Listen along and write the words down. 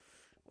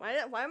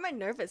Why am I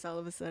nervous all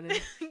of a sudden?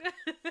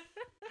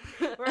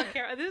 We're on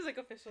camera. This is like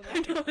official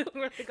now.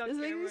 We're like on this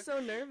makes camera. me so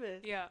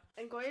nervous. Yeah.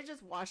 And Goya's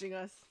just watching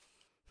us.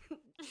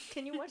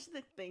 Can you watch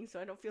the thing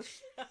so I don't feel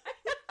shy?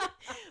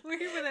 We're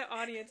here with the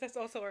audience. That's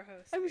also our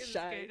host. I'm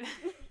shy.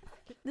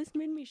 This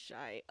made me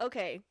shy.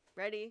 Okay,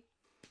 ready?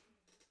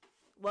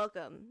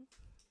 Welcome.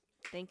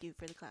 Thank you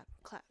for the clap.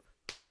 Clap.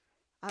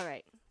 All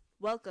right.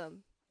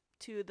 Welcome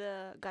to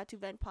the Got to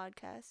Vent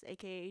podcast,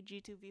 aka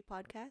G2V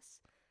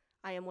podcast.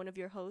 I am one of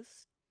your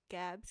hosts,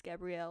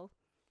 Gabrielle,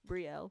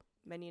 Brielle,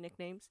 many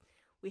nicknames.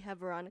 We have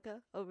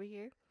Veronica over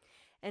here.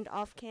 And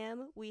off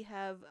cam, we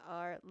have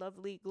our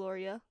lovely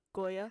Goya.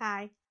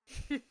 Hi.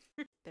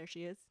 There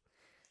she is.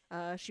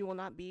 She will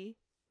not be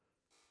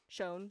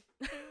shown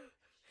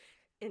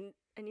in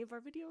any of our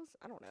videos.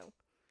 I don't know.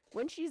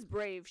 When she's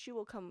brave, she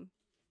will come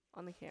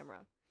on the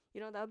camera.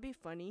 You know, that would be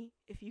funny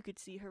if you could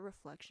see her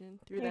reflection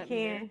through that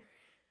mirror.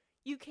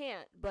 You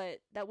can't, but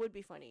that would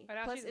be funny.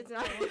 Plus, it's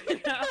not.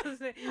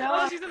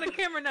 No, she's on the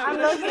camera now. I'm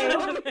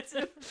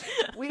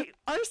looking.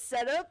 Our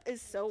setup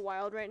is so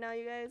wild right now,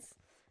 you guys.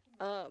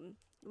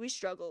 We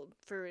struggled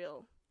for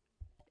real.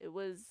 It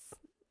was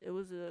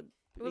a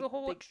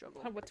whole big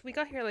struggle. We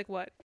got here like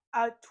what?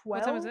 12.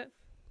 What time is it?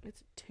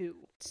 It's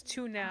 2. It's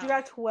 2 now. You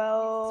got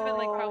 12. It's been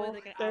like probably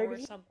like an 30? hour or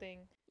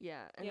something.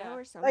 Yeah, an hour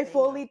or something. Like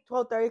fully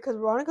 12:30 because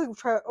Veronica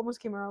almost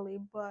came early,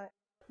 but.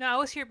 No, I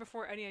was here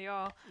before any of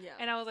y'all. Yeah.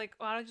 And I was like,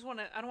 well, I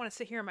don't want to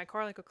sit here in my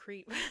car like a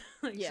creep.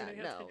 Like, yeah,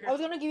 no. I was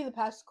gonna give you the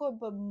passcode,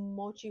 but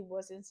Mochi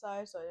was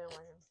inside, so I didn't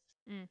want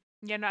him.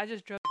 Yeah, no, I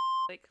just drove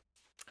like,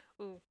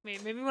 ooh,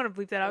 maybe we want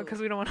to bleep that out because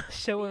we don't want to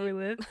show where we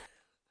live.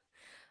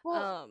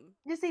 Well,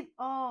 just say, yeah.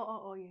 I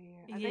thought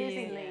you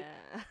said late.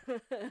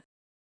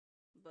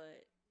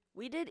 But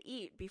we did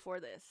eat before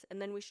this,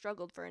 and then we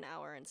struggled for an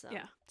hour and some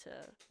to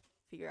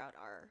figure out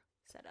our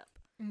setup.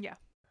 Yeah.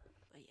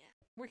 But yeah.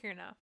 We're here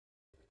now.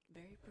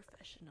 Very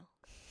professional.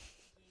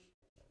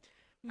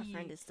 Our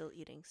friend is still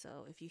eating,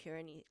 so if you hear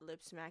any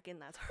lip smacking,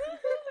 that's her.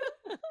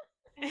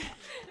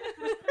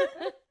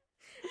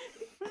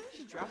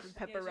 She's dropping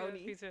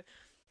pepperoni.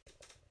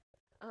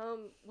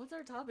 What's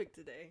our topic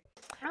today?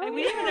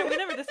 We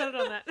never decided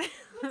on that.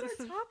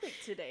 What's our topic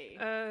today?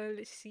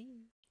 Let's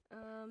see.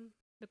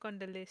 Look on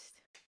the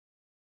list.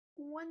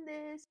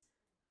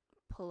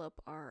 Pull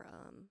up our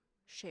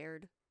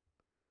shared.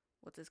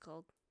 What's this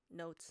called?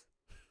 Notes.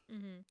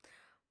 Mm-hmm.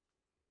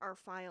 Our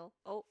file.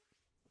 Oh.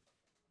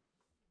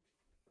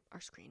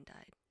 Our screen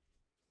died.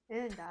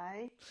 It didn't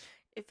die.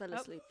 It fell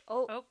asleep.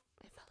 Oh. It fell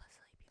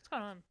asleep. What's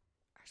going on?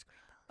 Our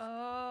screen fell asleep.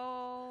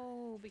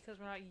 Oh, because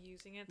we're not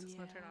using it, so it's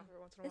gonna turn off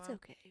every once in a while. It's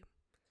okay.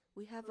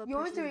 We have a. You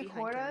want to person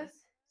record behind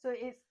us? So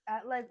it's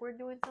at like we're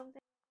doing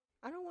something?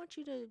 I don't want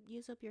you to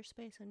use up your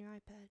space on your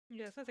iPad.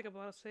 Yeah, it's gonna take up a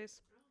lot of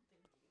space.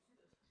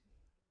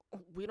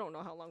 We don't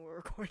know how long we're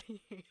recording.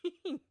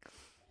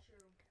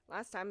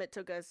 Last time it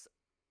took us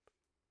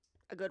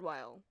a good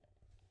while.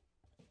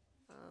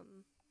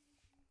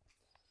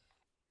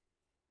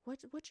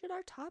 What should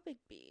our topic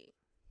be?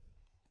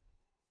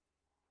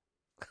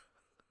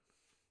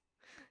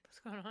 What's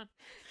going on?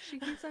 She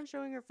keeps on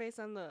showing her face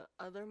on the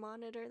other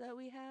monitor that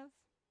we have,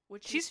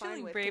 which she's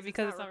feeling brave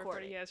because it's not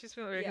recording. Yeah, she's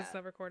feeling brave because it's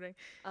not recording.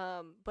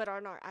 But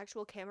on our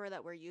actual camera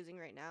that we're using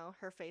right now,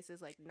 her face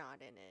is like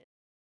not in it.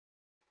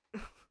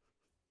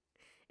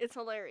 It's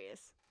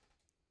hilarious.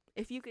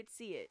 If you could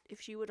see it, if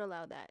she would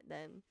allow that,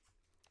 then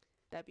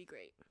that'd be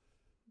great.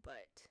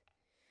 But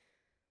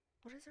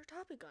what is our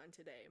topic on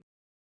today?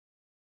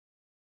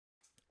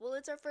 Well,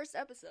 it's our first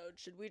episode.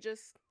 Should we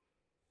just...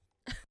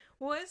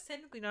 Well, it's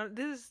technically not.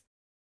 This is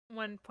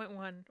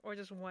 1.1 or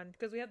just 1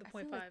 because we have the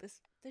 0.5. Like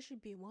this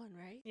should be 1,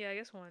 right? Yeah, I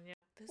guess 1, yeah.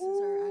 This is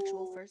our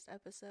actual first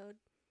episode.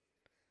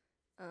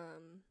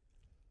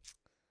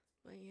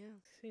 But yeah.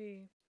 Let's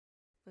see.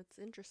 That's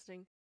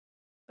interesting.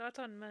 Thoughts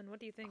on men. What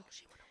do you think? Oh,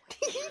 she went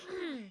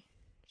away.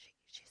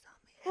 she saw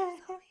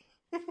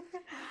me.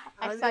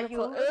 I saw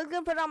you. I was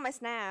gonna put it on my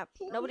Snap.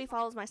 Nobody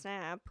follows my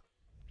Snap.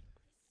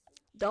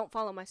 Don't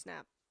follow my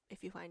Snap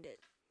if you find it.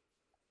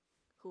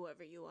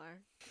 Whoever you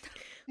are.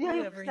 Yeah,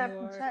 Whoever you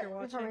are, if you're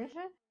watching.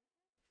 Information?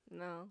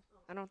 No,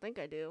 I don't think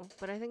I do.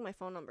 But I think my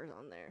phone number's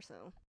on there,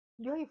 so.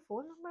 You have your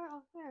phone number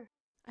out there?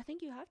 I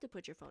think you have to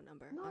put your phone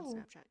number on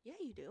Snapchat. Yeah,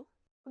 you do.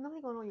 But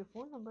nobody's gonna know your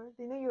phone number.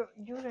 They know your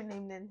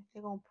username, then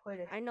they're gonna put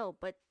it. I know,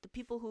 but the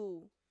people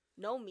who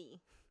know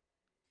me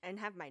and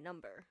have my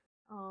number,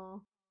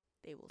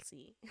 they will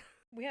see.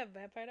 We have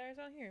Vampire Diaries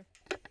on here.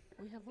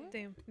 We have what?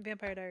 Damn,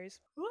 Vampire Diaries.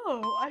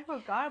 Oh, I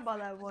forgot about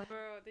that one.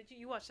 Bro,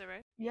 you watch that,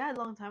 right? Yeah, a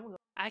long time ago.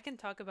 I can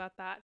talk about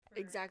that.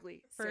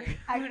 Exactly.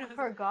 I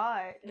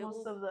forgot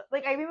most of the...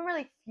 Like, I remember,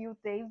 like, few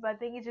things, but I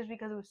think it's just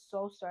because it was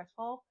so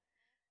stressful.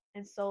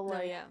 And so, like...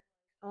 No, yeah.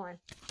 On.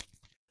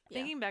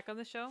 Thinking back on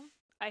the show,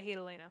 I hate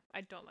Elena.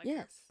 I don't like her.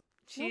 Yes.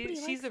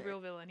 She's the real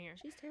villain here.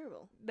 She's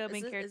terrible. The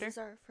main character. Is this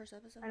our first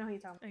episode? I know who you're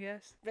talking about. I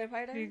guess.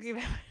 Vampire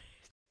Diaries?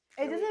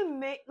 It doesn't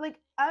make... Like,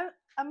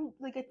 I'm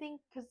like, I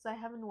think because I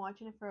haven't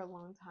watched it for a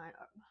long time,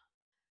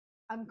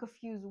 I'm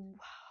confused.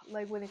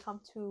 Like, when it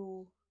comes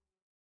to...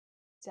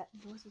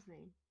 What's his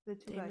name? The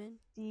two guys,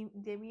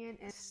 Damien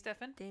and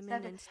Stefan.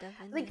 Damon and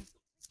Stefan. Like,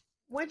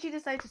 when she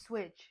decided to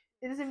switch,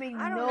 it doesn't make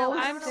I don't no know.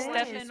 I'm sense.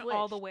 Stefan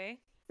all the way.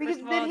 Because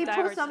First of did all, he die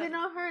pull hard something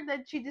Stefan. on her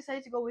that she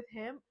decided to go with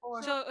him,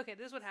 or So okay,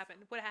 this is what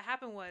happened. What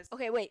happened was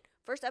Okay, wait.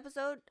 First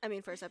episode.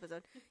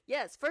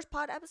 Yes, first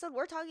pod episode.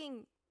 We're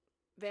talking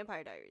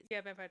Vampire Diaries.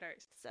 yeah, Vampire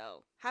Diaries.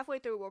 So halfway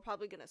through, we're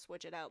probably gonna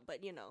switch it out.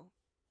 But you know,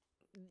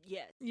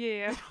 yes.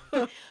 Yeah,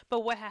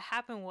 but what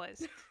happened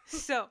was,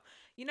 so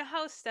you know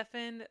how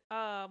Stefan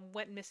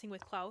went missing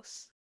with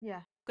Klaus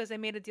yeah, because they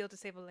made a deal to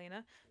save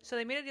Elena. So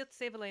they made a deal to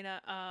save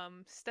Elena.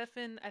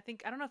 Stefan, I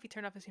don't know if he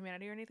turned off his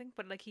humanity or anything,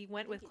 but like he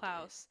went with he did.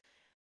 Klaus.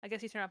 I guess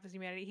he turned off his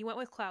humanity. He went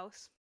with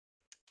Klaus.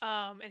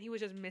 And he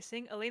was just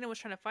missing. Elena was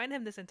trying to find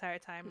him this entire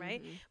time,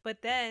 right? Mhm.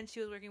 But then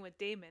she was working with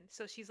Damon,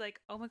 so she's like,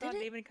 "Oh my god,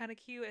 Didn't- Damon kind of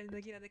cute," and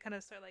like they kind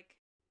of start like.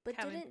 But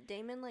Having- didn't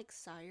Damon like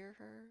sire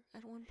her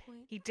at one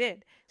point? He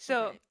did.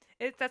 So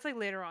Okay. that's like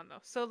later on though.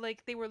 So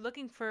like they were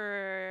looking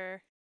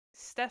for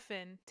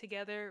Stefan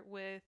together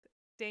with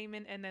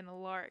Damon and then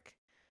Lark.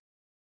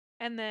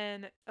 And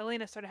then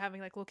Elena started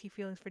having like low-key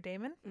feelings for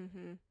Damon.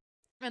 Mm-hmm.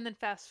 And then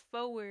fast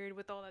forward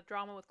with all that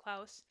drama with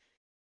Klaus.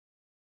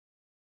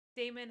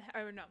 Damon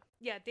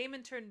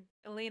turned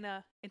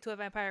Elena into a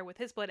vampire with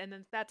his blood, and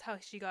then that's how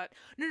she got.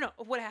 No.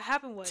 What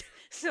happened was,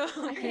 so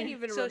I can't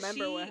even so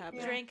remember what she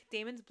happened. drank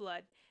Damon's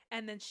blood,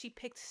 and then she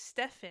picked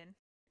Stefan,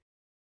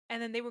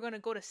 and then they were gonna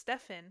go to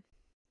Stefan,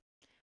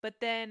 but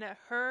then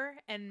her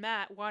and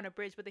Matt were on a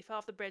bridge, but they fell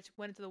off the bridge,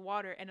 went into the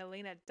water, and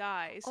Elena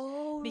dies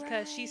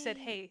because she said,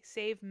 right. "Hey,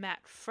 save Matt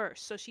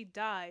first." So she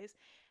dies,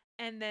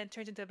 and then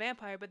turns into a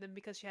vampire. But then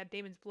because she had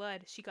Damon's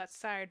blood, she got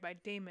sired by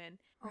Damon.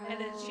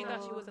 And then she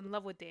thought she was in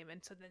love with Damon,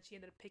 so then she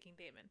ended up picking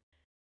Damon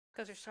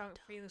because her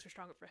feelings were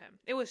stronger for him.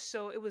 It was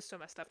so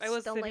messed up. I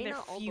was sitting there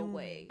Stelena all the fuming.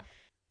 way.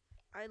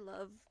 I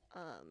love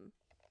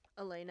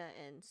Elena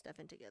and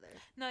Stefan together.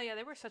 No, yeah,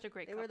 they were such a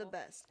great They couple. were the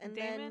best. And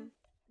Damon? then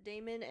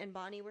Damon and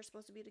Bonnie were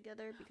supposed to be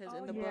together because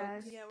in the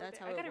yes. books, Yeah, that's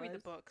how I it gotta was. read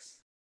the books.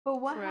 but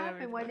what Right, I happened?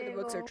 read Why the did The it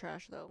books go? are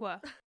trash though.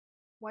 What?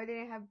 Why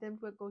didn't have them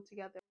go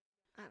together?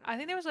 I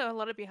think there was a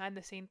lot of behind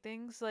the scene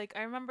things. Like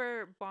I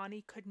remember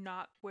Bonnie could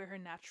not wear her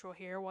natural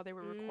hair while they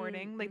were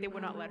recording. Like they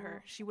would not let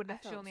her. She would. I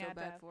She felt only so had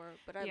bad that. for her,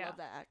 but I Yeah. love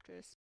that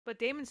actress. But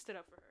Damon stood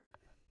up for her.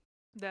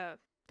 The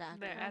The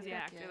actor. as the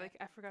actor, like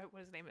I forgot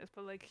what his name is,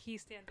 but like he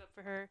stands up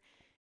for her,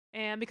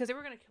 and because they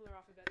were gonna kill her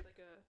off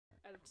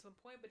at some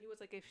point, but he was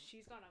like, if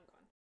she's gone, I'm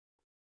gone.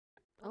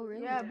 Oh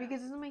really? Yeah,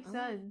 because it doesn't make Oh.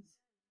 sense.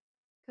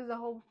 Because the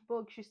whole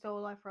book, she's still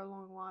alive for a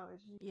long while.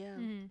 It's just- Yeah.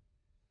 Mm-hmm.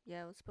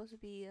 Yeah, it was supposed to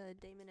be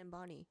Damon and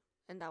Bonnie,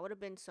 and that would have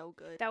been so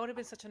good. That would have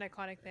been such an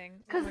iconic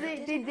thing. Because Oh my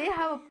they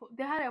God.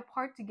 they had a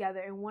part together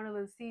in one of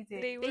the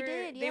seasons. They were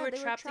did, they yeah, were they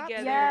were trapped trapped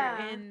together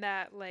together. in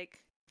that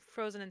like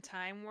frozen in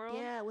time world.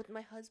 Yeah, with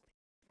my husband.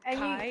 and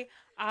you, Kai,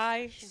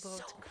 I He's loved.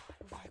 so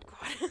Oh my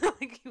god,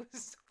 like he was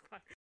so fun.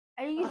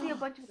 and you see a Oh,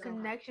 bunch of so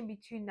connection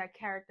between that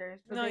characters.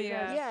 But No, they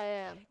yeah. just-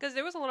 Yeah. Because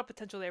there was a lot of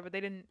potential there, but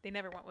they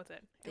never went with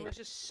it. They- It was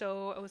just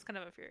so. It was kind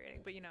of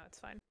infuriating, but you know, it's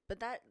fine. But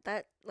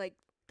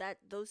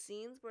those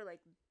scenes were like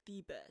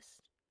the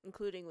best,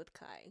 including with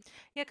Kai.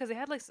 Yeah, because they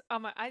had like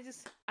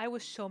I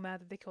was so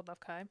mad that they killed off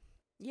Kai.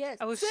 Yes,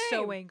 I was same.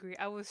 so angry.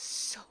 I was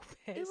so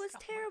pissed. It was Oh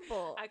my-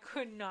 terrible. I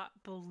could not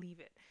believe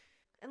it.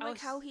 And I like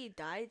was- how he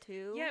died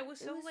too. Yeah, it was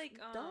so like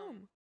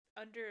dumb.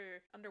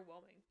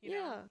 underwhelming. You know,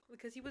 Yeah.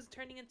 because he was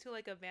turning into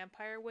like a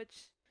vampire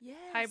witch, Yes,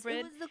 hybrid,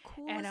 It was the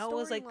coolest and I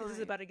was like, this is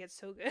storyline. about to get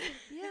so good.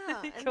 Yeah,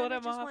 They and killed then it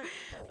him just off. went-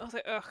 I was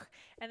like, ugh.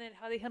 And then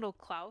how they handled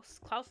Klaus.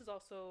 Klaus is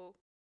also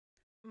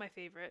my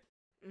favorite.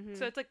 Mhm.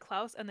 So it's like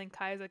Klaus, and then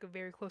Kai is like a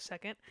very close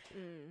second.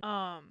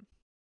 Mm.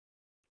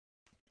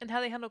 And how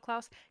they handle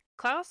Klaus.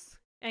 Klaus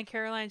and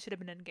Caroline should have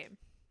been in game.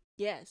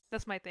 Yes,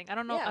 That's my thing. I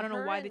don't know. Yeah, I don't know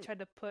her why they and- tried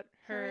to put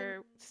her her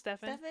and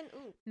Stefan. Stefan.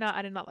 Ooh. No,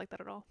 I did not like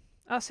that at all.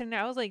 I was sitting there.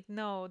 I was like,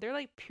 no, they're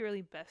like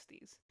purely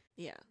besties.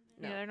 Yeah.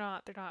 No. Yeah, they're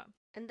not. They're not.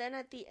 And then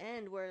at the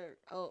end, where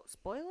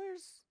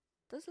spoilers.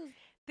 This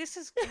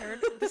is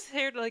This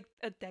aired like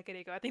a decade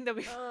ago. I think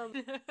that'll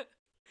be.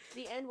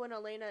 the end when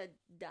Elena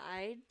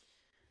died,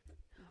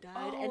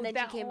 Oh, and then she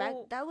that came back.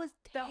 whole- That was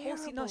that terrible. whole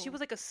scene. No, she was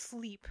like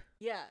asleep.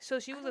 Yeah. So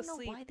she I was don't know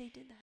asleep. why they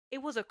did that. It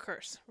was a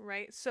curse,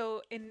 right?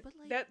 So in But,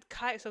 like- that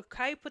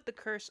Kai put the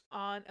curse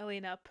on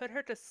Elena, put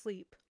her to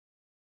sleep,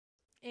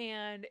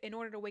 and in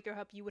order to wake her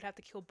up, you would have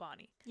to kill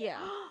Bonnie.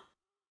 Yeah.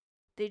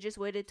 They just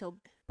waited till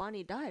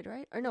Bonnie died,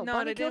 right? Or no, No,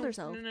 Bonnie they killed didn't-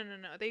 herself.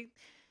 No. They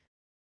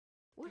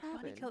What Bonnie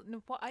happened? killed.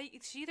 No, well,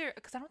 it's either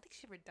because I don't think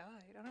she ever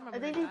died. I don't remember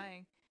think her they-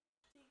 dying.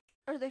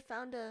 Or they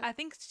found a. I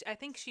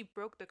think she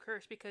broke the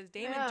curse because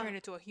Damon Yeah. turned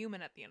into a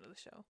human at the end of the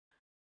show.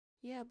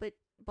 Yeah, but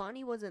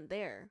Bonnie wasn't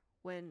there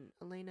when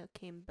Elena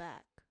came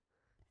back.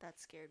 That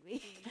scared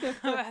me.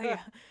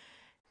 Yeah.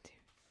 Dude.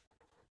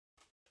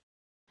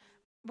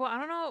 Well, I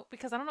don't know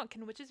because I don't know.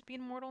 Can witches be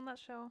immortal in that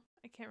show?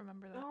 I can't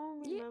remember I that.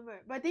 don't Yeah.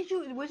 remember. But I think she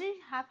wasn't she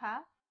half.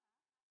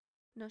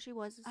 No, she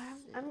was.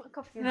 I'm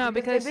confused. No,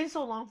 because- it's been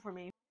so long for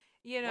me.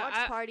 You know,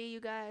 Watch party, you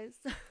guys.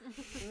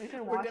 We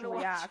can We're watch gonna and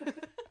watch.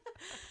 react.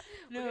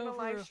 We're gonna for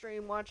live real.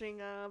 stream watching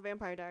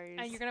Vampire Diaries.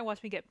 And you're gonna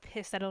watch me get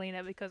pissed at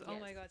Elena because oh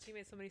Yes. my god, she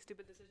made so many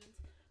stupid decisions.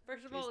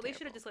 First of She was all, they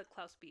should have terrible. just let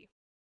Klaus be.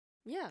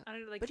 Yeah, I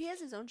don't know, like. but he has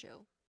his own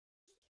show.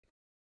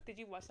 Did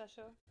you watch that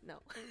show? No.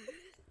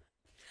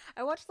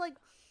 I watched like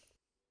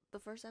the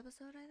first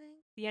episode, I think.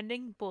 The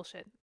ending,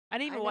 bullshit. I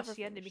didn't I even watch never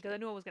the ending finished because it. I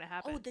knew what was gonna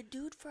happen. Oh, the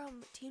dude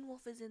from Teen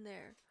Wolf is in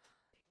there.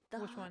 The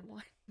Which hot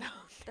one?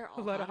 They're A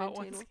all lot of hot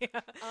hot in ones. Teen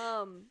Yeah.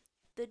 Wolf.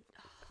 The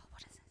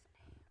what is his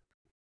name?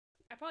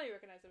 I probably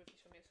recognize him if you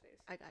show me his face.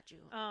 I got you.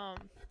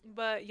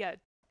 But yeah,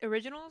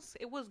 originals.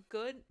 It was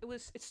good.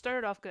 It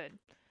started off good.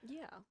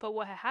 Yeah, But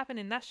what had happened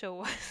in that show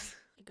was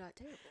it got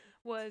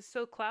terrible.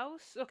 so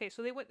Klaus. Okay,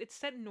 so they went. It's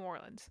set in New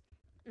Orleans.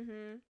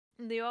 Mm-hmm.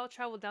 And they all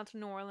traveled down to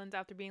New Orleans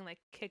after being like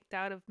kicked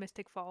out of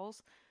Mystic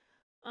Falls.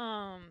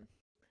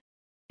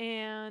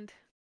 And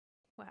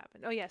what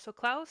happened? Oh yeah, so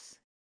Klaus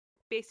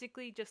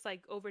basically just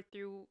like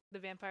overthrew the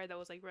vampire that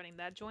was like running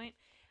that joint,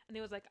 and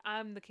he was like,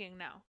 "I'm the king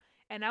now."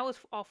 And I was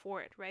all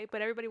for it, right?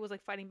 But everybody was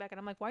like fighting back, and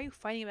I'm like, "Why are you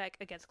fighting back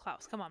against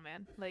Klaus? Come on,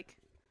 man! Like,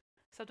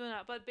 stop doing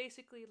that." But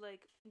basically,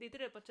 like, they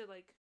did a bunch of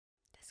like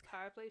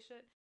power play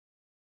shit.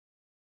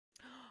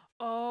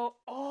 Oh,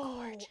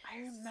 Gorgeous. I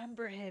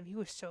remember him. He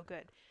was so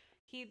good.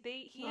 He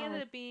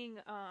ended up being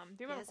do you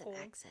He remember has Cole?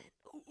 an accent.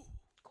 Ooh.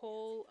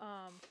 Cole,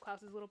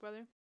 Klaus's little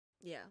brother.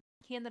 Yeah.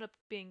 He ended up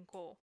being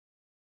Cole.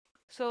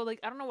 So like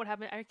I don't know what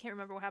happened. I can't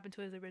remember what happened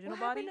to his original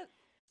body,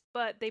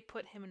 but they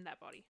put him in that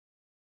body.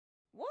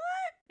 What?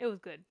 It was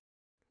good.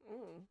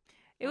 Ooh.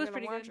 It I'm was gonna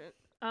pretty watch good.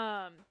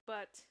 it.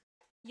 But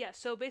yeah.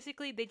 So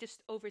basically, they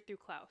just overthrew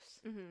Klaus,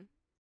 Mm-hmm.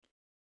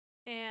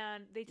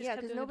 and they just Yeah,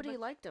 kept because doing a nobody bunch-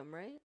 liked him,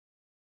 right?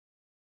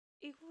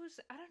 It was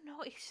I don't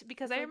know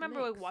because It's I like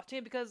remember like mixed. watching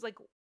it because like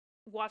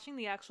watching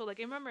the actual like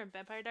I remember in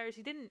Vampire Diaries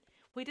he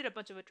did a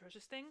bunch of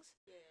atrocious things,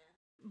 Yeah.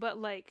 but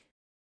like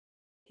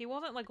he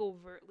wasn't like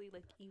overtly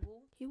like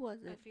evil. He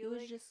wasn't. feel He was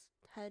like- just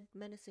had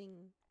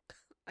menacing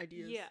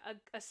ideas. Yeah,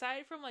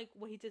 aside from like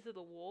what he did to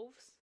the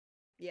wolves,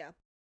 Yeah.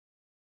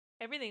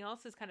 everything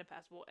else is kind of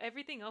passable.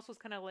 Everything else was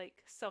kind of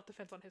like self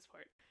defense on his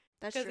part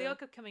That's because true. they all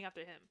kept coming after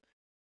him.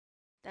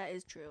 That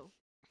is true.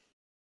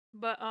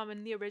 But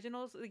in the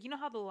originals, like, you know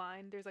how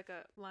there's like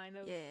a line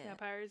of Yeah.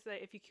 vampires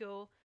that if you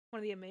kill one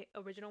of the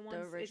original ones,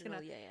 The it's original,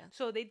 gonna. yeah.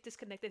 So they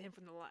disconnected him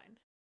from the line.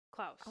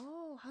 Klaus.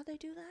 Oh, how'd they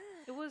do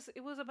that? It was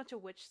a bunch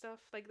of witch stuff.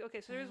 Like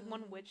okay, so there's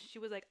one Oh. witch. She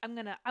was like, I'm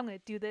gonna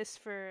do this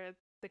for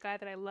the guy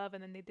that I love,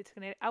 and then they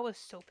disconnected. I was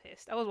so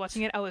pissed. I was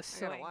watching it. I was I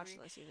so gotta angry. watch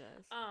this, you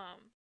guys.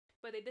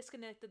 But they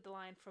disconnected the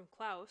line from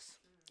Klaus,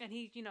 and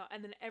he,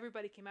 and then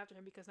everybody came after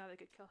him because now they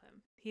could kill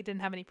him. He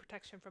didn't have any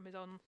protection from his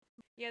own.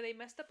 Yeah, they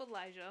messed up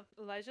Elijah.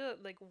 Elijah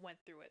like went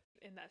through it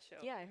in that show.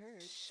 Yeah, I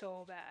heard.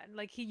 So bad.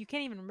 Like you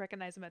can't even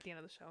recognize him at the end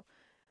of the show.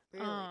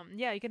 Really?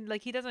 Yeah, you can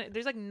like he doesn't.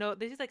 There's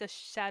just like a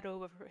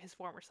shadow of his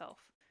former self.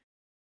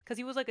 Because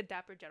he was like a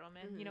dapper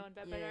gentleman, in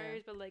Vampire Yeah.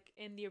 Diaries, but like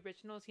in the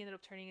originals, he ended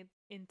up turning it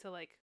into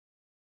like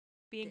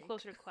being Dick.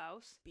 closer to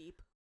Klaus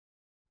Beep.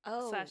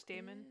 Oh. slash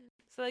Damon. yeah.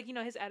 So like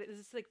his attitude,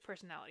 this like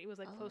personality was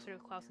like closer to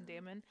Oh, Klaus and yeah.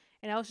 Damon,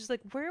 and I was just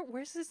like,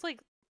 where's this like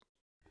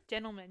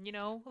gentleman,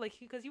 like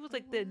because he was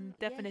like the Wow.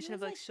 definition Yeah, of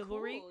he like was,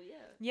 chivalry. cool, yeah.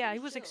 Yeah, he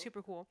was like chill.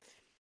 super cool.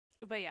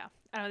 But yeah,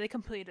 I don't know, they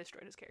completely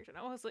destroyed his character, and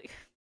I was like,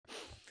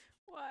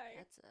 why?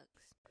 That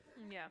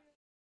sucks. Yeah,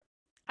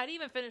 I didn't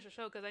even finish the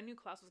show because I knew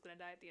Klaus was gonna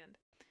die at the end.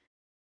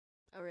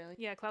 Oh, really?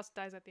 Yeah, Klaus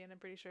dies at the end, I'm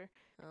pretty sure.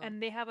 Oh.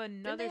 And they have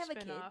another have a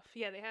kid? spin-off.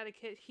 Yeah, they had a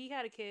kid. He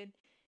had a kid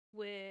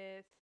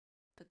with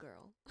The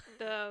girl.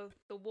 the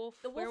wolf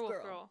The wolf werewolf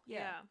girl, girl. yeah.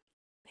 Yeah.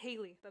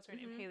 Haley, that's her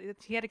name. Mhm. Haley.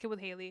 He had a kid with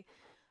Haley.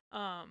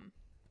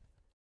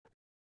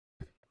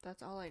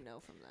 That's all I know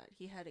from that.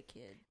 He had a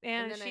kid.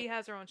 And then she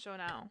has her own show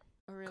now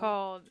Oh, really?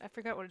 called I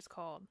forgot what it's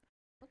called.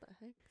 What the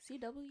heck?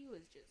 CW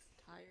is just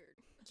tired.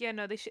 Yeah,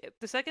 no, the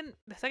second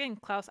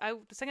Klaus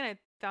the second I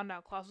found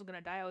out Klaus was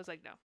gonna die, I was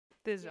like, no,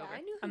 this is Yeah, over. I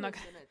knew he I'm not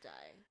was gonna. gonna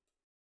die.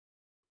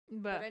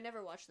 But But I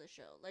never watched the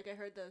show. Like, I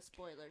heard the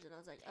spoilers, and I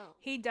was like, oh.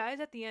 he dies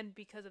at the end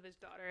because of his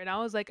daughter, and I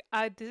was like,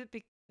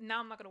 now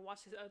I'm not gonna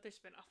watch his other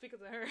spin-off because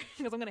of her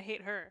because I'm gonna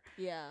hate her.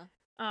 Yeah.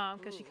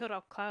 Because she Ooh. killed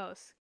off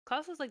Klaus.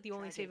 Klaus was like the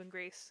only Tragic. saving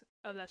grace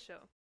of that show.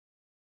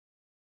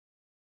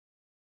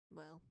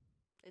 Well,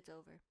 it's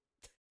over.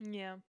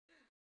 Yeah.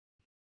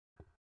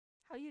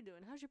 How you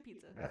doing? How's your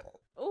pizza?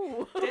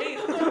 Oh.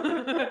 Damn.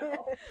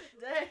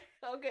 Dang.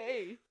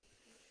 Okay.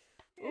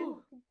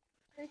 Ooh.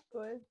 It's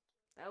good.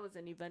 That was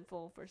an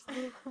eventful first.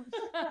 It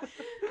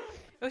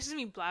was just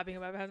me blabbing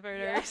about Vampire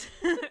Yeah. Diaries.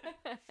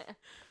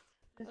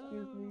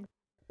 Excuse me.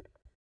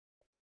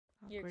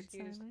 You're Awkward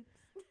excused. silence.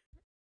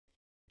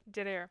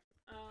 Dead air.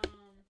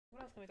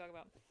 What else can we talk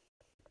about?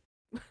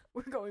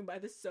 We're going by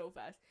this so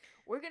fast.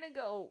 We're gonna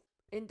go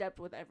in depth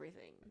with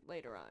everything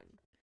later on.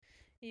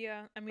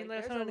 Yeah, I mean, Like, let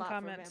us there's know a in the lot for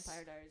comments.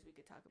 Vampire Diaries we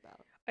could talk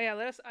about. Oh yeah,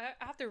 let us. I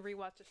have to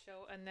rewatch the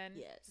show and then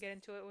Yes. get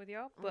into it with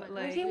y'all. Oh my But God,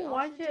 like, can we all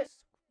watch should it- just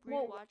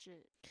well, rewatch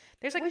it.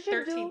 there's like we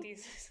should 13 do-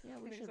 theses. Yeah,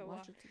 we There's should a watch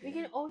lot. it We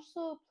together. can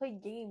also play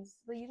games.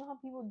 Like, you know how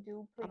people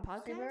do play A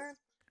podcast? Simmer?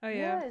 Oh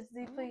yeah. Yes,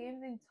 they play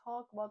games and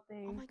talk about Oh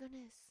things. my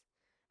goodness.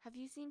 Have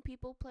you seen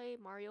people play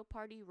Mario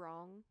Party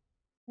wrong?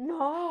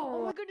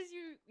 Oh my No. goodness,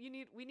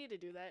 we need to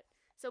do that.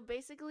 So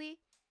basically,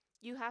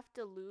 you have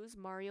to lose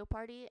Mario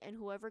Party, and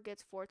whoever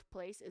gets fourth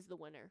place is the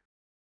winner.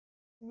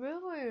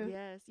 Really?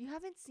 Yes, you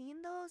haven't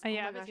seen those? Yeah, I Oh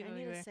my haven't gosh, seen I those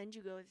need to either. send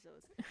you guys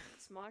those.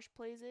 Smosh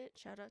plays it.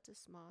 Shout out to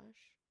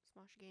Smosh.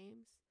 Smosh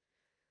Games.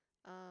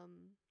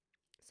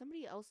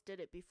 Somebody else did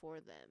it before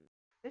them.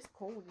 It's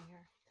cold in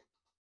here.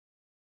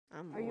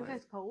 I'm Are you warm.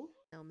 guys cold?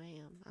 No,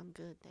 ma'am. I'm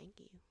good, thank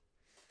you.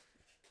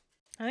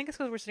 I think it's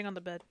because we're sitting on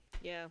the bed.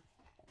 Yeah.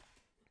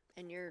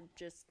 And you're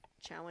just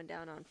chowing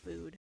down on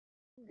food.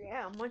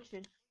 Yeah, I'm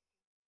munching.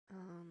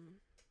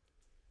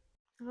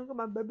 Look at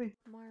my baby.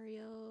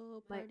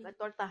 Mario My Party.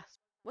 tortas.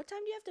 What time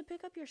do you have to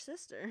pick up your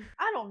sister?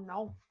 I don't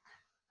know.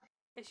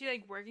 Is she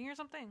like working or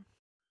something?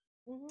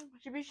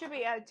 Should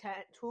be at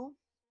 2.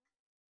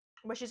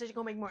 But she said she's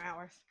gonna make more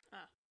hours.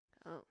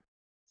 Oh,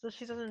 So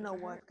she doesn't Good know for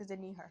what her. because they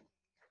need her.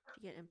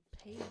 she's getting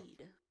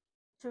paid.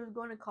 She was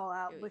going to call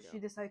out, There we but go. she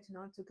decided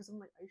not to because I'm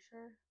like, are you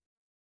sure?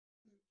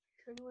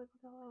 Sure you want to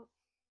call out?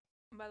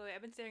 By the way,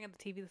 I've been staring at the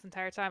TV this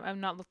entire time. I've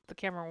not looked at the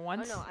camera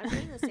once. Oh no, I'm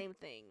doing the same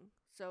thing.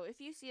 So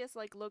if you see us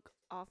like look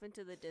off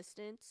into the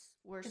distance,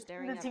 we're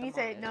staring The at TV the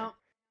said monitor.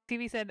 no.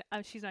 TV said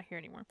she's not here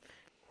anymore.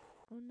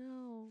 Oh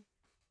no.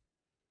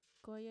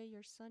 Goya,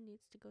 your son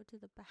needs to go to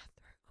the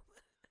bathroom.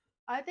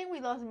 I think we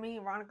lost me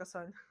and Veronica's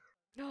son.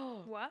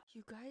 No. What?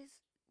 You guys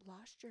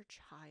lost your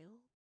child?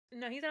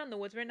 No, he's out in the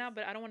woods right now,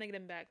 but I don't want to get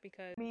him back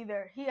because Me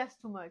either. He has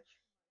too much.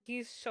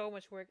 he's so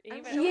much work. I'm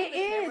Even Show He him the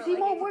is. camera He like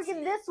I won't can work see in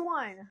it. this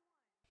one.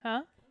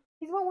 huh?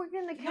 He won't work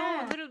in the No,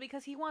 cat. literally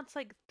because he wants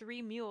like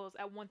 3 meals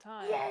at one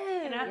time.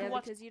 Yeah. And I have Yeah, to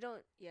watch because you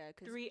don't. Yeah,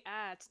 because 3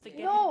 ads to Yeah.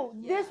 get No,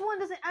 him. this Yeah. one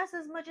doesn't ask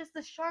as much as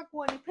the shark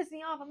one. It pissed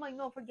me off. I'm like,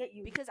 no, forget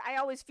you. because I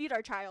always feed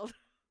our child.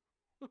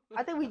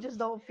 I think we just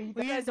don't feed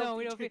We them. guys don't No,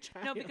 we feed don't your feed.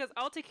 No, child. because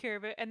I'll take care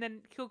of it, and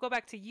then he'll go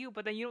back to you,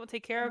 but then you don't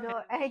take care of him.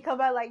 No, and he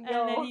come out like, And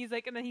yo. then he's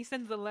like, and then he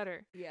sends the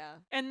letter, Yeah.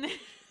 and then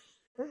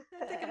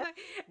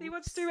he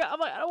wants to. I'm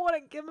like, I don't want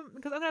to give him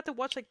because I'm gonna have to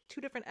watch like 2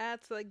 different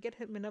ads to like get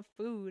him enough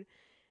food.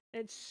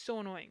 And it's so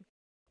annoying.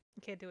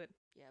 I can't do it.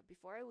 Yeah,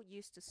 before I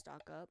used to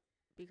stock up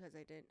because I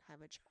didn't have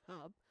a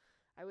job.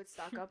 I would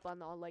stock up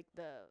on all like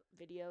the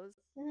videos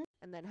Mhm.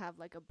 and then have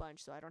like a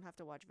bunch so I don't have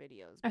to watch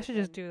videos. I But should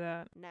just then do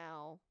that.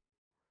 Now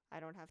I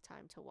don't have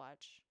time to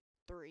watch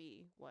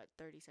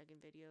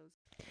 30-second videos.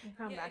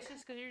 Come Yeah, back. it's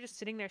just because you're just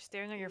sitting there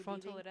staring at your You're phone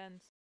till leaving? it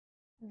ends.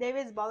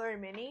 David's bothering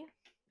Minnie,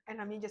 and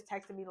I mean just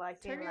texted me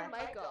like, Turn saying, your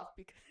like, mic off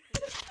because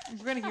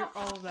We're gonna hear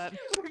all of that.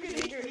 we're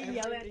gonna hear me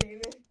yell at everything.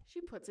 David.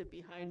 She puts it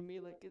behind me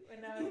like it's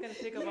And now it's gonna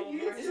take up all How do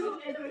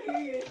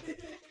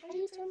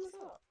you turn this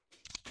off?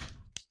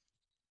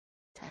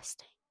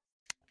 Testing.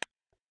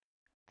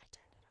 I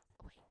turned it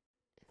off. Oh, wait,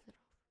 is it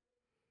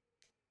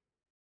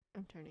off?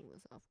 I'm turning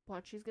this off.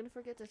 Watch, she's gonna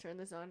forget to turn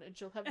this on and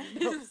she'll have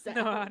no sound.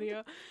 No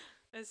audio.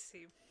 Let's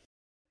see.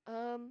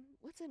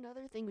 What's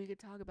another thing we could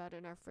talk about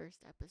in our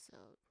first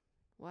episode?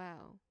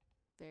 Wow.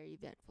 Very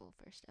eventful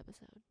first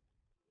episode.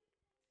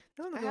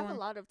 That was a I good have one. a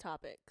lot of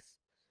topics.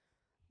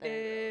 that I wrote.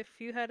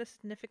 If you had a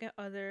significant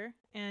other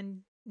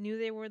and knew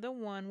they were the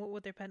one, what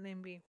would their pet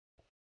name be?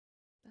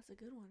 That's a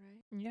good one,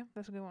 right? Yeah,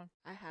 that's a good one.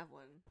 I have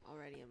one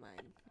already in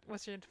mind.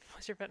 What's your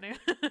pet name?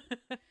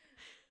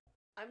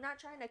 I'm not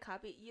trying to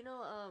copy. You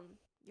know,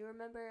 you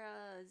remember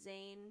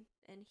Zane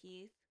and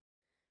Heath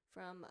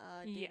from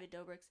Yeah. David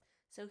Dobrik's?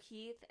 So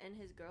Heath and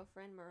his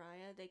girlfriend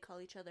Mariah, they call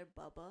each other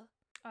Bubba.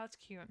 Oh, that's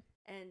cute.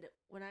 And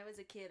when I was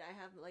a kid, I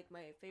have like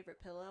my favorite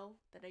pillow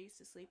that I used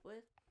to sleep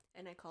with,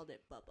 and I called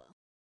it Bubba.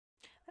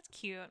 That's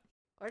cute.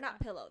 Or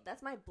not pillow.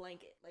 That's my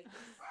blanket. Like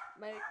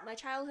my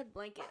childhood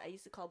blanket, I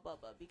used to call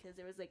Bubba because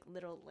there was like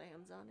little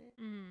lambs on it.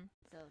 Mm.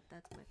 So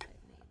that's my pet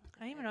name.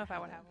 I don't even know if I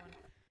would have one.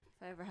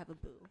 If I ever have a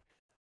boo.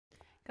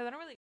 Because I don't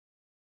really.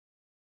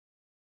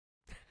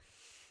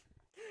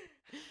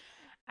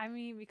 I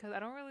mean, because I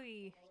don't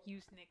really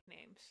use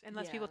nicknames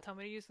unless people Yeah. tell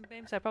me to use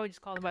nicknames. So I probably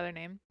just call them by their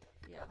name.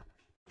 Yeah.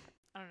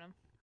 I don't know.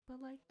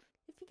 But like,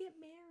 if you get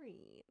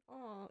married,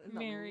 oh, in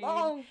Married. the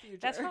long future.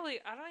 That's probably.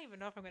 I don't even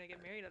know if I'm gonna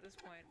get married at this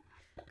point.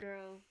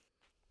 girl.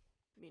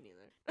 Me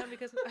neither. No,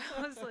 because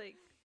I was like,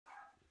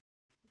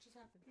 What just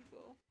happened?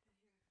 people.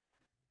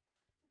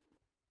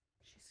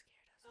 She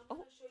scared us.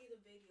 Oh, show you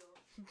the video.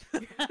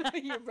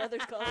 your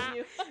brother's calling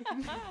you.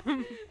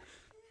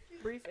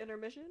 Brief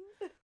intermission.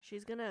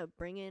 She's gonna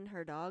bring in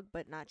her dog,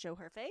 but not show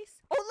her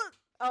face. Oh look!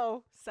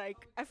 Oh,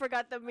 psych! I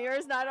forgot the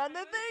mirror's not on the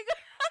thing.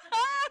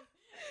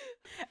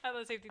 I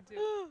love safety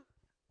too.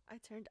 I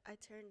turned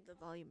the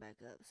volume back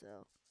up.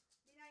 So.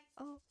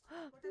 Oh,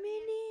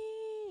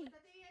 Minnie!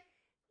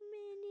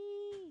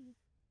 Minnie!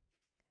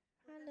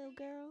 Hello,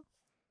 girl.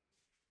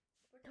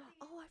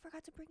 Oh, I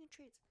forgot to bring in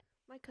treats.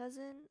 My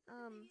cousin,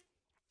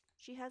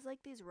 she has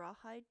like these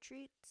rawhide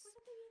treats.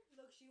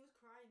 Look, she was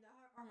crying.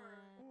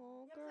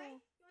 Oh, girl. You want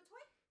a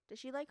toy? Does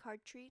she like hard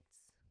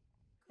treats?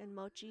 And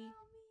mochi?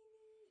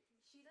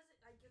 She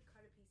doesn't like your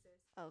cut pieces.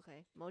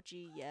 Okay,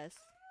 mochi, yes.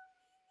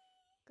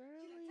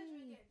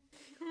 Girly.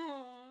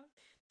 Aww,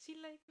 she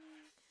liked me.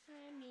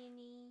 Hi,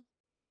 Minnie.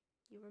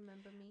 You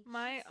remember me?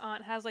 My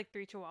aunt has like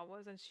 3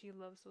 chihuahuas and she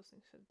loves those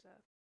things to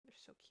death. They're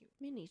so cute.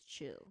 Minnie's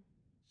chill.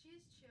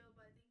 She's chill,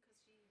 but I think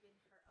because she's been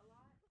hurt a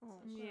lot.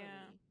 Oh, So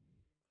Yeah. girly.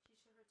 she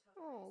showed her tough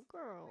Oh, face.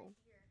 girl. Right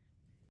here.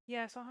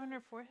 Yeah, I saw her on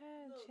her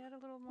forehead. Look. She had a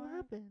little What mark.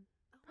 happened?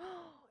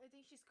 Oh, I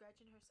think she's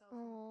scratching herself.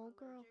 Oh,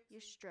 girl. Allergic,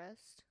 You're so-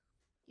 stressed.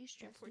 You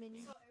stressed, poor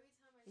Minnie? So every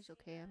time I It's see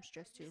okay. that, I'm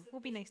stressed I too. just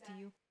We'll be think nice to that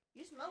you.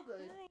 You smell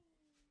good. Hi.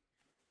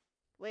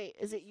 Wait,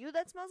 is it you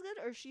that smells good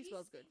or she She's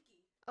smells good?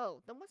 stinky.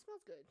 Oh, then what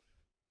smells good?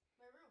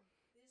 My room.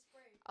 They just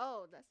spray.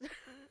 Oh, that's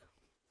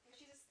And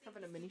she's just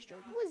having a mini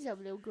stroke. dog. What's up,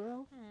 little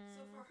girl? So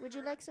Aw. for Would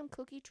you her- like some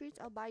cookie treats?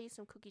 I'll buy you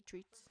some cookie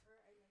treats. For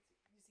her, I like to.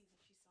 You see,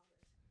 she saw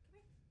this. Come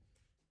here.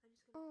 I'm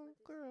just gonna Oh, put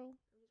this. girl.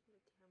 I'm just gonna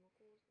put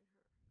chemicals in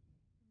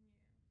her.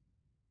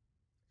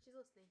 She's a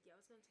little stinky. I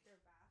was gonna take her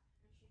bath and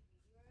she'd meet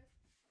you guys.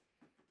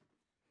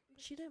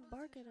 Because She she's didn't supposed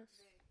bark to at touch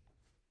us. her today.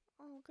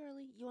 Oh,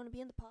 girly. You want to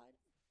be in the pod?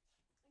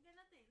 I got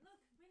nothing. Look,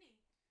 Winnie.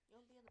 You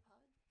want to be in the pod?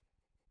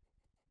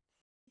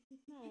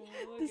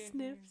 Oh, The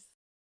sniffs.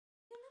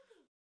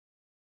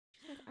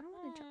 She's like, I don't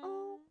want to.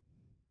 Oh.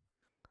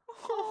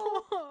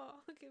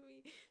 Oh, look at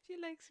me. She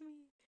likes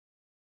me.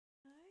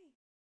 Hi.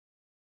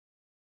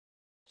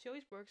 She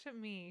always barks at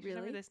me. She's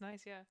never Really? this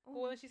nice, yeah. Oh.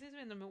 Well, she sees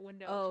me in the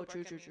window. Oh,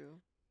 she'll true, bark true, at me. true.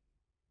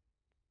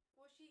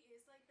 Well, she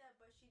is like that,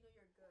 but she know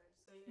you're good.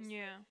 So you're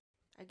Yeah.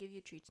 I'll give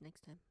you treats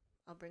next time.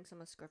 I'll bring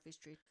some of Scruffy's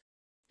treats.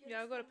 Yeah,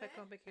 I'll go to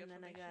Petco and pick you And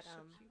up then I something. got, She's so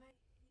um, cute.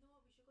 You know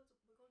what? We're going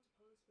to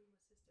Publix with my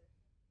sister.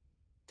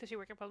 Does she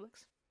work at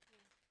Publix?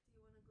 Yeah.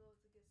 Do you want to go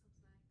to get some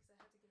snacks? Because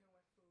I have to get her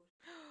wet food.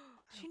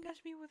 She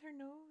nudged me with her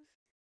nose.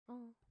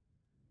 Oh.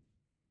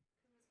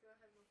 This girl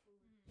has no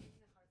food. She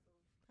needs hard food.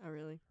 Oh,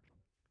 really?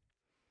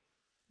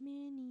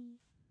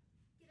 Minnie.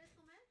 ¿Quieres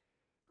comer?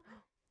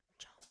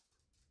 Jump.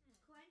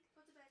 Clank,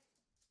 go to bed.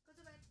 Go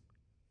to bed.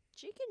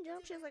 She can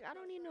jump. She's like, I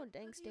don't need no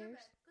dang stairs.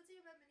 Go to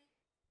your bed, Minnie.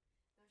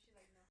 No, she's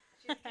like, no.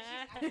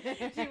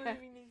 She's She was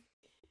meaning.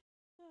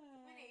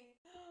 Minnie.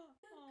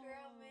 Good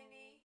girl,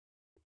 Minnie.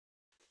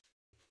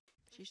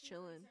 She's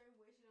chilling. Certain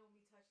ways she don't want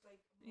me touched. Like,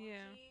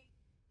 Yeah. Mochi,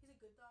 he's a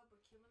good dog, but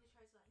Kimberly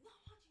tries to like, no,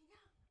 Mochi, no.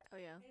 Oh,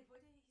 yeah. And one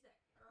day he's like,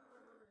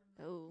 "Arr," and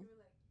Oh.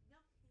 You're like, no.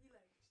 He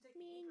like, she's like,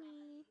 "Hey, girl,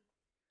 Minnie. honey."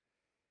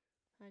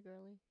 Hi,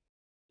 girly.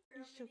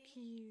 You're Girl, so Minnie.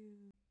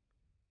 cute.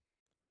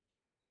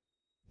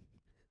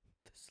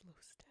 The slow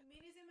step.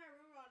 Minnie's in my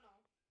room right now.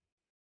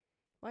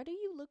 Why do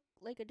you look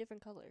like a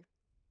different color?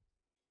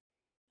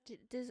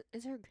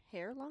 Is her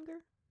hair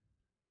longer?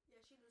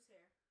 Yeah, she lose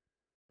hair.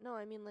 No,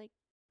 I mean, like,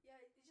 Yeah,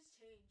 it just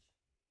changed.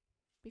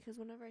 because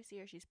whenever I see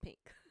her, she's pink.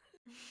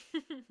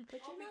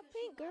 But Oh, you're not because she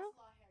pink, girl. lost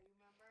a lot of hair, you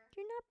remember?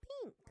 You're not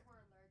pink. From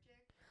her allergic.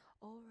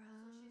 All So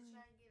she's right.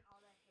 trying to get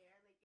all that hair.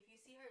 Like, if you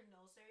see her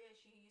nose area,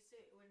 she used to,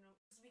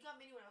 cause we got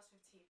Minnie when I was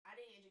 15. I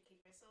didn't educate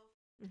myself.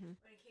 Mm-hmm.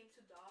 When it came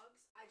to dogs,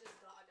 I just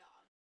got a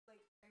dog.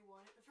 Like, I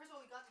wanted. First of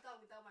all, we got the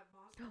dog without my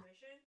mom's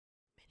permission.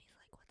 Minnie's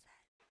like, what's that?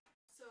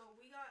 So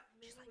we got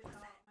Minnie She's like, "What's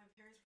without my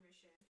parents'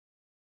 permission.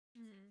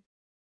 Mm.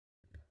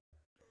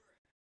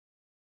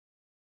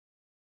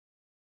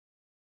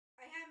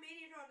 I have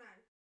Minnie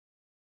Ronald.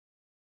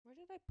 Where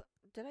did I put?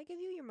 Did I give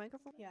you your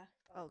microphone? Yeah.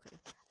 Oh, okay.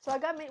 So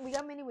we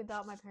got Minnie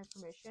without my parents'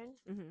 permission.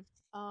 Mm-hmm.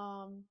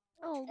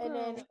 And girl.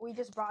 then we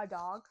just brought a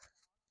dog.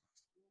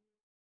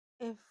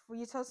 If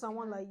you tell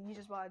someone Mhm. like you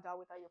just bought a dog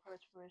without your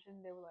parents'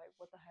 permission, they were like,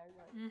 "What the heck?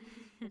 Like,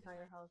 it's not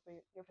your house, but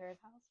your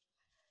parents' house."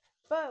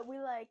 But we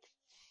like,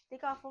 they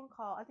got a phone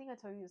call. I think I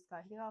told you this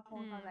guy. He got a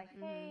phone call like,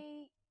 Mhm.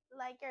 "Hey,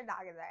 like your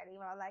dog is ready."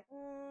 And I was like,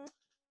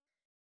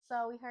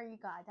 "So we heard you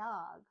got a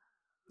dog."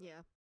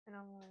 Yeah. And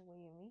I'm like, "What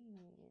do you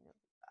mean?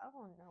 I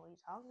don't know what you're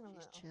talking She's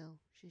about." chill.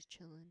 She's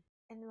chilling.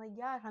 And they're like,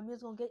 "Yeah,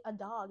 Hamil's gonna get a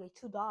dog, like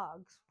 2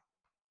 dogs."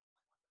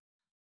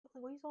 I'm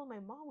like, "What are you telling my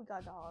mom? We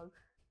got a dog."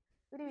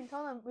 We didn't even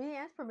tell them. We didn't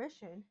ask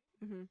permission.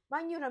 Mm-hmm.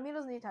 Mind you, Ramiro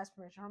doesn't need to ask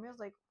permission. Ramiro's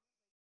like,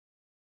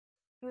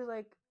 he was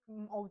like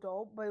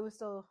adult, but it was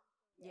still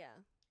Yeah.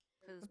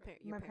 Because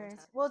my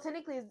parents. Well,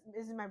 technically,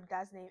 this is my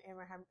dad's name and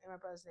my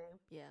brother's name,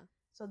 Yeah.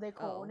 so they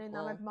called Oh, and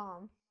not my well.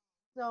 mom.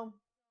 So,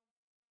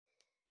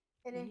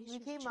 and then Minnie's we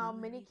just came out.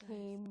 chilling, Minnie you guys.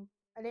 came.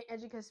 I didn't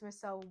educate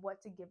myself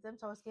what to give them,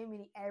 so I was giving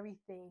Minnie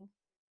everything.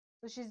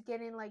 So she's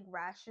getting like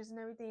rashes and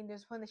everything.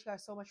 There's one that she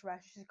got so much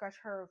rashes, she scratched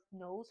her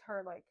nose,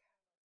 her like,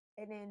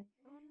 and then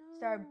Oh no.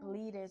 started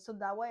bleeding. So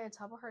that way, on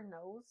top of her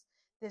nose,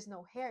 there's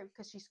no hair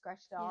because she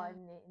scratched it all, Yeah.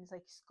 and it's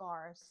like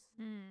scars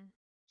Mm.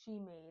 she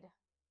made.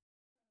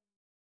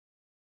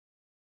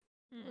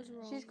 What's Mm.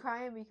 wrong? She's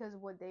crying because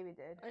of what David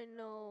did. I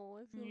know.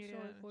 I feel Yeah,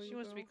 sorry for you, she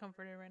wants to be girl.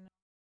 comforted right now.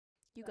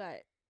 You got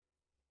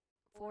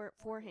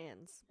four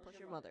hands plus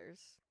your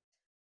mother's.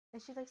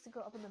 And she likes to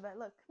go up in the bed.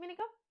 Look, Minnie,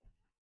 go.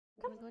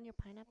 You wanna go on your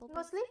pineapple? Go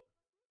bed? sleep.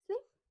 Sleep.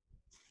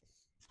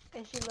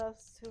 And she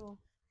loves to.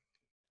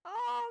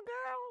 Oh,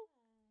 girl.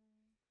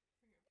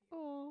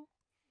 Oh.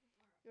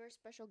 You're a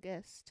special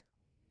guest.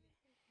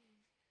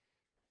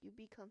 You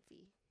be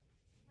comfy.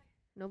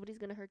 Nobody's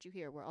gonna hurt you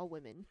here. We're all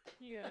women.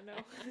 Yeah, no.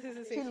 This is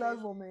a She safe loves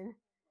space. women.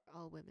 We're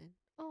all women.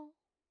 Oh.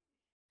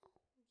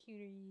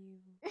 Cute are you?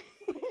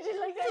 She's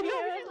like, She she's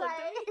looked at me.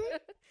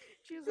 like,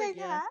 She was like like,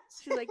 yeah. that.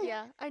 She's like,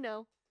 yeah, I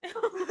know.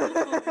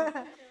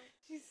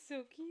 She's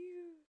so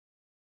cute.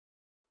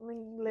 Like,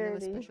 We have a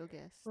literally. special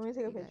guest. Let me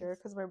take a you picture guys.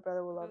 because my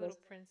brother will My love little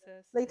this.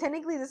 princess. Like,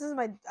 technically, this is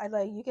my. I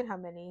like. You can have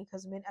Minnie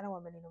because I don't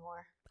want Minnie no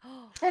more.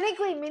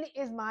 Technically, Minnie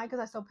is mine because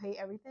I still pay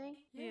everything.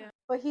 Yeah.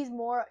 But she's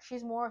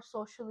more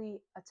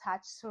socially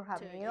attached to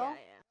Ramiro. Yeah.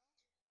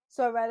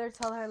 So I'd rather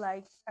tell her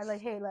like,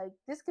 hey, like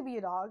this could be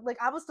your dog. Like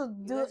I would still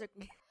You do. guys are.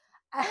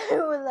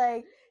 I would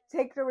like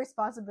take the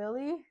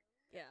responsibility.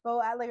 Yeah. But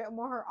I like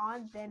more her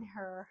aunt than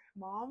her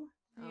mom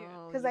Yeah.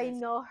 Oh, because you I guys-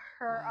 know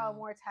her wow.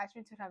 more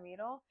attachment to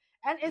Ramiro.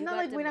 And it's you not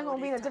got like we're not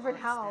gonna be in a demoted to different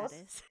aunt house.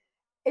 status.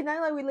 It's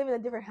not like we live in a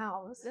different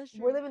house. That's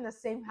We're true. living in the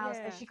same house,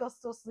 and Yeah. she goes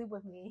still sleep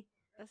with me,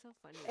 That's so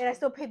funny. and I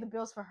still pay the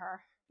bills for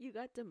her. You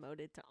got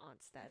demoted to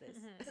aunt status.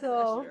 Mhm.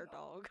 So- That's your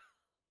dog.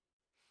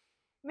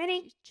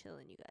 Minnie, She's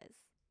chilling, you guys.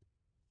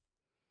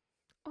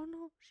 Oh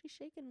no, she's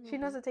shaking. A she little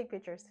knows to bit. take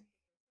pictures.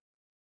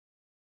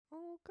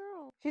 Oh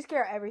girl, She's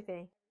scared of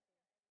everything.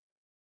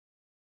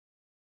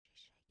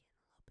 she's shaking a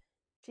little bit.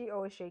 She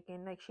always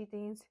shaking. Like she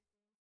thinks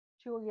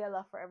she will get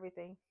love for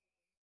everything.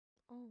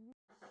 Oh,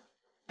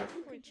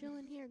 you can chill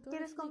in here. Go to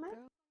 ¿Quieres sleep, comer?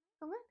 girl.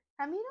 Come on,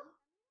 Ramiro.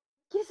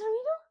 ¿Quieres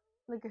Ramiro?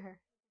 Look at her.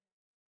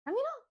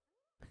 Ramiro.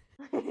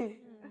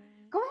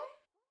 Come on.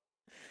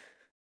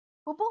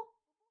 Popo.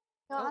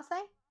 You want Oh.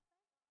 outside?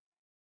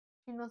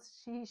 She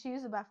knows she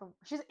uses the bathroom.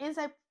 She's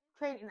inside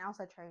trained and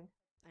outside trained.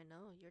 I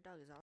know your dog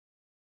is awesome.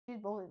 She's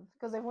both.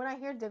 Because like when I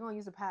hear they're gonna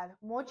use a pad.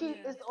 Mochi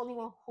Yeah. is the only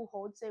one who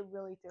holds it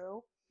really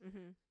through.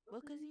 Mhm.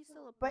 Well, cause he's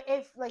still a. But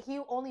if like he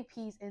only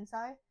pees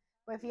inside,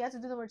 but if he has to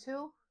do number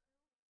 2,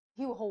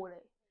 he will hold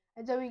it.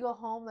 And then we go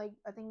home. Like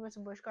I think we went to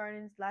Busch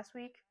Gardens last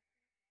week,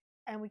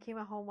 and we came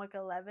at home like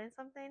 11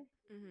 something.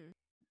 Mhm.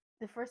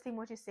 The first thing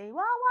Mochi say,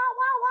 wow wow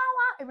wow wow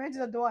wow, and ran to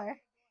the door.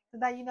 So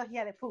that you know he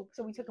had to poop.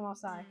 So we took him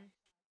outside.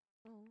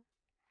 Oh.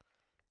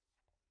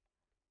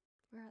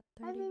 We're at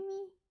Hi, 30.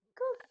 Mimi.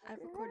 Good I've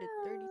recorded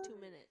girl. 32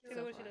 minutes. Look So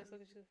at what she far. does.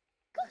 Look at she does.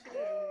 Good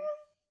girl.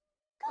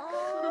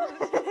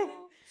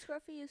 Oh,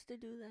 Scruffy used to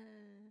do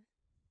that.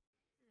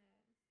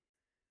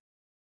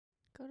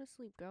 Go to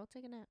sleep, girl.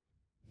 Take a nap.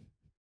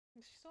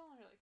 She's still on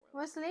her like.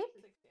 Wanna sleep?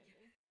 She's, like,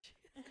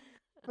 standing.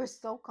 We're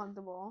so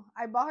comfortable.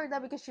 I bought her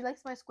that because she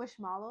likes my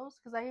squishmallows.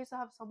 Because I used to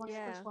have so much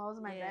Yeah, squishmallows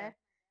in my yeah. bed.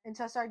 And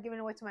so I started giving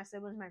away to my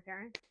siblings, my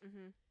parents.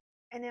 Mhm.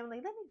 And then I'm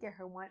like, let me get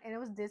her one. And it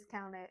was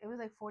discounted. It was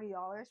like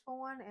 $40 for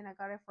one. And I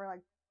got it for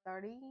like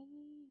 30.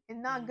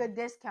 And not a good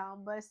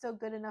discount, but it's still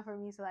good enough for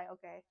me to like,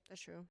 okay. That's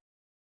true.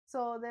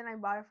 So then I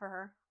bought it for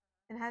her.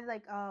 And it had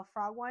like a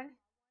frog one,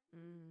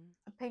 Mm.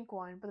 a pink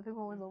one. But the pink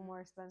one was a little Mhm.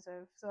 more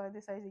expensive. So I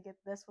decided to get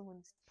this one when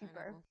it's cheaper.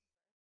 Pineapple.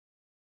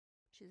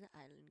 She's an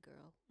island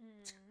girl.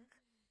 Mm.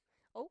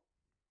 Oh,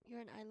 you're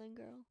an island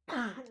girl.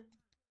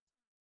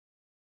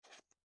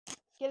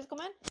 ¿Quieres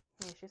comer?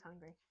 Yeah, she's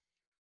hungry.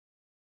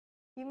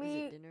 Give Is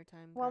me it dinner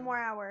time? one girl? more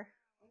hour.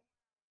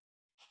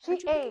 She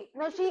Aren't you ate. picking-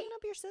 No, aren't you she picking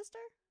up your sister.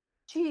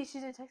 she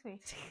didn't text me.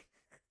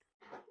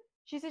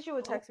 She said she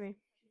would Oh. text me.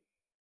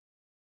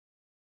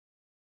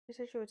 She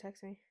said she would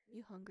text me.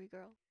 You hungry,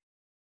 girl?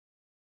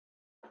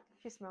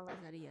 She smelled it.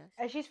 Is that a yes?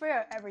 And she's for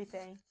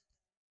everything.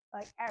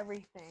 Like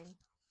everything.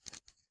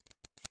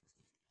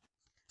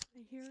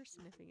 I hear her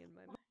sniffing in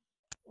my mouth.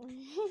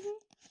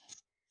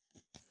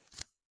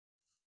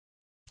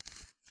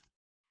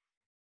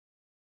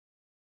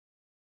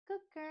 Good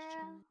girl.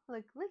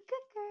 chilling. Look,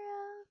 good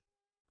girl.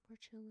 We're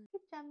chilling.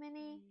 Good job,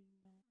 Minnie.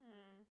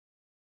 Mm.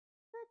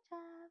 Good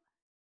job.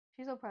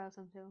 She's so proud of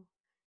him too.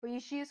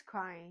 But she is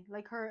crying.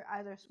 Like her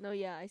eyes are. No,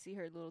 yeah, I see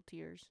her little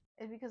tears.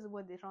 It's because of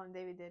what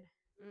David did.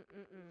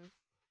 Mm-mm-mm.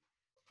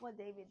 What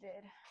David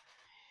did.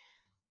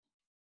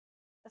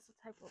 That's the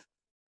type of.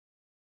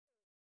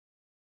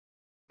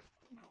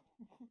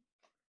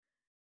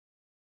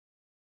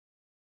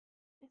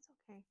 It's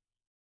okay.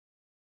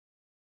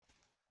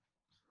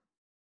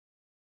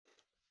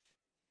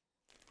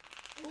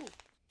 Ooh.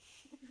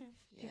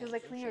 She goes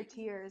like clean her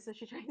tears, so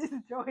she tries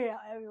to throw it out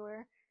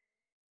everywhere.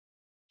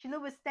 She a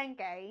little bit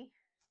stanky.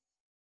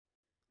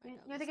 You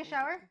wanna take a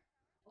shower?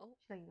 Oh.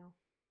 She's like no.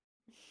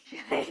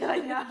 She's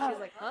like no. She's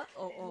like, huh?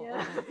 Oh, oh,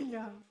 yeah. oh. No.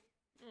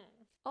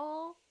 Mm.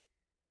 Oh.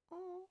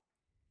 Oh.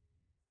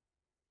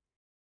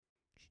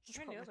 She's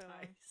Her nails are long.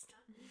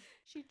 traumatized.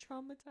 She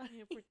traumatized.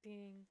 Yeah, poor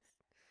thing.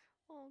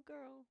 Oh,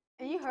 girl.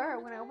 And you heard her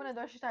when I opened the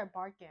door, she started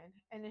barking,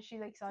 and then she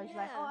like saw. She's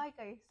like, Yeah. "Oh, hi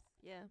guys."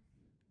 Yeah.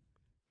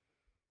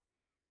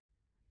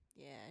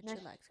 Yeah, Now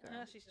chillax, girl.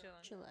 Now she's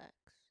chilling. Chillax.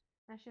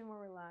 Now she's more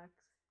relaxed.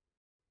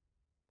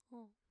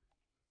 Oh.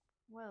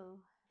 Well,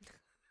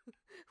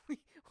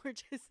 We're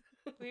just.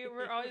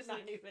 We're all just not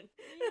like-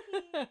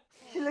 even.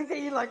 she looked at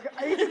you like,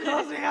 "Are you too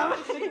close to me?"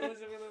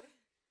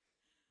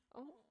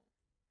 Oh.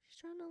 She's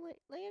trying to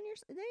lay on your.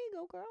 There you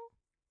go, girl.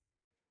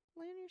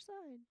 Lay on your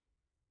side.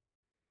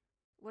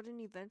 What an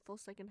eventful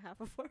second half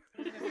of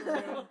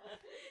our.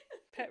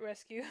 Pet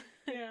rescue.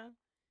 Yeah.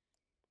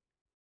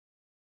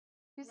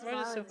 She's We're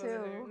just so smiling close to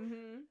her. too.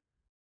 Mm-hmm.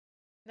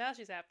 Now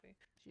she's happy.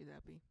 She's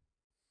happy.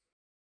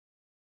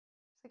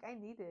 She's like, "I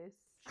need this."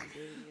 She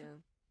did, yeah.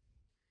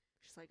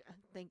 She's like,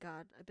 thank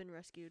God, I've been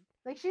rescued.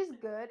 Like she's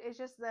good. It's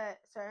just that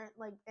certain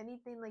like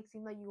anything like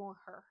seemed like you won't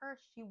hurt her,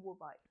 she will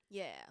bite.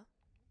 Yeah.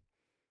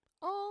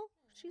 Oh,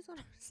 she's on.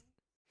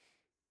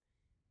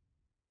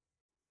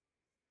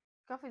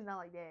 Scruffy's not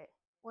like that.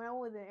 When I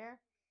was there,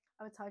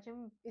 I would touch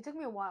him. It took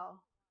me a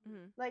while.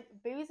 Mm-hmm. Like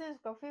babysitting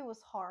Scruffy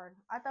was hard.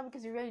 I thought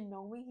because you really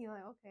know me, he's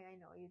like, okay, I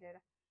know you did.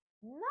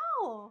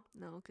 No.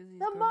 No, because he's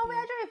The grumpy. moment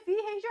I try to feed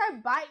him, he try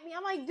to bite me.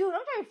 I'm like, dude,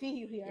 I'm trying to feed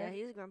you here. Yeah,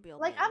 he's a grumpy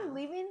old like man. I'm now.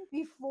 leaving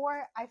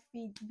before I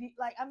feed.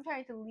 Like I'm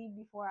trying to leave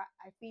before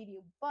I feed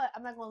you, but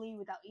I'm not gonna leave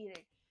without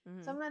eating.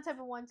 Mm-hmm. So I'm not the type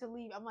of one to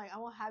leave. I'm like, I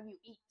won't have you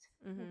eat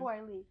Mm-hmm. before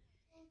I leave.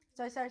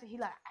 So I started. He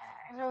like,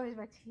 shows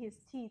his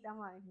teeth. I'm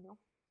like, no.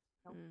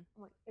 Mm.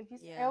 I'm like, if you,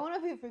 Yeah. I don't know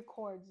if it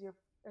records your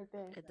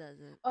thing. It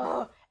doesn't.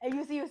 Oh, and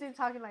you see him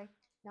talking like,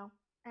 no.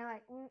 And I'm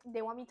like,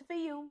 they want me to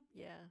feed you.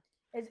 Yeah.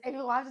 If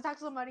you have to talk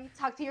to somebody,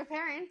 talk to your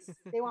parents.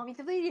 They want me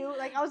to feed you.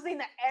 Like I was saying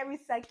that every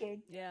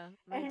second. Yeah,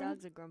 my And-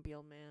 dog's a grumpy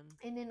old man.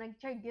 And then I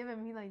tried to give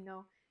him, he like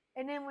no.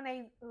 And then when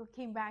I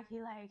came back,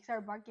 he like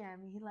started barking at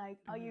me. He like,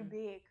 oh, you're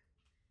big.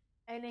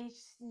 And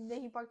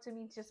then he barked to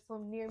me just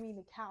from near me in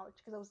the couch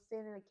because I was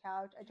sitting in the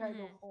couch. I tried to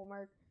do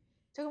homework.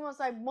 Took him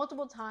outside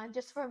multiple times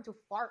just for him to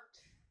fart.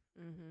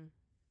 Mm-hmm.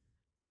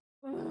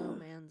 My little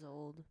man's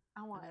old.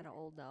 I got an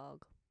old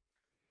dog.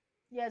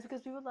 Yeah, it's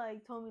because people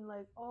like told me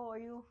like, oh, are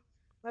you?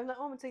 I'm like,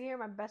 oh, I'm taking care of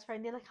my best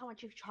friend. They're like, how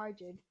much you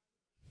charging?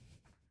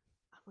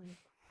 I'm like,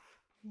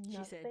 nothing.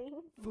 She said,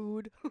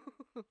 food.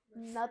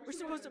 Nothing. We're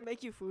supposed to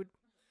make you food.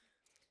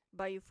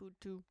 Buy you food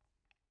too.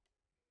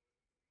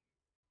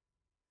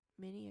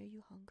 Minnie, are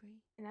you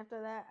hungry? And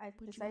after that, I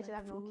decided to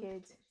have no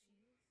kids.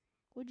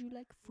 Would you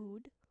like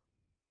food?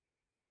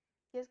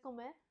 ¿Quieres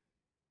comer?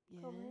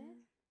 Yeah. Comer?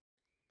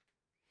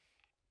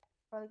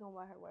 Probably gonna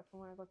buy her wife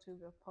when I go to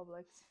the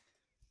Publix.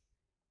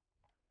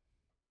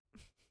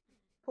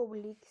 But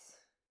we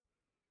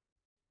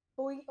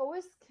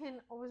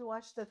can always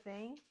watch the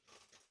thing.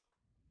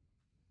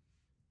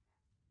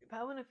 But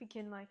I wonder if we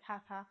can like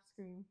half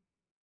scream.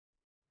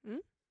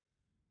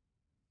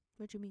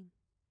 What you mean?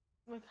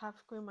 Like half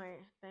scream my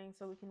thing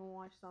so we can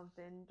watch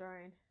something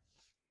during.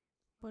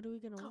 What are we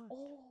gonna watch?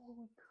 Oh,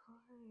 we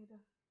could.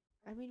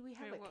 I mean, we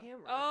have a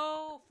camera.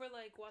 Oh, for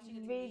like watching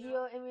a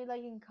video, and we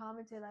like can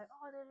comment it like,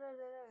 oh, da, da,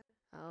 da,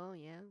 da. Oh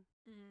yeah.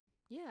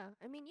 Yeah.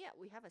 I mean, yeah,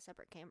 we have a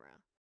separate camera.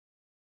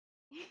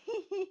 Yeah,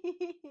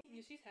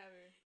 she's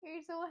happy.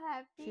 You're so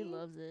happy. She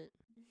loves it.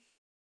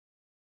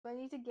 But I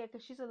need to get,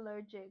 because she's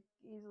allergic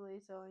easily,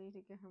 so I need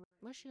to get her.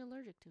 What's she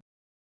allergic to?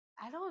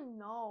 I don't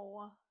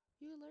know.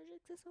 You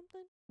allergic to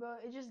something?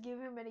 But it just give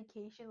her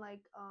medication like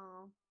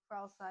for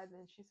outside,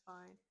 then she's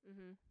fine.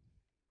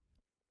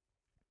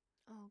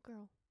 Oh,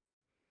 girl.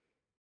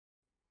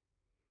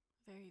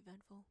 Very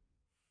eventful.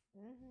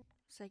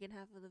 Second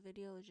half of the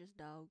video is just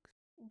dogs.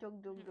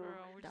 Dog. Girl,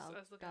 we're just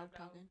us looking at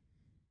talking.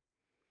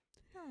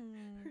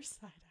 Her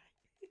side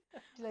eye.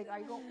 She's like,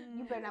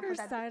 you better not put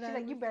that. She's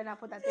like, you better not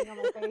put that thing on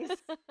my face.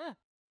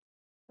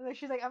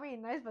 She's like, I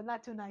mean, nice, but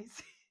not too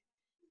nice.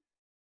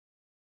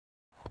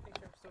 I think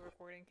I'm still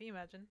recording. Can you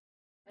imagine?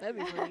 That'd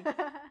be funny.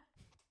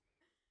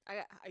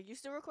 Are you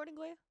still recording,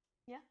 Goya?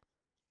 Yeah.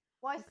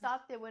 Well, I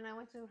stopped it when I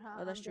went to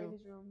that's true.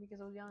 David's room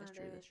because I was yelling at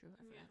David. That's true. I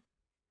forgot.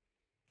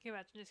 Can you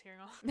imagine just hearing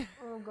all?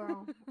 Oh,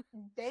 girl.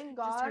 Thank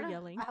God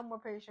I have more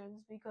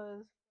patience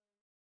because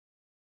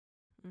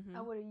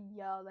I would have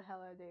yelled the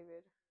hell out of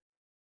David.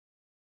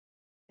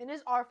 And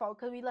it's our fault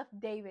because we left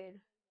David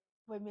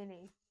with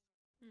Minnie.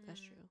 That's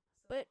true.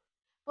 But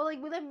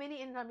like we left Minnie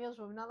in Ramil's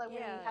room, not like when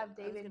we have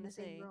David in the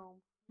same room.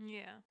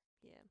 Yeah.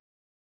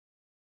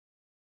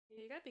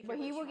 You gotta be careful.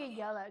 But he will get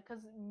yelled at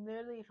because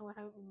literally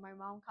when my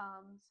mom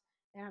comes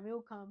and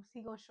Ramil comes,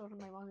 he gonna show him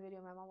my mom's video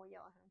and my mom will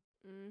yell at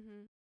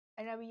him.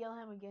 And I be yelling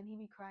at him again. He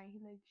be crying. He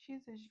like, she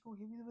said she's gonna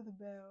hit me with a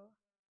bell.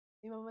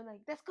 And my mom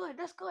like, that's good.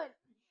 That's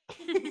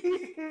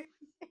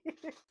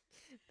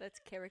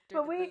character.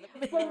 But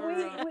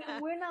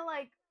we're not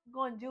like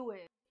gonna do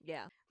it.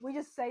 Yeah. We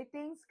just say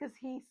things because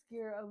he's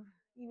scared of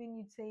even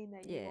you saying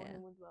that you're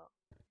going with well.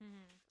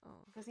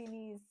 Because he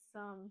needs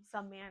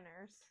some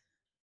manners.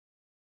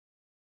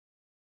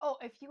 Oh,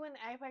 if you and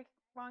iPad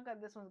Ronka,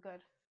 this one's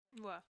good.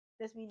 What?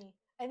 This mini.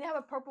 And they have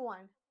a purple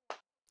one.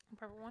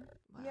 Purple one?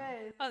 Wow.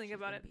 Yes. I'll think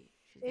about it.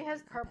 It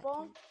has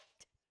purple.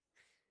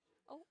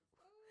 Oh,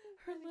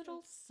 her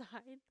little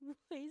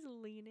sideways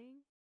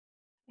leaning.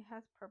 It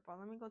has purple.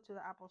 Let me go to the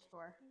Apple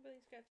store.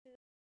 Really scratched it.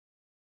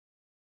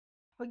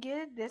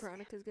 Forget this.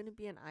 Veronica's gonna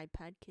be an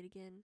iPad kid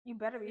again. You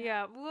better be.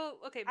 Yeah, well,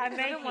 okay. I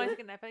don't want to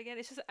get an iPad again.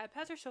 It's just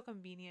iPads are so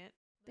convenient.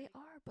 They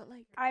are, but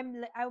like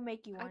I'll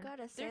make you one. I got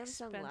a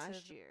Samsung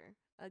last year,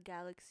 a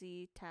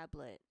Galaxy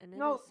tablet, and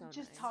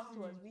just talk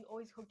to us. We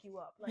always hook you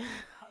up. Like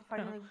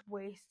finding like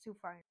ways to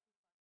find.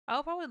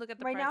 I'll probably look at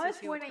the right price now. It's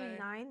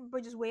 $4.99,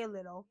 but just wait a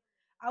little.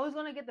 I was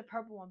gonna get the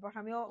purple one, but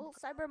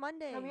Cyber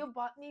Monday. Ramil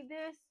bought me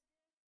this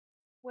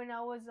when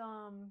I was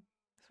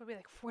This would be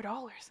like $4.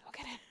 Look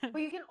at it.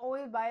 But you can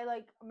always buy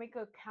make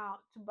an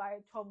account to buy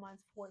 12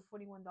 months for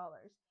 $41.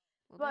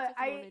 Well, but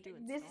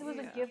this was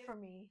a gift for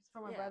me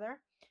from my brother.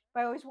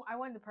 But I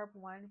wanted the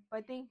purple one. But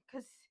I think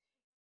because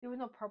there was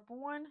no purple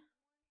one.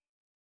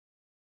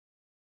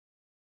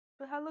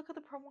 But look at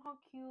the purple, how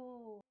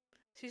cute.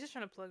 She's just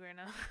trying to plug right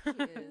now. She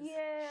is.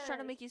 Yeah. She's trying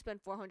to make you spend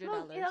 $400.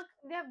 Look, they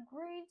have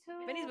green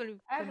too. Benny's gonna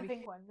I have be- the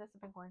pink one. That's the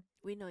pink one.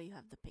 We know you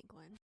have the pink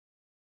one.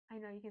 I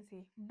know, you can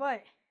see.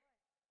 But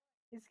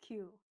it's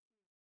cute.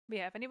 But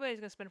yeah, if anybody's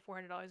gonna spend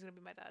 $400, it's gonna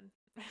be my dad.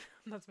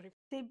 That's what.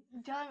 They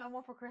tell me I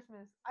want for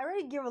Christmas. I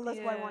already give a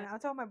list what I want. Yeah. I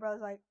told my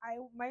brothers like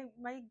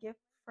my gift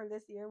for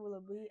this year will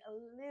be a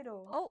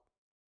little. Oh,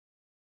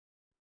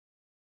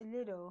 A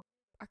little.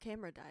 our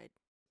camera died.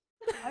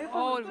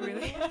 Oh,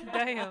 really?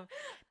 Damn.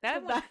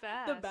 That went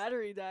fast. The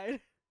battery died.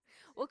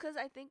 Well, cause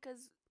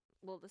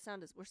the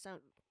sound is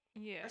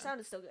Yeah. our sound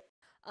is still good.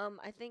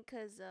 I think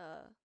cause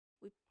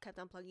we kept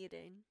on plugging it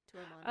in to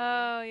our monitor.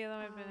 Oh, yeah, that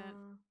might have been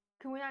it.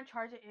 Can we not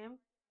charge it in?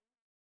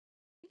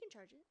 We can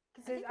charge it.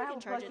 Because I think we have can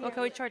a charge plug it. here.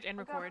 Okay, we charge and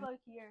I got a record. plug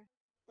here.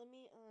 Let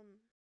me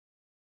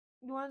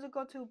You want to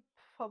go to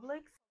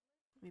Publix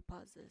let me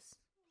pause this.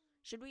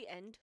 Should we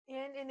end?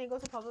 and then go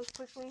to Publix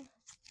quickly?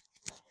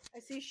 I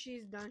see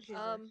she's done. She's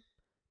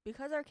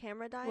Because our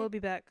camera died, We'll be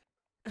back.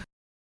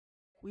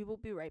 we will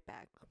be right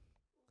back.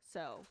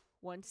 So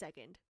 1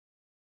 second.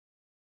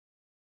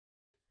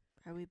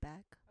 Are we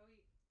back?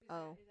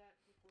 Oh,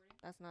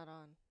 that's not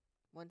on.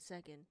 1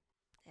 second.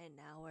 And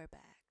now we're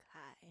back.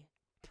 Hi.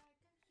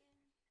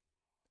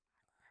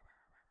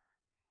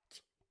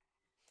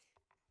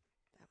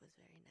 That was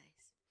very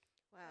nice.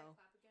 Wow.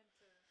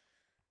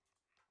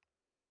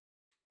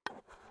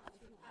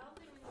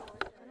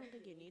 I don't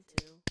think you need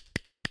to.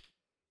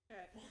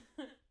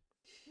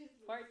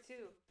 Part 2.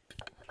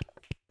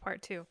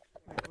 Part 2.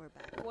 We're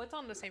back. Well, it's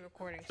on the same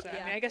recording, so I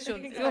Yeah. mean, I guess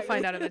you'll Exactly.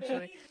 find out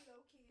eventually.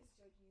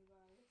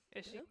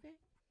 Is she? Okay.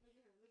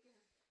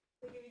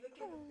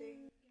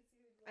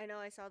 I know,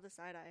 I saw the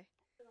side eye.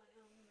 I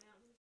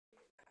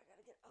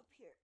gotta get up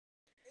here.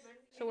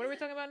 So what are we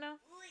talking about now?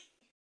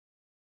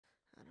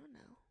 I don't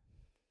know.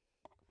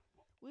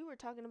 We were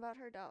talking about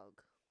her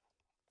dog.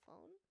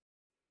 Phone?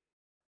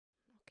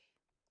 Okay.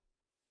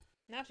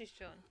 Now she's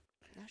chilling.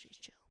 Now she's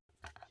chill.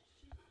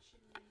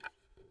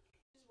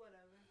 Just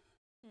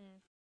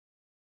whatever.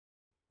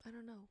 I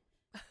don't know.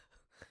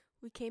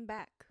 We came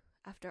back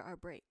after our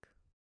break.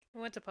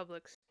 We went to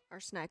Publix. Our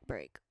snack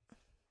break.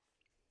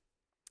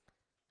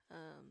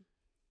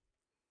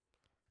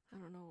 I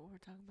don't know what we're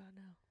talking about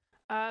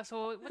now.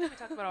 So what did we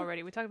talk about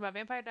already? We talked about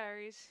Vampire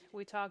Diaries.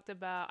 We talked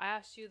about. I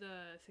asked you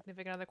the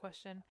significant other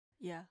question.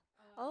 Yeah.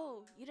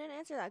 Oh, you didn't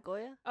answer that,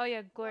 Goya. Oh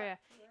yeah, Gloria.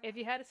 If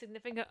you had a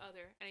significant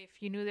other, and if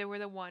you knew they were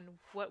the one,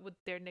 what would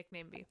their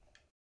nickname be?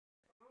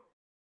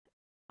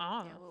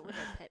 Oh. Yeah, what would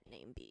her pet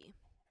name be?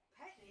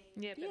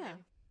 Yeah. Pet Yeah.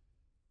 name.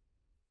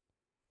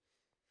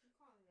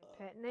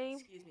 Pet name?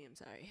 Excuse me, I'm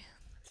sorry.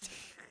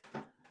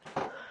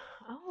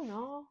 I don't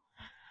know.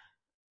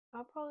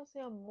 I'll probably say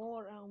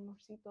amor,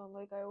 amorcito,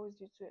 like I always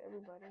do to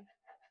everybody.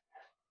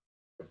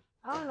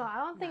 I don't know. I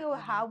don't think Not it would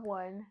unique. have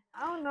one.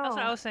 I don't know. That's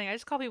what I was saying. I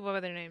just call people by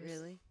their names.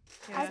 Really?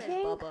 Yeah. I I said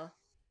think- Bubba.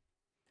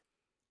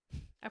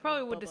 I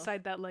probably would Bubba.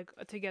 decide that like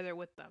together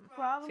with them.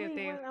 Probably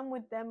they- when I'm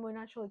with them, we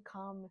naturally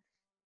come.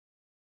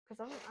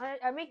 Because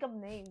I make up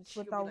names She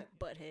would be without like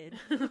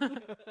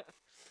butthead.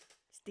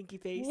 Stinky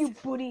face. you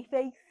booty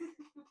face.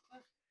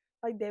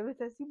 Like David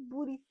says, you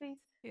booty face.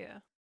 Yeah.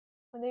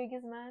 When David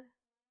gets mad.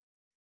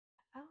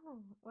 I don't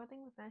know. I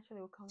think it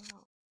naturally will come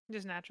out.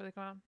 Just naturally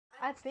come out.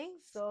 I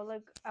think so.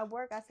 Like at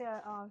work, I say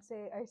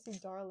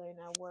darling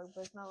at work,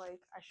 but it's not like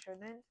I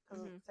shouldn't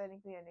because Mhm. it's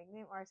technically a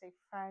nickname. Or I say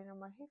friend. I'm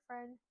like, hey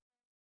friend.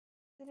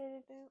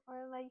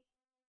 Or like,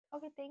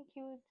 okay, thank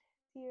you,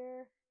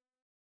 dear.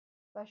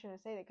 But I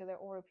shouldn't say that because they're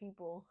older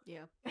people.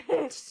 Yeah.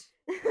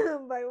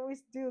 But I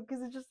always do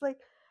because it's just like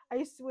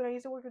when I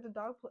used to work with the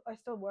dog. I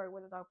still work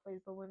with the dog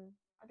place, but when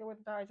I go with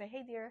the dog, I say,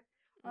 hey dear,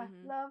 or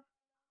Mhm. love.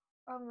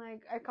 I'm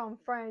like, I call them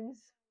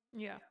friends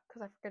Yeah.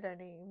 because I forget their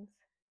names.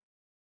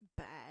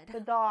 Bad. The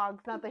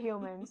dogs, not the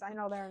humans. I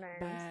know their names.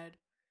 Bad.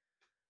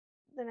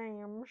 The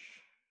names.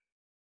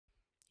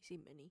 You see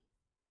Minnie?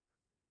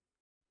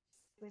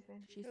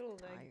 Sleeping. She's Little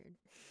leg. tired.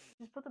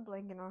 Just put the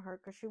blanket on her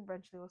because she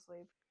eventually will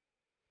sleep.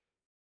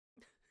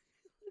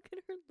 Look at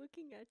her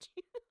looking at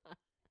you.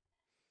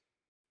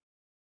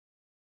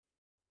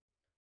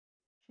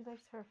 She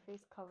likes her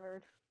face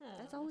covered.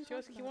 That's all we She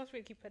wants, talk he about. wants me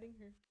to keep petting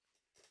her.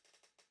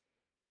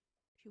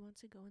 She wants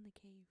to go in the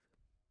cave.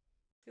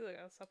 See, look,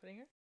 I'll stop petting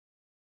her.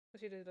 What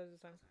she does this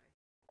time.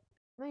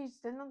 No,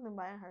 there's nothing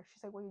biting her.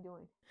 She's like, what are you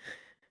doing?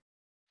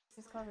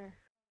 Just cover.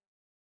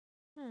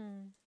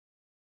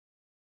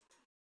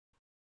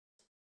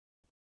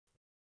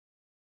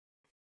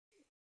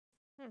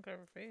 I don't cover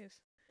her face.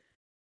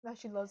 No,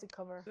 she loves to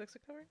cover. She likes to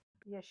cover?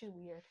 Yeah, she's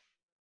weird.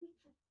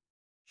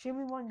 She'll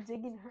be one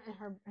digging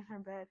her in her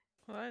bed.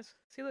 Well, eyes.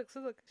 See, look.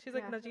 She's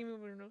like Yeah. nudging me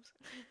with her nose.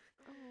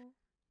 Oh.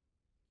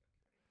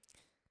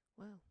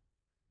 Wow.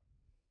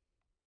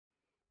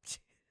 The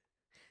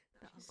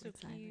She's so awkward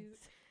silence. cute.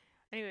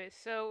 Anyway,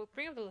 so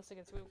bring up the list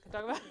again so we can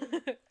talk about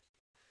it.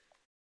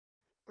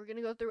 We're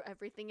gonna go through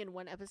everything in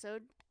one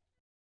episode.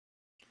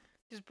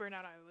 Just burn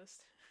out our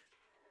list.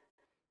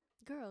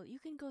 Girl, you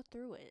can go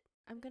through it.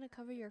 I'm gonna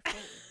cover your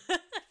face. I'm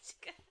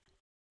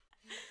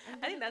I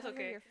think gonna that's cover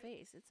okay. Your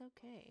face. It's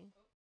okay.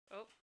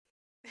 Oh.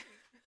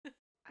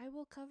 I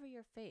will cover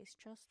your face.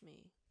 Trust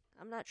me.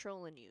 I'm not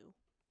trolling you.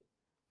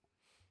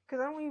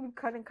 Because I don't want you to be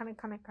cutting.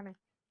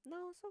 No,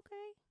 it's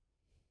okay.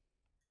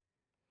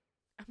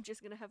 I'm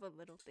just gonna have a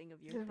little thing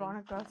of your Just thing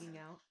Veronica's. peeking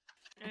out.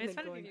 And And it's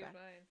then fun if going you do back.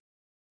 mine.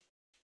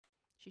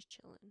 She's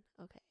chilling.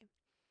 Okay.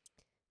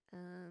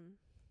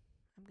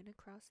 I'm gonna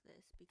cross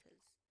this because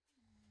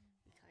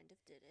we kind of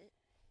did it.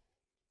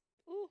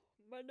 Ooh,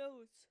 my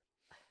nose.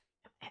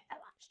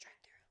 Straight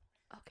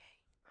through. Okay.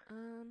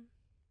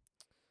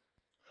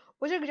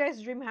 What's your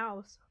guys' dream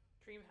house?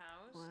 Dream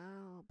house.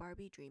 Wow,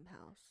 Barbie dream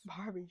house.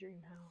 Barbie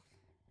dream house.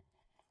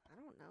 I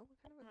don't know. What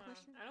kind of a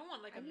question? I don't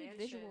want like I a need mansion,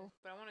 visual.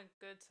 but I want a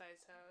good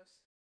sized house.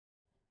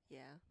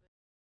 Yeah.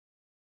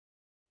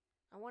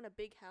 I want a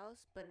big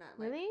house, but not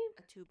like Really?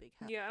 a too big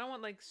house. Yeah, I don't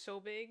want like so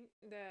big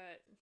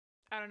that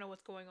I don't know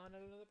what's going on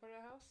in another part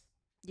of the house.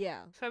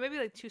 Yeah. So maybe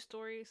like 2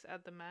 stories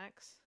at the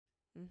max.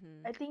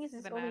 Mm-hmm. I think it's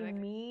just An only attic.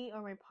 me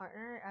or my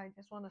partner. I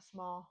just want a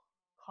small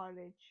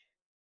cottage,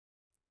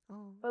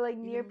 Oh. but like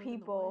you near gonna live in the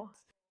people woods?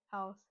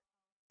 house.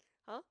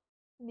 Huh?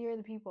 Near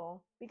the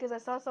people, because I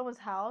saw someone's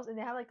house and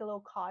they have like a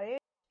little cottage,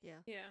 Yeah.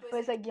 Yeah. but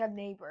it's like you have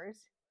neighbors,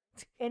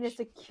 and it's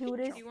the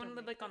cutest Do you want to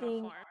live like on a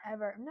thing farm?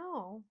 ever.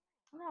 No,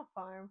 not a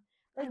farm.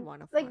 I'd Like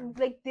want a like farm.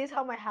 like this.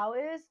 How my house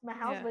is. My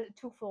house Yeah. with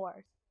 2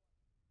 floors.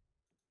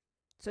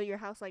 So your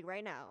house like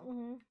right now,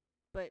 Mm-hmm.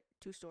 but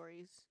 2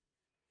 stories.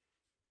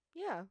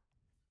 Yeah.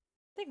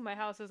 I think my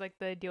house is like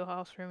the ideal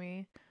house for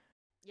me.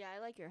 Yeah, I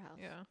like your house.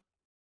 Yeah.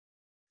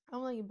 I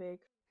don't like it big.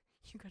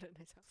 You got a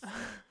nice house.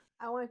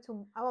 I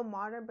want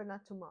modern, but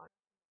not too modern.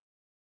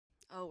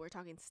 Oh, we're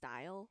talking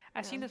style?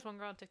 I seen Yeah. this one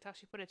girl on TikTok.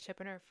 She put a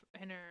chip in her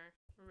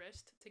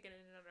wrist to get in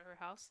and out of her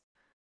house.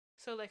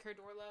 So like her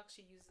door lock,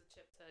 she uses the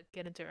chip to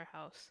get into her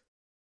house.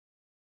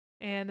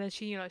 And then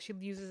she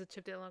uses the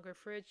chip to unlock her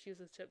fridge. She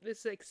uses the chip. This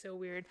is like so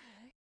weird.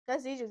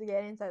 That's easier to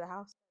get inside the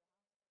house.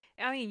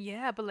 I mean,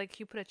 yeah, but like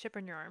you put a chip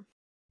in your arm.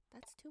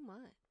 That's too much.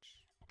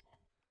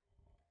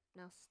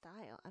 Now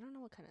style. I don't know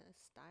what kind of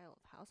style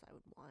of house I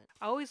would want.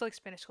 I always like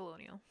Spanish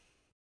colonial.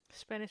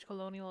 Spanish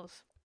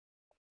colonials,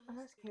 Oh,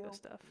 that's cute. good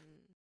stuff.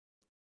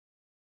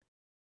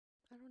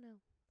 I don't know.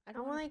 I I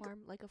don't want, want like- a farm,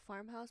 like a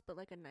farmhouse, but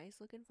like a nice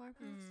looking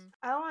farmhouse.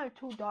 I don't want it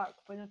too dark,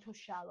 but not too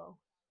shallow.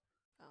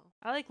 Oh,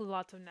 I like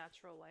lots of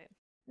natural light.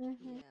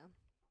 Mm-hmm. yeah.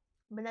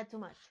 But not too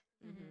much.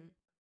 Mm-hmm.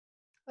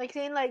 Like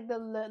saying like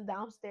the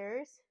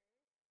downstairs,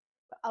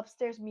 but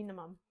upstairs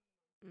minimum.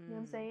 You know what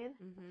I'm saying?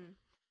 Mm-hmm.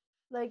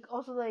 Like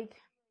also like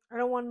I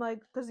don't want like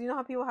because you know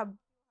how people have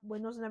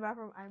windows in their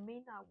bathroom. I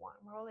may not want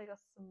more like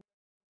some.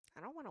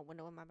 I don't want a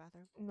window in my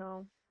bathroom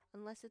No.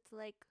 unless it's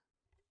like,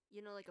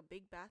 like a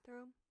big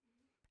bathroom,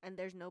 and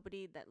there's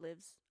nobody that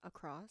lives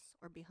across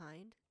or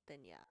behind. Then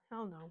yeah.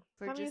 Hell no.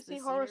 For Have you just the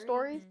seen horror scenery?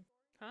 stories?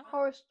 Huh?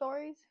 Horror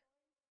stories?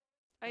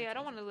 Oh yeah, I That's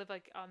don't want to awesome. live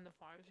like on the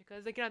farms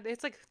because like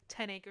it's like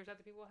 10 acres that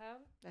the people have.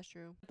 That's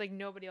true. Like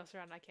nobody else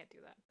around. I can't do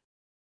that.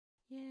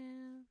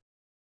 Yeah.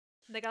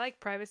 Like I like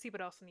privacy, but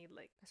I also need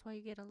like That's why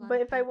you get a lot. But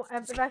of if I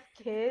pets. if I have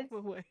kids,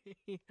 Away.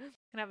 can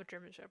have a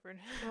German Shepherd.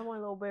 I want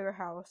a little bigger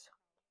house.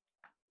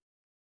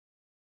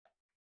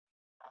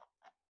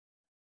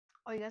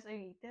 Oh, you guys gonna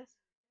eat this?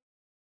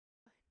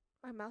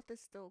 My mouth is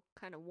still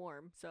kind of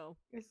warm, so.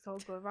 It's so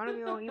good. Veronica,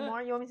 you want to eat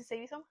more? You want me to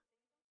save you some?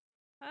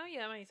 Oh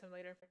yeah, I might eat some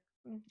later.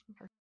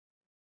 Okay.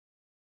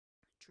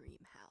 Dream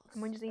house.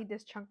 I'm gonna just eat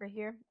this chunk right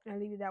here, and I'll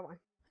leave you that one.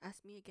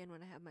 Ask me again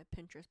when I have my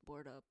Pinterest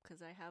board up,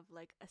 because I have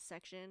like a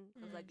section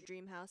of like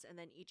dream house, and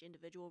then each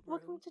individual room,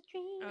 Welcome to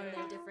Dream Oh, and yeah.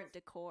 then House. different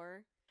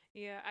decor.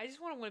 Yeah, I just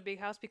want a big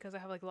house because I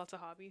have like lots of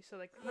hobbies. So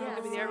like one Yeah,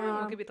 could be their room,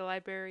 one same. could be the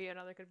library,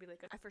 another could be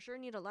like a I for sure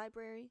need a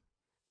library.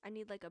 I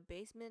need like a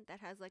basement that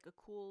has like a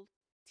cool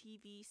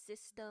TV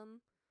system,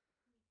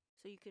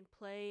 so you can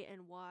play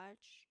and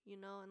watch,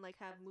 and like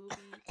have movie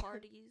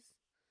parties.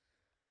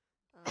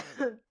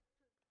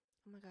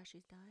 Oh my gosh,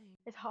 she's dying.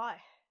 It's hot.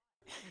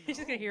 You're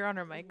just gonna hear on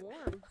her It's mic.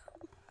 warm.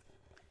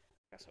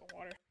 Got some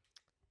water.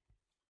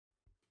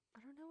 I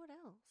don't know what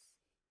else.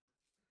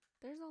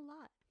 There's a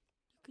lot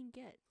you can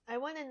get. I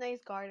want a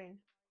nice garden,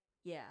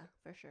 Yeah,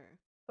 for sure.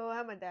 but I'll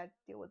have my dad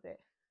deal with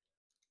it.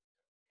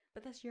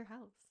 But that's your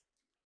house.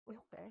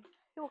 Okay,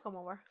 he will come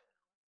over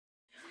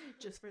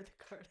Just for the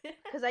garden.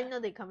 because I know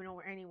they're coming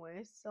over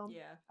anyways. So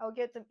Yeah. I'll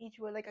get them each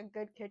with like a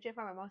good kitchen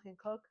for my mom can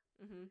cook,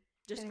 Mm-hmm.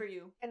 Just And- for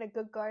you. and a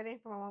good garden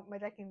for my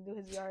dad can do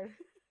his yard.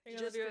 Are you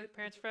gonna live Just with for- your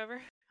parents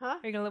forever? Huh?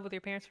 Are you gonna live with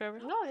your parents forever?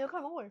 No, they'll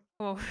come over.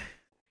 Oh.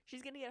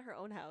 She's gonna get her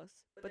own house,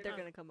 but they're not.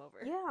 gonna come over.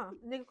 Yeah,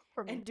 they cook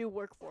for me. And do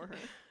work for her.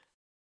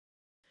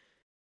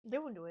 They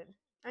will do it.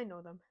 I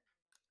know them.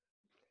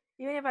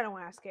 Even if I don't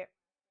ask it.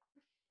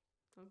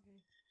 Okay.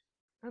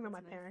 I know That's my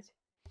nice. parents.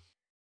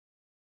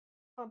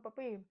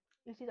 Papi,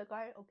 you see the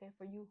guy? Okay,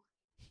 for you.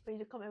 For you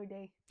to come every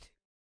day.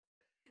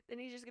 Then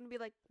he's just gonna be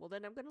like, well,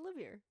 then I'm gonna live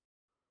here.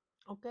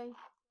 Okay?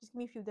 Just give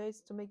me a few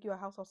days to make you a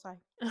house outside.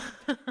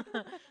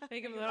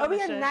 Make him It'll be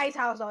a nice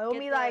house though. It'll Get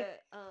be the, like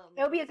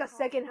it'll be like what's a it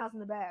second called? house in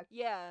the back.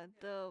 Yeah,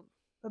 the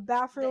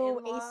bathroom,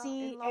 in-law-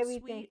 AC, in-law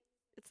everything. suite.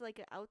 It's like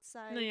an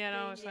outside. No, yeah,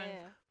 no, thing. it's fine.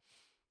 Yeah.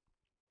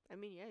 I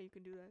mean, yeah, you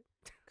can do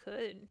that.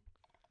 Could.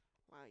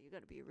 Wow, you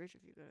gotta be rich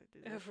if you're gonna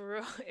do that. For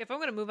real. If I'm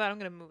gonna move out, I'm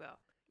gonna move out.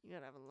 You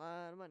gotta have a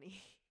lot of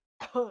money.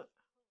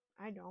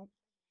 I don't.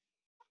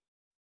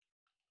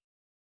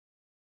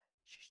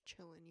 She's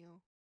chilling, yo.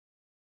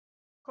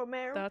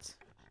 Comer. Thoughts?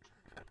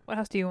 What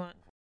house do you want?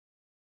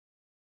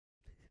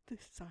 The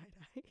side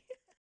eye.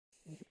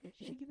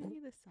 She giving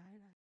you the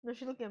side eye. No,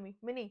 she looking at me.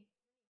 Minnie,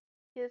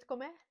 ¿quieres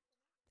comer?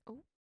 Oh.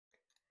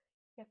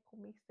 Ya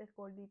comiste,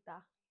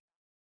 gordita.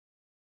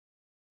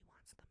 He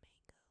wants the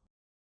mango.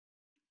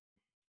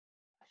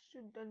 I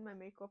should have done my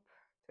makeup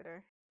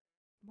today.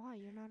 Why?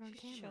 You're not on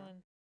She's camera.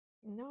 chilling.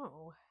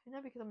 No,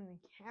 not because I'm in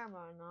the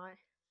camera or not.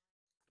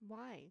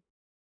 Why?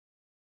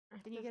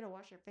 Then you gotta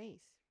wash your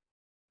face.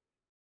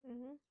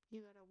 Mhm.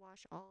 You gotta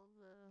wash all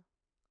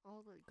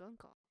the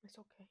gunk off. It's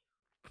okay.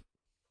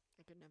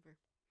 I could never.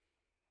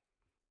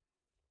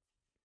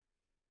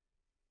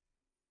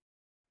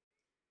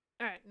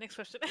 All right, next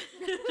question.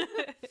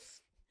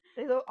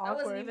 They look That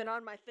awkward. wasn't even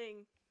on my thing.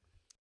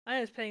 I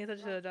was paying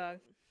attention to the dog.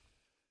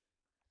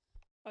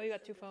 Oh, you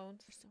got two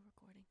phones? We're still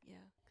recording,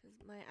 yeah. Because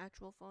my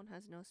actual phone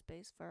has no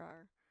space for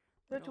our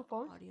You have two little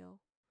phones? audio.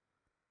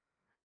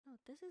 No,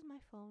 this is my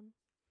phone.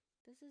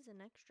 This is an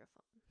extra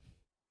phone.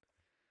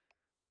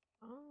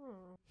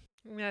 Oh.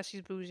 Yeah,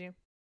 she's bougie.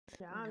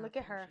 Yeah, We're not look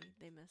at her. bougie.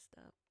 They messed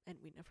up, and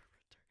we never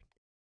returned.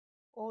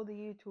 Oh, the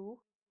you too?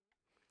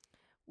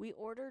 We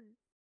ordered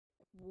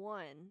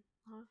one.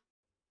 Huh?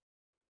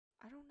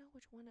 I don't know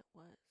which one it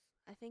was.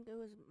 I think it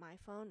was my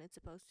phone. It's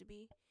supposed to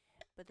be,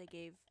 but they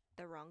gave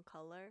the wrong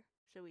color,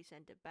 so we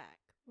sent it back.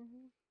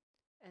 Mhm.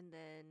 And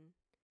then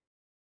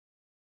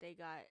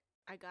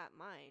I got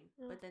mine,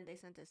 but then they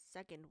sent a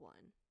second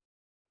one.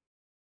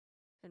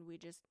 And we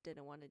just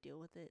didn't want to deal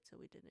with it, so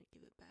we didn't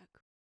give it back.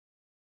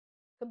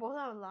 They both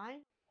have a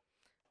line?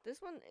 This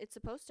one, it's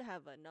supposed to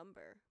have a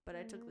number, but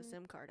I took the Mm.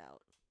 SIM card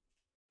out.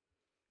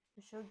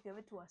 You should give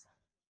it to us.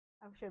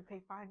 I should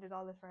pay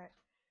 $500 for it.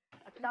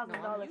 No,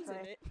 $1,000 I'm for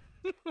using it.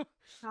 it.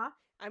 Huh?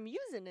 I'm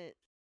using it.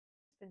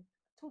 It's been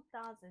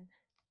 2,000.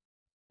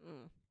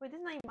 Mm. Wait, this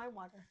is not even my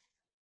water.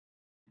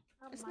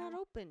 It's not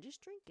open.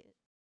 Just drink it.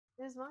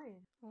 This is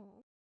mine.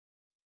 Oh.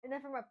 And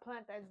then for my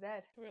plant that's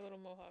dead. We're little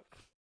mohawk.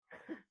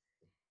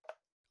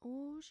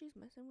 Oh, she's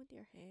messing with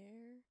your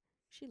hair.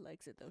 She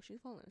likes it though. She's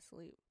falling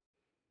asleep.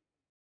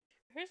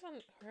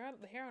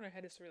 The hair on her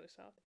head is really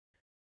soft.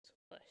 It's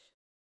flesh.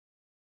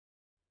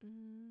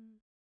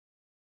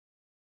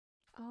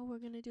 Oh, we're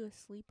gonna do a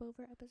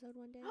sleepover episode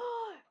one day?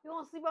 You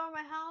want to sleep over at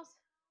my house?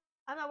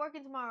 I'm not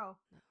working tomorrow.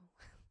 No.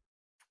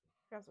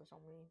 You guys are so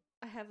mean.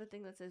 I have a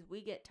thing that says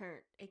we get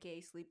turned,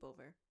 aka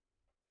sleepover.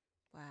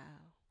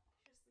 Wow.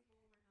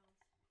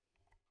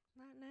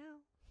 Not now.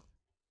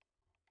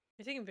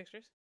 You're taking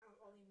pictures?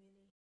 Only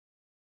Minnie.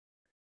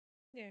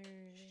 Yeah.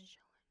 She's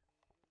chilling.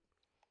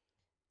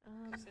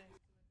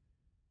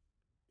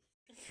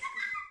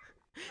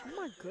 Oh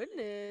my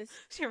goodness.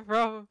 What's your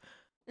problem?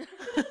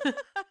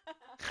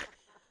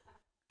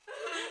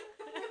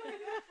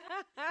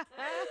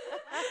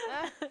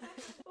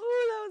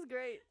 Ooh, that was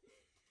great.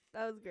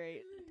 That was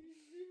great.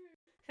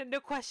 No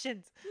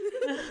questions.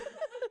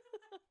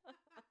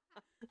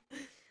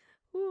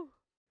 Ooh.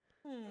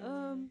 She's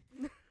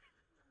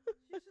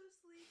a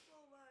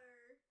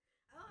sleepover.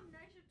 I have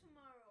night shift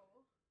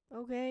tomorrow.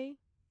 Okay.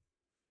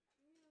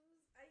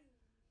 I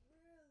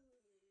really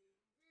want to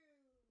have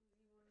a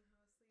sleepover.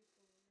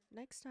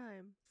 Next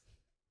time.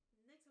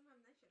 Next time I have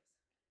night shifts.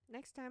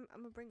 Next time,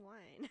 I'm gonna bring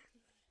wine.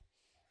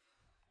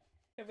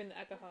 I've been to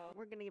alcohol.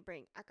 We're gonna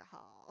bring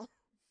alcohol.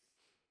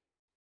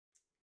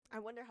 I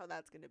wonder how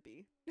that's gonna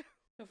be.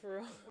 Oh, for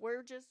real.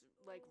 We're just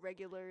like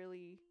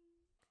regularly.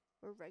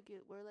 We're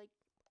like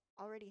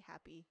already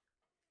happy.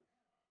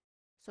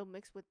 So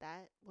mixed with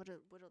that, what'll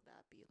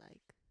that be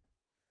like?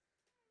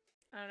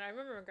 I don't know. I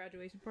remember a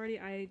graduation party.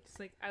 I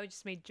would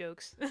just make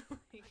jokes. I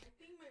think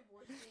my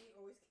voice thing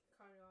always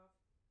cut it off.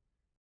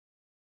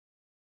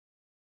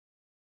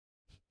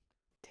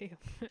 Damn.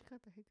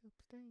 Got the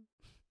hiccups, dang.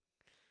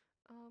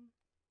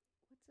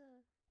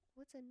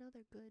 What's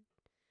another good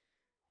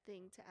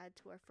thing to add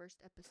to our first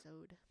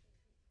episode?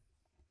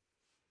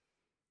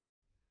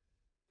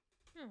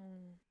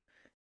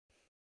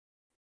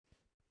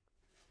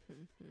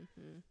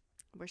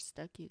 We're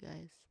stuck, you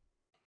guys.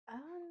 I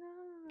don't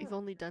know. We've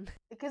only done.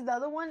 Because the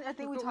other one, I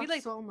think we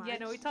talked so much. Yeah,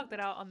 no, we talked it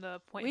out on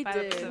the point We 5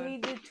 did. episode. We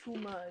did too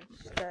much.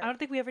 I don't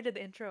think we ever did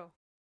the intro.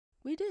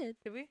 We did.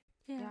 Did we?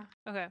 Yeah.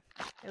 Okay.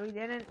 And we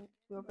didn't.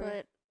 We were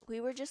But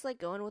we were just like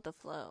going with the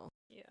flow,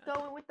 Yeah.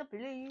 going with the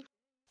belief.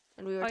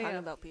 and we were Oh, talking yeah.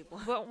 about people.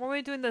 Well, when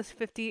we're doing this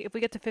 50, if we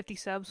get to 50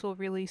 subs, we'll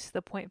release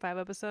the point 5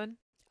 episode.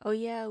 Oh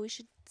yeah, we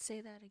should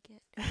say that again.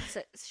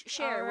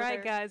 Share. All with right,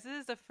 her. guys. This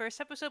is the first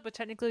episode, but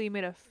technically we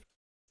made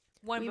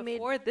one We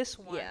before this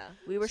one. Yeah,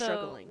 we were So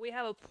struggling. we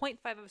have a point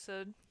 5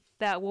 episode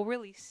that we'll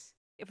release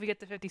if we get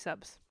to 50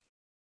 subs.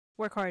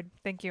 Work hard.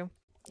 Thank you.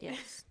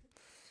 Yes.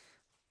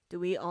 Do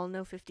we all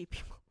know 50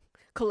 people?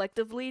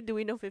 Collectively, do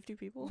we know 50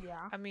 people?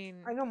 Yeah. I mean,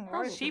 I know more.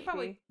 Probably. than she 50.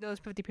 probably knows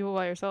 50 people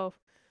by herself.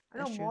 I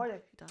know That's true. more than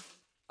Duh.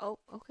 Oh,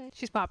 okay.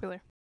 She's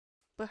popular.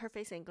 But her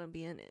face ain't gonna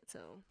be in it,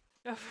 so.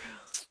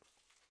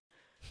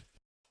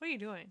 What are you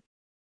doing?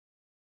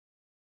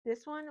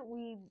 This one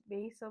we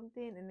made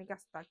something and it got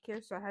stuck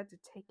here, so I had to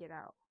take it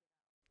out.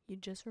 You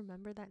just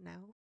remember that now?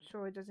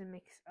 So it doesn't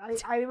make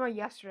I remember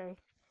yesterday.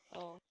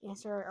 Oh.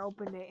 Yesterday I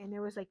opened it and it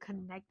was like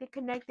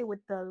connected with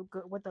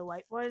the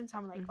white one. So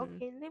I'm like, Mhm.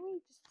 okay, let me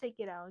just take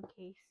it out in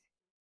case.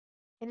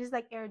 And it's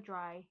like air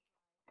dry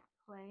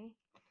clay.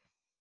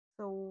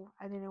 So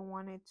I didn't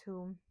want it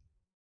to.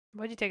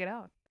 Why'd you take it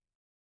out?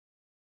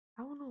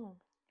 I don't know.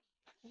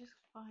 It's just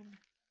fun.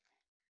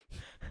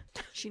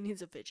 She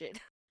needs a fidget.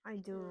 I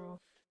do.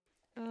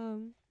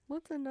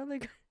 What's another?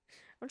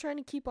 I'm trying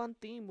to keep on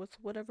theme with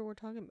whatever we're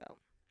talking about.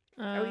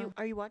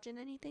 Are you watching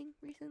anything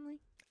recently?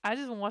 I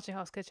just been watching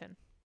Hell's Kitchen.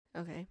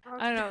 Okay.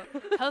 I don't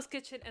know. Hell's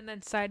Kitchen and then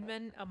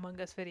Sidemen Among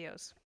Us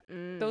videos.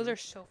 Those are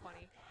so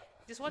funny.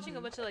 Just watching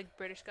a bunch of like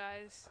British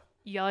guys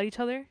yell at each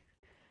other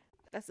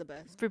That's the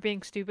best. for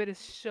being stupid is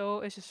just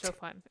so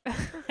fun.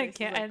 I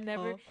can't. I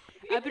never.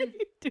 Oh. I've been.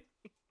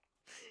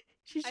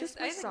 She's just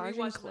I think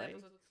massaging rewatched the clay.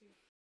 episodes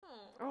too.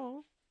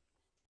 Oh.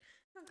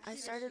 I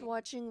started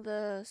watching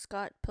the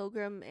Scott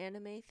Pilgrim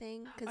anime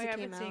thing because I've it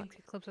been came seeing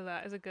out. clips of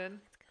that. Is it good?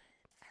 It's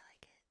good. I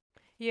like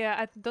it.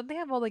 Yeah. Don't they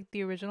have all like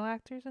the original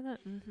actors in it?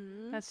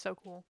 Mm-hmm. That's so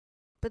cool.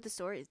 But the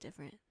story is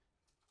different.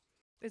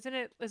 Isn't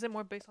it? Is it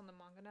more based on the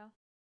manga now?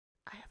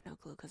 I have no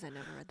clue because I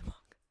never read the manga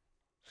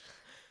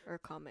or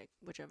comic,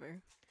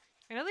 whichever.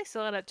 I know they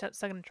sell it at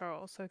Second and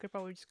Charles, so I could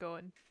probably just go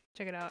and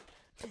check it out.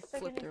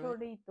 Flip through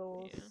it.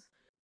 Yeah.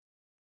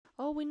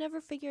 Oh, we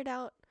never figured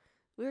out.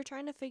 We were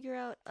trying to figure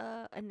out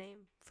a name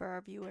for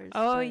our viewers.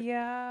 Oh but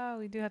yeah,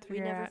 we do have to we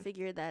figure never out.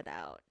 figured that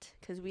out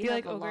because we Do you have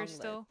like a long ogres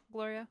list. still,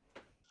 Gloria?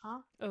 Huh?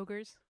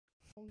 Ogres?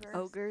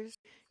 Ogres.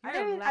 I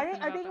You were laughing I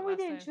about think that we last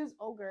didn't time. choose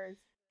ogres.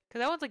 Cause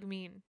that one's like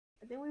mean,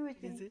 I think we were Is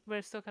thinking. it? but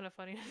it's still kind of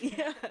funny.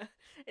 Yeah,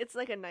 it's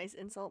like a nice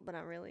insult, but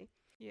not really.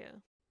 Yeah.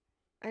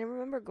 I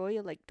remember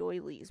Goya like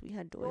doilies. We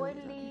had doilies.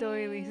 on it.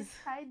 Doilies.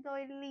 Hi,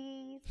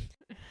 doilies.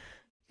 You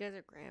guys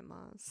are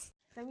grandmas.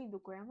 Let me do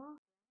grandma.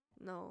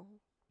 No,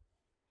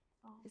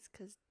 Oh. it's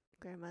because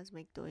grandmas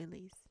make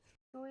doilies.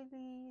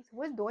 Doilies.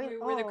 What's doilies?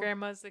 We're the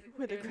grandmas. Like,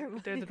 We're the they're,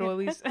 grandmas. they're the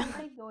doilies. I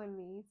like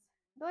doilies.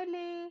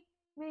 Doily.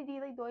 Minnie, do you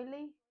like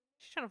doily?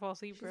 She's trying to fall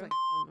asleep, She's bro. like,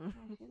 Yeah,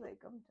 she's like,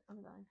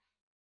 I'm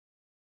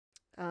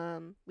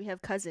done. we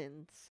have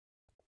cousins.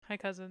 Hi,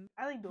 cousin.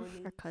 I like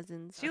doilies. Our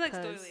cousins. She our likes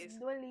cuz. doilies.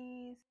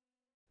 Doilies.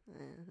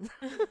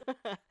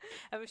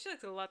 I mean, she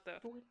likes it a lot though.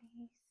 Doilies.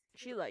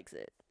 She likes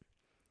it.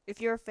 If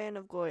you're a fan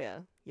of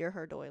Goya, you're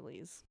her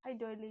doilies. Hi,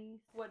 doilies.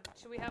 What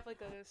should we have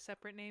like a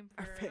separate name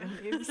for Our fan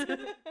names.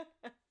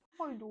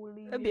 Hi,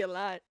 doilies. That'd be a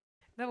lot.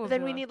 That would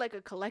Then be we a- need like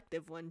a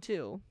collective one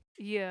too.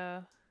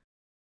 Yeah,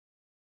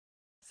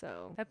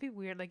 So that'd be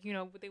weird. Like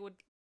they would.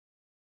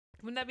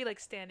 Wouldn't that be like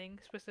standing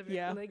specifically?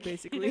 yeah, like,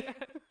 basically.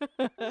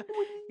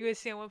 You guys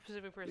see on one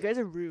specific person. You guys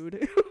are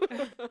rude.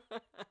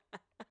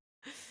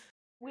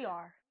 We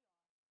are.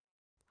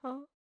 Huh?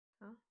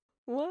 Huh?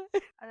 What?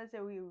 I didn't say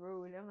we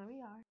rude. I'm like,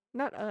 we are.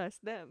 Not us,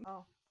 them.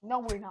 Oh. No,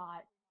 we're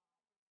not.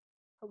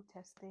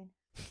 Protesting.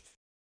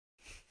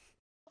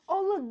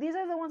 Oh, look. These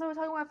are the ones I was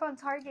talking about from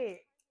Target.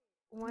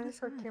 One is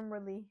for is that?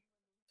 Kimberly.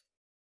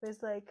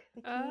 There's like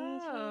the Oh.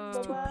 keychain,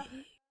 It's too boba.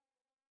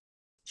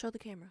 Show the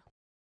camera.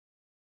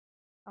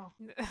 Oh.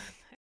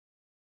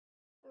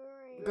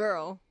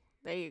 Girl,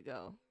 there you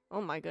go.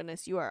 Oh my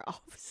goodness, you are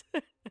off.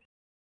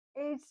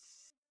 It's.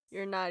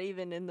 You're not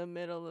even in the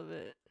middle of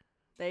it.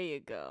 There you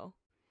go.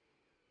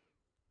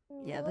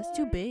 Yeah, that's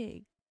too what?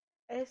 big.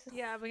 It's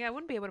Yeah, but I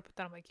wouldn't be able to put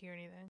that on my key or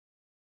anything.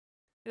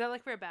 Is that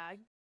like for a bag?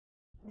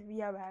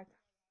 Yeah, bag.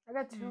 I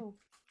got two.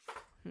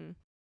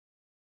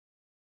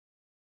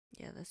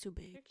 Yeah, that's too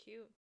big. They're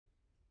cute.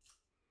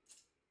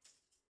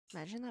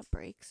 Imagine that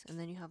breaks and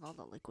then you have all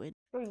the liquid.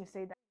 Don't even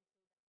say that.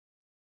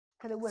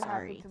 Because it would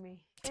Sorry. happen to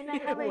me. And I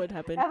have, It would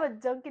happen. I have a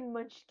Dunkin'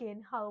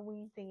 Munchkin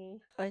Halloween thingy.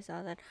 I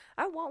saw that.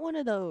 I want one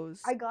of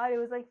those. I got it. It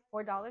was like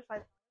 $4.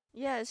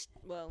 Yeah, it's,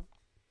 well,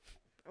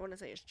 I want to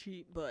say it's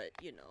cheap, but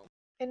you know.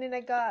 And then I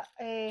got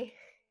a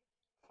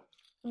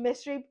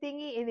mystery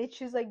thingy, and it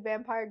choose like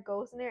vampire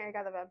ghost in there. I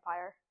got the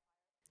vampire.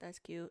 That's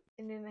cute.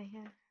 And then I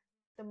have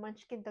the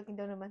Munchkin, Dunkin'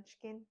 Donut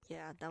Munchkin.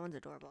 Yeah, that one's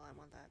adorable. I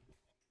want that.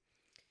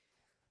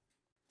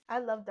 I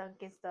love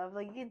Dunkin' stuff.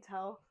 Like, you can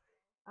tell.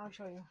 I'll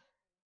show you.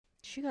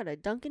 She got a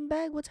Dunkin'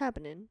 bag? What's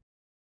happening?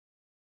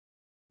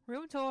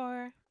 Room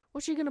tour.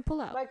 What's she gonna pull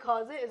out? My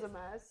closet is a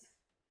mess.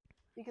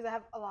 Because I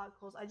have a lot of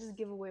clothes. I just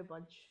give away a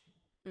bunch.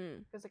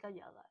 Because I got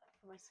yelled at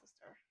from my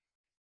sister.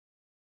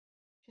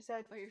 She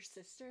said, Oh, your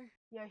sister?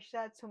 yeah, she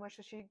said too much.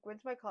 So she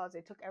went to my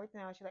closet, took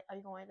everything out. She's like, are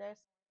you going with this?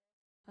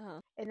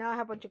 Uh-huh. And now I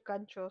have a bunch of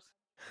ganchos.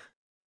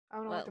 I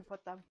don't know where Well. to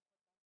put them.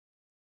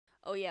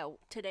 Oh, yeah.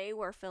 Today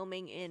we're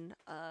filming in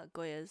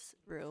Goya's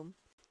room.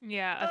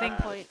 Yeah, I think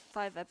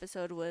 1.5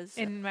 episode was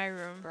in my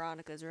room.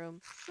 Veronica's room.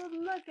 So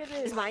look at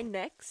this. Is mine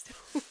next?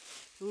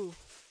 Ooh.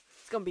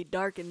 It's gonna be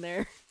dark in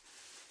there.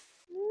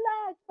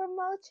 Look for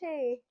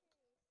Mochi.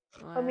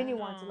 Oh, Minnie Wow.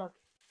 wants it. Look.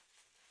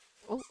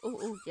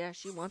 Oh, yeah,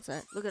 she wants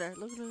that. Look at her.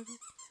 Look at her.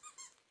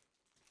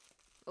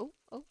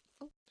 Oh.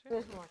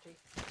 There's Mochi.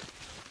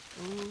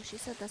 Ooh, she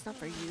said that's not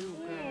for you,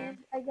 girl. And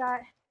I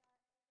got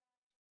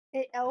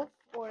an elf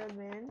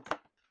ornament.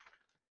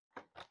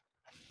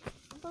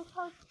 Look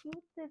how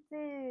cute this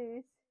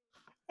is.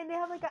 And they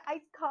have like an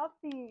iced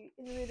coffee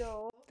in the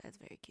middle. That's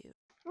very cute.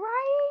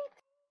 Right?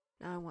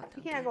 Now I want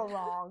You Dunkin'. can't go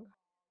wrong.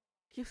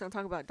 Keeps on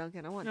talking about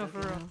Dunkin'. I want No,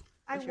 Dunkin' for real. now.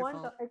 I It's your want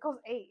fault. it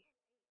costs 8.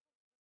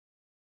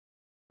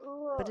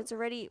 But it's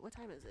already, what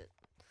time is it?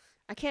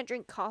 I can't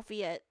drink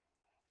coffee at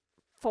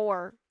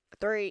 4,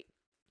 3,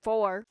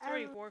 4. It's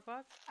already 4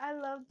 o'clock. I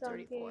love It's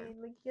already 4.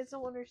 Dunkin'. Like, you guys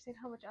don't understand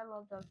how much I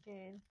love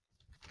Dunkin'.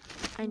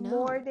 I know.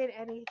 More than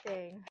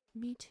anything.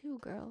 Me too,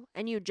 girl.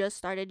 And you just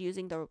started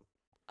using the,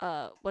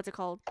 what's it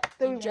called?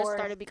 The You just rewards.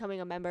 started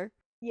becoming a member.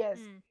 Yes.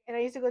 Mm. And I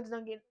used to go to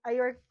Dunkin'. I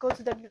go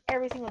to Dunkin'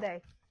 every single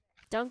day.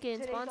 Dunkin',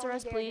 Today's sponsor the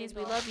us, only day I please.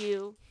 didn't We go. love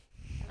you.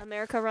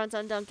 America runs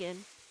on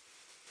Dunkin'.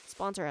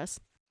 Sponsor us.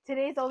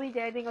 Today's the only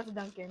day I didn't go to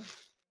Dunkin'.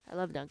 I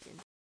love Dunkin'.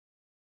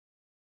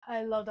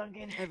 I love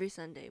Dunkin'. Every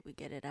Sunday we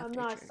get it after I'm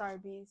not church. a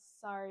Starbucks.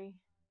 Sorry.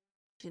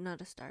 She's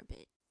not a star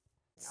bit.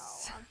 No,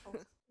 I'm so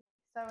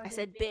sorry. I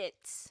said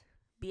bits.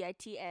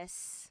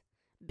 B-I-T-S.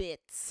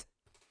 Bits.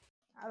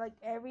 I like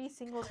every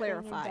single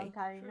Clarify. thing in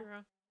Dunkin'. For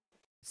real.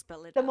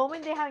 Spell it The out.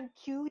 moment they have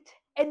cute,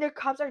 and their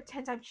cups are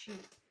 10 times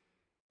cheap.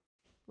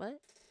 What?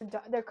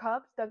 Their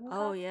cups, Dunkin'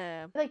 Oh, cups,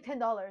 yeah. they're like $10.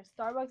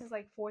 Starbucks is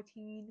like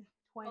 14,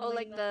 20. Oh,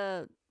 like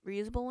the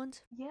reusable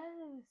ones? Yes,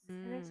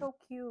 and it's Mm. so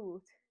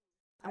cute.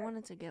 I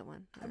wanted to get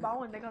one. I bought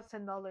one that cost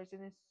 $10,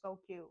 and it's so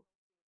cute.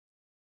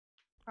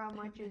 For how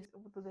much is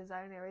with the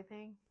design and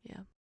everything? Yeah.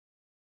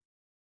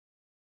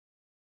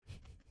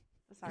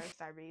 Sorry,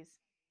 Starbucks.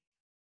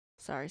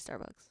 Sorry,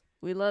 Starbucks.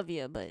 We love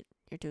you, but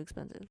you're too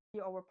expensive.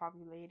 You're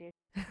overpopulated.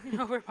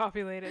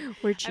 Overpopulated.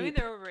 We're cheap. I mean,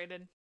 they're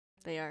overrated.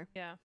 They are.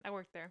 Yeah, I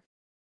worked there.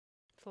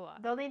 It's a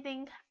lot. The only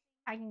thing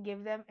I can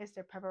give them is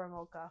their pepper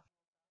mocha.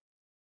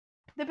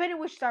 Depending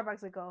which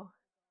Starbucks I go.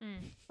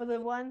 Mm. But the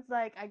ones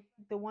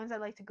the ones I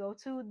like to go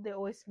to, they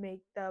always make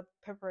the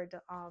pepper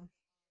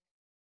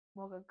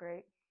mocha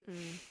great.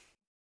 Mm.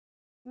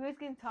 You guys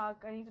can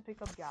talk. I need to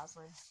pick up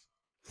Jocelyn.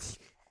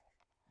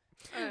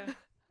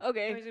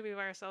 Okay. We're gonna be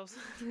by ourselves.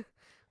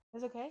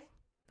 It's okay.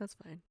 That's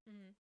fine.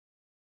 Mm.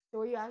 So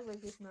what you act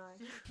like this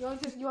night? You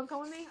want to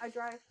come with me? I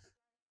drive.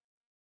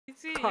 You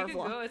see, Car you can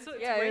vlog. go. It's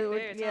Yeah, right it would-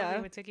 there. It's yeah. not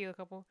even take you a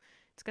couple.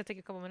 It's gonna take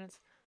you a couple minutes.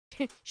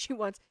 she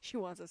wants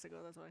us to go.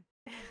 That's why.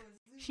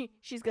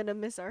 She's gonna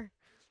miss our.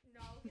 No,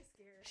 I'll get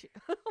scared.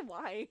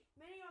 Why?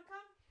 Manny, you wanna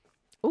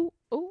come?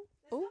 Oh.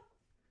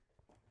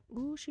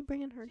 Ooh, she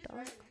bringing her She's dog.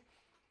 ready.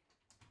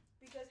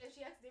 Because if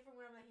she acts different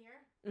when I'm not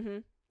here,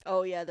 Mhm.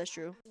 Oh yeah, that's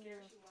true. I'm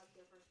scared she was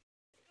different.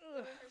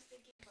 Ugh. Her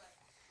stinky butt.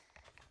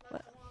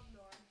 What? Lock the wall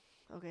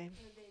door. Okay. And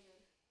the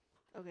David.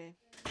 Okay.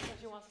 So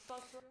she wants to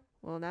lock the door.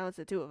 Well, now it's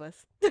the two of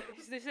us.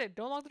 They said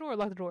don't lock the door. Or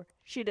lock the door.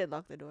 She did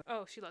lock the door.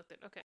 Oh, she locked it.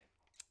 Okay.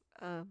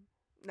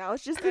 Now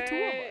it's just the two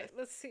of Alright, us.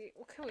 Let's see.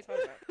 What can we talk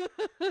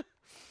about?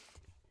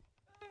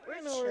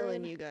 We're know,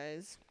 chilling, right? you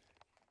guys.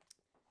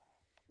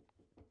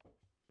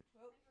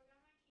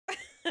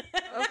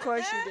 Of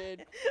course she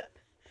did.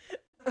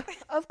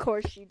 Of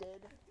course she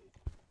did.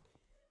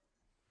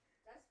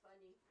 That's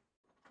funny.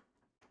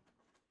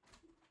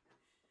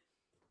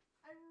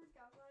 I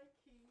forgot my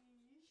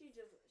keys. She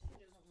just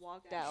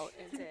walked out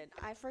and said,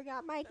 "I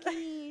forgot my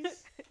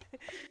keys."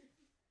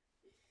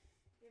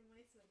 It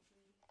might be.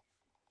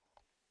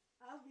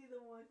 I'll be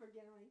the one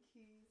forgetting my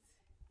keys.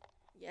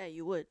 Yeah,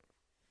 you would.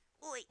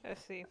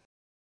 Let's see.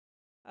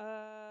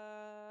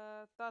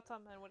 Thoughts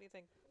on men? What do you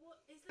think? Well,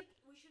 it's like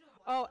we should have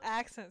watched. Oh,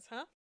 accents,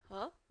 huh?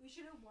 Huh? We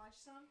should have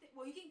watched something.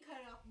 Well, you can cut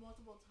it off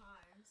multiple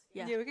times.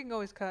 Yeah. Yeah, we can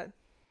always cut.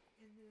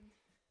 And then.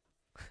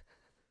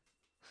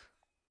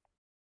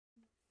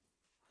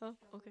 Huh?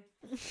 Okay.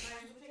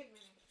 Alright, we'll take a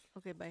minute.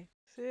 Okay, bye.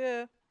 See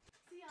ya.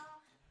 See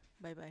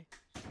y'all. Bye.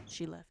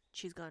 She left.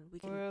 She's gone. We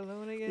We're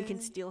alone again. we can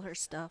steal her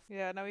stuff.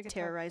 Yeah, now we can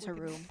Terrorize talk,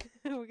 her room.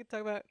 we can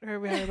talk about her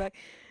behind her back.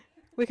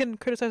 We can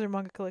criticize her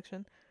manga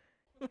collection.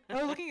 I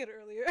was looking at it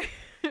earlier.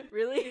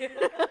 Really?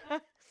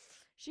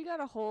 She got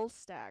a whole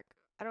stack.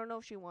 I don't know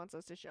if she wants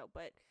us to show,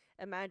 but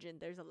imagine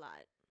there's a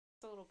lot.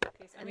 It's a little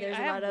bookcase. And there's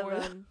a lot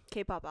of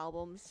K-pop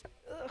albums.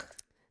 Ugh.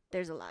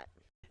 There's a lot.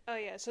 Oh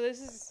yeah, so this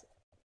is.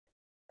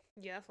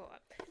 Yeah, that's a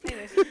lot.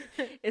 Anyways,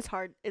 It's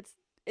hard.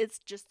 It's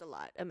just a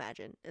lot.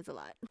 Imagine. It's a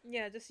lot.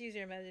 yeah, just use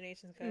your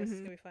imaginations, guys. It's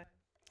Mhm. gonna be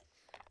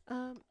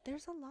fine.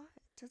 There's a lot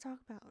to talk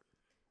about.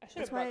 I should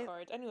That's have brought why-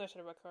 cards. I knew I should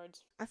have brought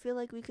cards. I feel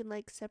like we could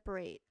like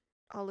separate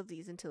all of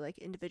these into like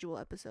individual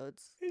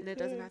episodes, and it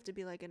doesn't have to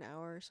be like an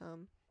hour or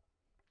some.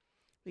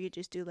 We could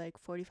just do like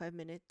 45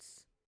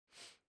 minutes.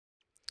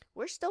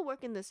 We're still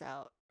working this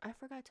out. I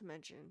forgot to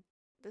mention.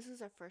 This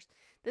is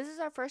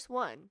our first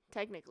one,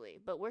 technically,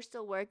 but we're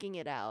still working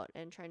it out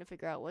and trying to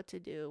figure out what to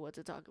do, what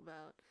to talk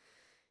about,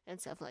 and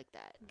stuff like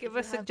that. Give If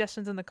us you have-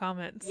 suggestions in the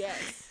comments.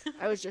 Yes.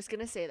 I was just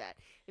gonna say that.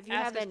 If you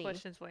Ask have us any,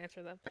 questions, we'll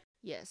answer them.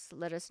 yes,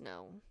 let us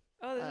know.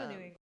 Oh, there's a new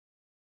Um, one.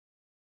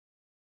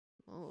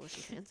 Oh,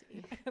 she's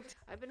fancy.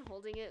 I've been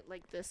holding it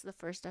like this the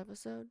first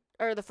episode,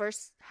 or the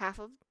first half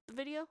of the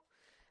video,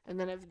 and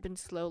then I've been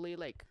slowly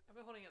like I've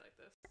been holding it like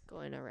this.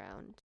 going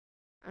around.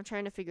 I'm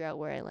trying to figure out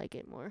where I like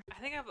it more. I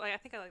think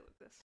I like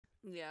this.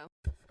 Yeah.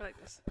 I like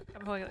this.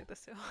 I'm holding it like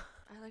this too.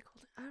 I like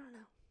holding. I don't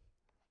know.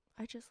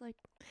 I just like.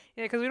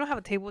 Yeah, because we don't have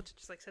a table to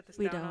just like set this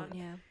We down don't. on.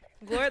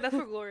 Yeah. Gloria, that's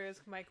where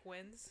Gloria's mic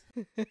wins.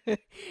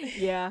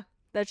 Yeah,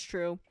 that's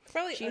true.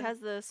 Probably She has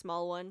the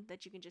small one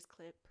that you can just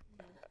clip.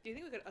 Do you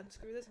think we could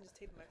unscrew this and just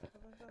take the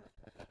microphone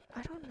off?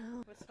 I don't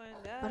know. Let's find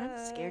out. But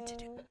I'm scared to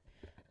do it.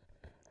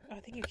 Oh, I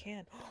think you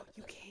can. Oh,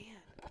 you can.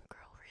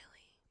 Girl,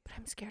 really? But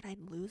I'm scared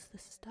I'd lose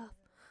this stuff.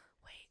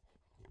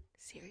 Wait.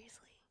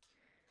 Seriously?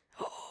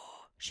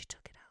 Oh, she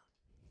took it out.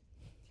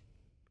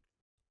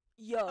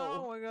 Yo.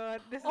 Oh my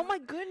god. Oh my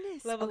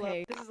goodness. Level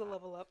okay. up. This is a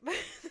level up.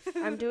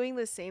 I'm doing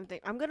the same thing.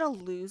 I'm gonna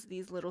lose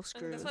these little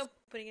screws. That's why I'm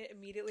putting it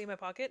immediately in my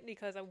pocket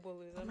because I will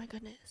lose them. Oh my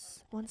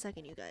goodness. 1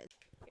 second, you guys.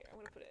 Here, I'm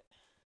gonna put it.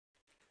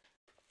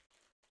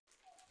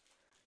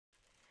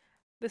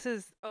 This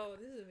is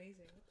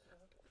amazing.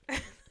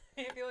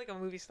 I feel like a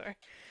movie star.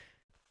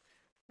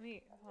 Let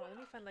me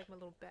find like my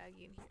little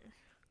baggie in here.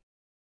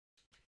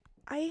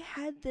 I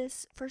had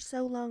this for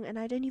so long and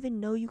I didn't even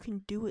know you can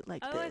do it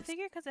like this. Oh, I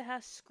figured because it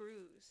has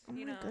screws. Oh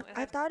you my know, God. it I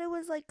has- thought it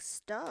was like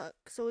stuck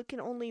so it can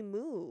only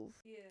move.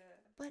 Yeah.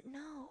 But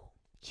no,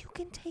 you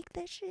can take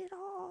that shit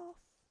off.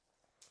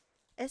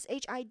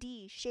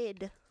 SHID,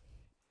 shid.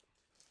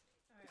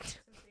 Alright,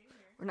 some thing here.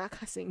 We're not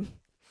cussing.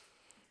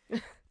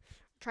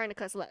 Trying to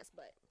cuss less,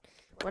 but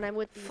when I'm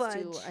with these two,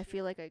 Fudge. I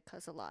feel like I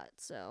cuss a lot.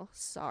 So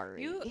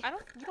sorry. You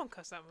don't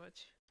cuss that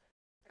much.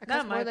 I not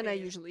cuss in my more than I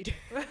opinion. usually do.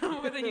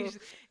 More than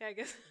usually. Yeah, I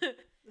guess. This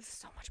is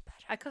so much better.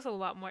 I cuss a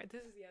lot more.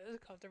 This is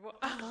comfortable.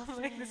 I love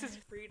Like, this is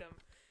it. freedom.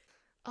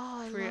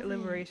 Oh, I Free love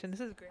liberation. This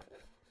is great.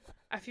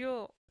 I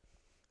don't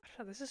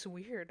know, this is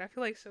weird. I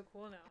feel like so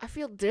cool now. I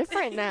feel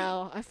different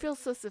now. I feel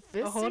so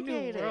sophisticated. A whole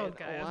new world,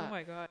 guys. Wow. Oh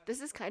my god. This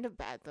is kind of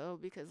bad though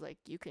because like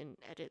you can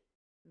edit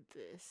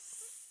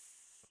this.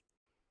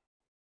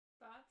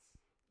 Thoughts?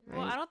 Right?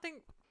 Well, I don't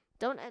think.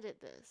 Don't edit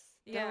this.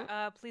 Yeah.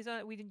 Don't. Please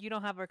don't. You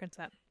don't have our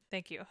consent.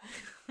 Thank you.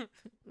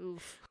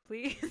 Oof.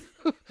 Please. Thank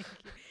you.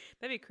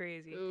 That'd be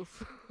crazy.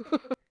 Oof.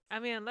 I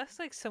mean, unless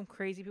like some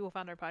crazy people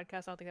found our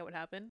podcast, I don't think that would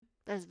happen.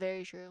 That's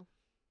very true.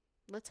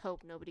 Let's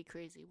hope nobody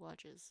crazy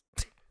watches.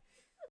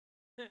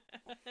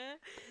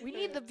 We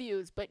need the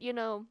views, but you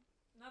know,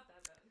 Not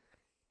that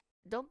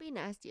bad. don't be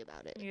nasty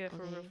about it. Yeah,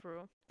 for real, okay? for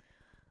real.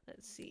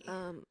 Let's see.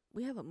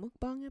 We have a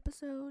mukbang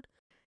episode.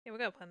 Yeah, we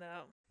gotta plan that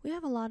out. We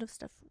have a lot of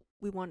stuff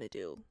we want to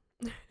do.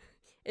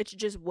 It's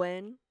just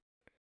when.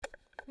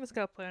 Let's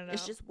go plan it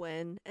It's out. just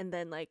when, and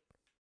then like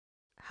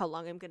how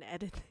long I'm gonna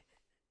edit.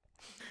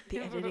 The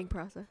editing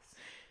process.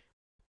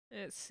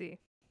 Let's see.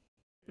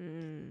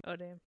 Mm, Oh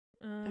damn.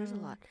 there's a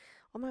lot.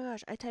 Oh my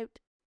gosh, I typed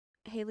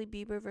Hailey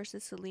Bieber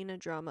versus Selena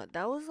drama.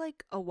 That was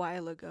like a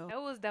while ago.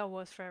 That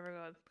was forever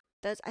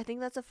ago. I think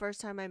that's the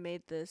first time I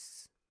made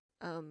this.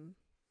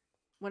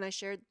 When I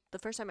shared the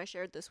first time I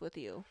shared this with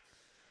you.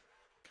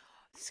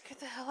 Scared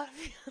the hell out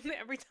of me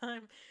every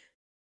time.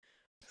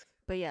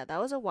 But yeah,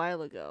 that was a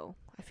while ago.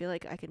 I feel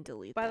like I can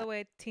delete By that. the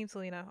way, Team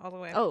Selena all the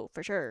way. Oh,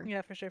 for sure.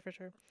 Yeah, for sure, for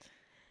sure.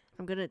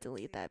 I'm gonna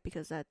delete that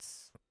because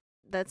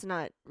that's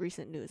not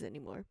recent news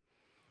anymore.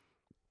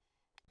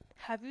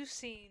 Have you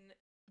seen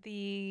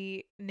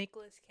the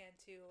Nicholas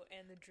Cantu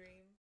and the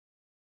Dream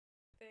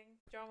thing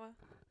drama?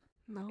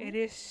 No. It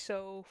is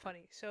so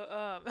funny.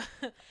 So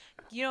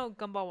you know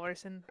Gumball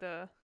Watterson,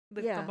 the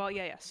Yeah. Gumball,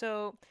 yeah.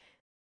 So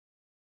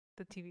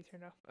the TV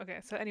turned off. Okay,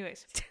 so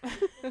anyways.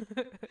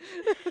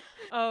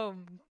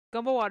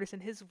 Gumball Watterson,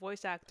 his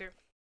voice actor.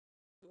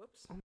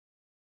 Whoops.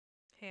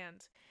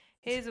 Hands.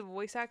 His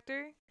voice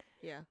actor,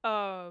 Yeah.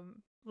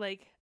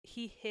 like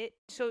he hit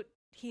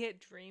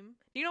Dream.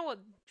 Do you know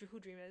who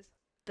Dream is?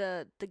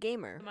 The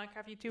gamer. The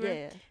Minecraft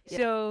YouTuber. Yeah.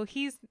 So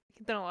he's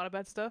done a lot of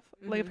bad stuff.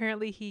 Like Mhm.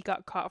 apparently he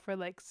got caught for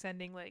like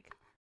sending like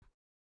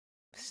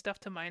stuff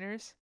to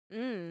minors,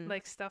 Mm.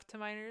 like stuff to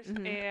minors.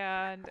 Mhm.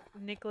 And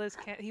Nicholas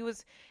Cantone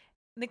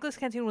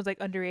was like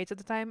underage at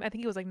the time. I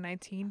think he was like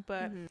 19,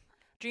 but Mhm.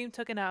 Dream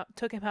took him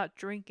out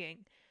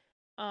drinking.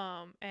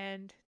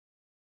 And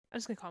I'm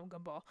just gonna call him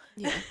Gumball.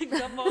 Yeah.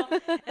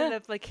 Gumball ended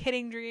up like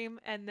hitting Dream,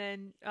 and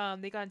then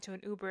they got into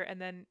an Uber,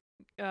 and then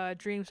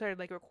Dream started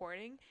like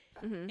recording,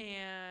 Mhm.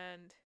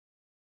 and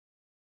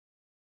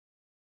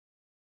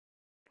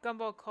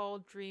Gumball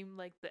called Dream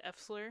like the F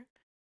slur,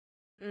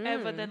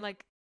 but then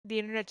like the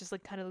internet just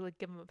like kind of like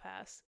give him a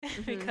pass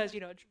because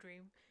you know it's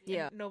Dream. And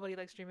Yeah. nobody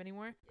likes Dream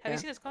anymore. Have Yeah. you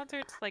seen his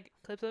concerts? Like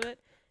clips of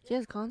it? He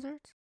has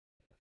concerts?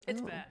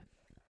 It's Oh. bad.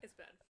 It's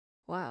bad.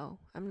 Wow.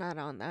 I'm not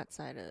on that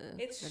side of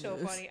It's the so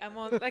news. funny.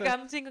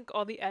 I'm seeing like,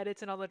 all the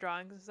edits and all the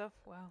drawings and stuff.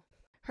 Wow.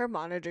 Her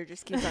monitor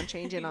just keeps on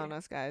changing on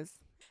us,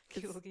 guys.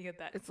 Keep It's- looking at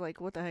that. It's like,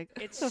 what the heck?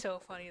 It's so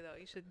funny though.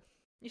 You should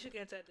get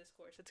into that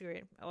discourse. It's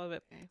great. I love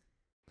it.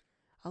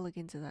 I'll look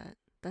into that.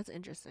 That's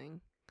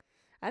interesting.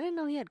 I didn't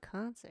know he had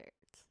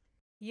concerts.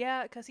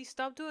 Yeah, because he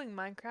stopped doing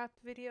Minecraft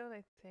videos,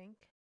 I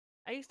think.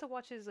 I used to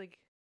watch his like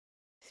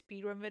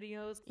speedrun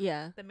videos,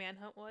 Yeah. the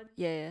Manhunt one,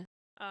 Yeah.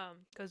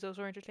 because those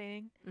were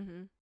entertaining.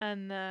 Mhm.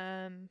 And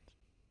then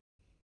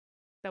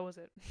that was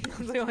it. That's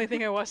the only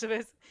thing I watched of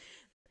his.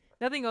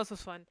 Nothing else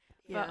was fun.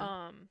 Yeah.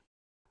 But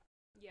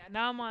yeah,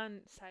 now I'm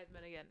on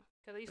Sidemen again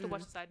because I used to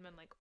watch Sidemen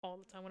like all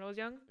the time when I was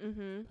young.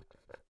 Mm-hmm.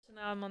 So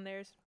now I'm on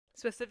theirs,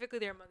 specifically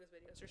their Among Us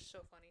videos. They're so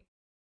funny.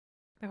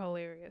 They're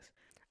hilarious.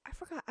 I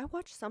forgot. I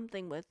watched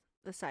something with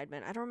the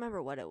Sidemen. I don't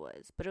remember what it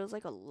was, but it was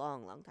like a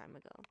long, long time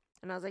ago.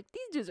 And I was like,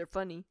 these dudes are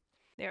funny.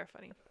 They are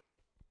funny.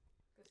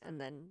 And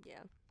then,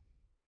 yeah.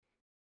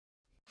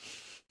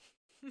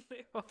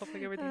 They all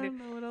like everything. I don't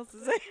know what else to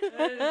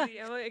say.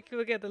 I'm like,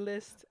 look at the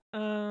list.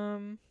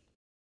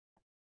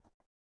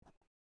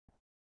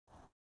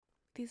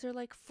 These are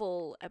like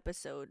full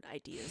episode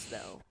ideas,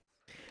 though.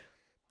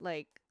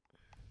 Like,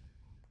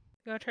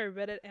 You want to try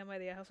Reddit Am I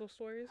the Asshole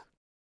stories?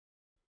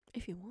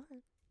 if you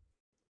want.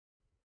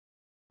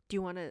 Do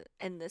you want to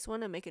end this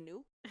one and make a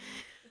new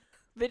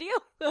video?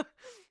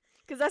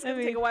 Because that's going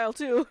to take a while,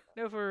 too.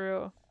 No, for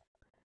real.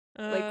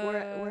 Like,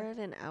 we're at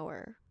an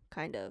hour,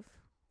 kind of,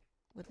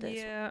 with this.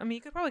 Yeah, I mean,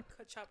 you could probably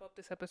chop up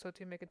this episode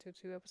to make it to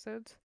 2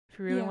 episodes if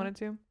you really wanted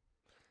to.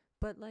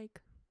 But,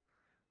 like,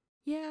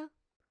 yeah.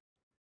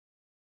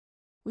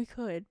 We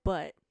could,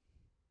 but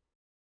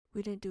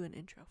we didn't do an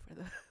intro for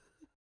the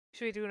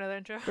Should we do another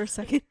intro? for a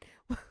second.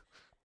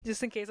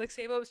 Just in case, like,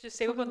 save up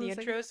on the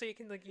intro so you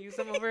can, like, use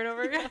them over and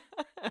over again.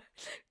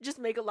 Just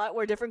make a lot,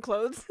 wear different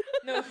clothes.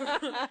 No.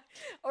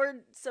 Or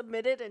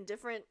submit it in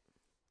different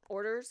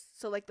orders.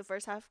 So, like, the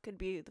first half could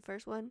be the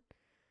first one.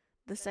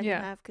 The second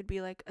half could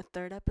be, like, a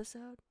third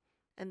episode.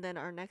 And then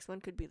our next one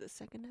could be the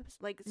second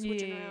episode. Like,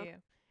 switching around. Yeah.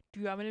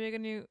 Do you want me to make a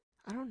new...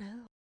 I don't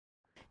know.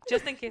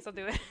 Just in case, I'll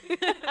do it.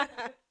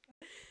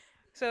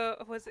 So,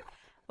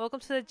 welcome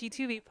to the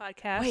G2B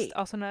podcast, Wait.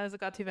 also known as the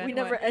Got to Event. We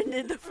never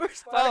ended the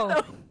first part, Oh.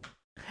 though.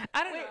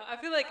 I don't know. I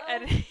feel like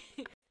editing...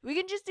 We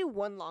can just do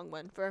one long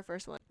one for our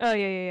first one. Oh,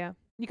 yeah.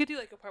 You could do,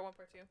 like, a part 1,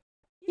 part 2.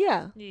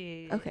 Yeah.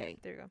 Yeah. Okay.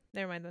 There you go.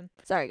 Never mind then.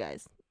 Sorry,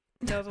 guys.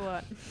 That was a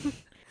lot.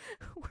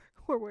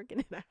 We're working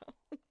it out.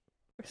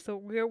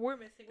 We're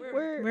missing.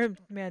 We're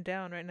man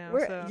down right now.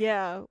 So.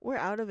 Yeah, we're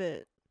out of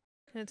it.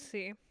 Let's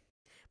see.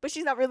 But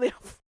she's not really.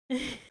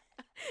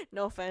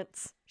 No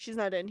offense, she's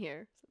not in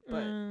here.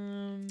 But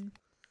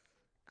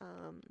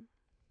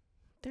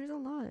there's a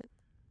lot.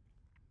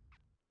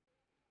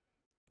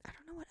 I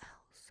don't know what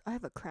else. I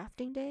have a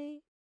crafting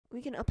day.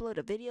 We can upload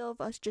a video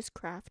of us just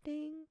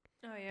crafting.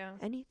 Oh yeah.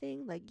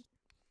 Anything like,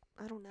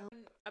 I don't know.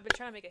 I've been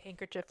trying to make a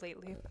handkerchief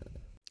lately.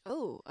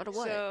 Oh, out of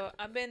what? So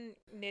I've been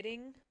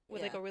knitting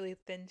with like Yeah. a really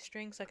thin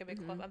string, so I can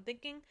make cloth. I'm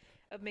thinking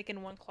of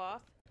making one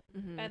cloth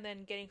and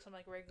then getting some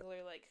like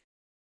regular like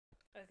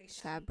I think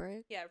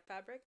Fabric. Yeah,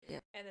 fabric. Yeah.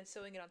 And then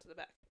sewing it onto the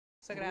back,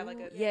 so I could have like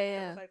a yeah.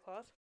 double-sided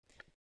cloth.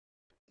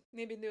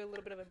 Maybe do a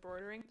little bit of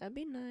embroidering. That'd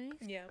be nice.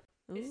 Yeah.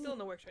 Ooh. It's still in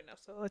the works right now,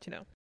 so I'll let you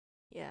know.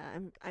 Yeah,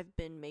 I've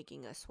been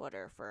making a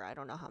sweater for I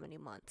don't know how many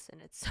months,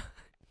 and it's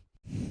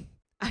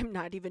I'm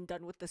not even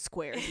done with the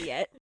squares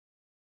yet.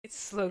 It's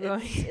slow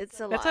going. It's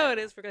a lot. That's how it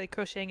is for like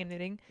crocheting and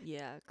knitting.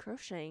 Yeah,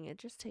 crocheting, it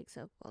just takes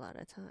up a lot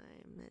of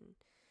time,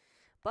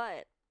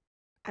 but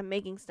I'm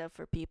making stuff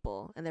for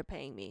people and they're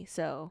paying me,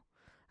 so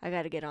I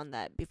got to get on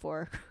that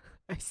before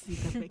I see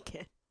them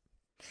again.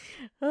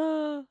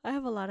 Oh, I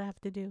have a lot I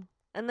have to do.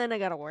 And then I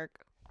got to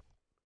work.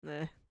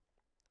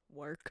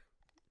 Work.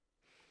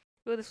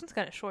 Well, this one's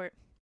kind of short.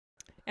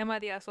 Am I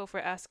the asshole for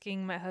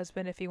asking my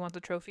husband if he wants a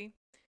trophy?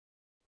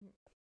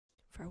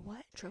 For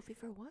what? Trophy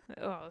for what?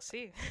 Oh, let's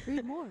see.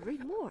 Read more.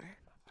 All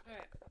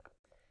right.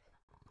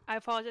 I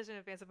apologize in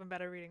advance if I'm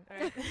bad at reading. All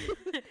right.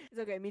 It's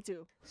okay, me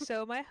too.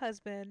 So my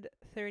husband,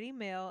 30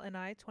 male, and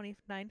I,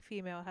 29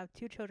 female, have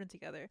 2 children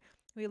together.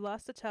 We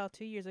lost a child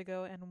 2 years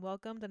ago and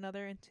welcomed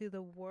another into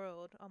the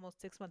world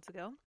almost 6 months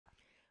ago.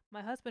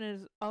 My husband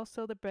is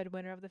also the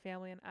breadwinner of the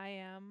family, and I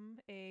am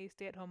a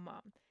stay-at-home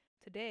mom.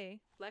 Today,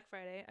 Black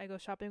Friday, I go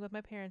shopping with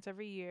my parents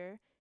every year.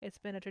 It's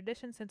been a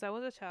tradition since I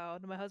was a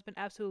child. My husband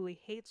absolutely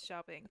hates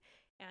shopping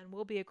and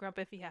will be a grump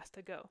if he has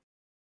to go.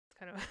 It's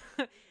kind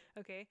of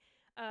okay.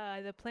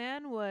 The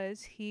plan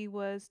was he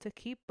was to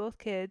keep both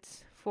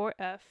kids,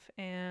 4F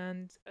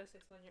and a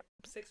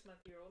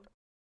 6-month-year-old,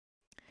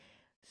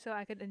 so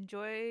I could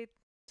enjoy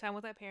time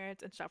with my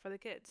parents and shop for the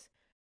kids.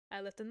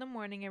 I left in the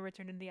morning and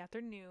returned in the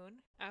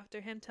afternoon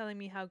after him telling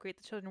me how great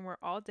the children were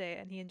all day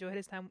and he enjoyed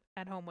his time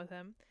at home with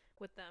them.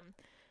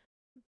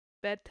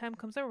 Bedtime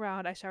comes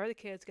around, I shower the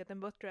kids, get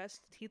them both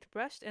dressed, teeth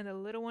brushed, and the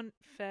little one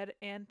fed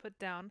and put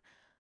down.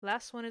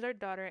 Last one is our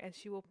daughter, and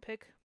she will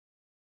pick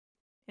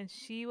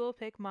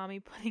mommy,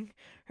 putting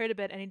her to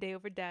bed any day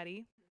over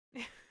daddy.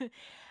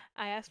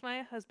 I asked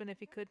my husband if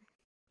he could,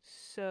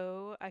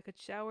 so I could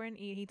shower and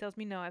eat. He tells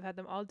me no, I've had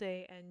them all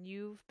day, and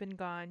you've been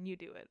gone, you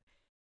do it.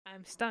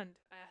 I'm stunned.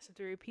 I asked him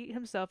to repeat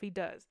himself. He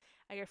does.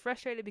 I get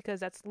frustrated because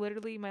that's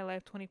literally my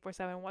life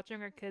 24/7,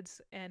 watching our kids,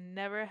 and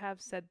never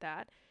have said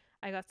that.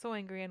 I got so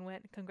angry and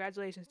went,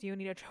 congratulations, do you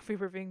need a trophy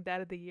for being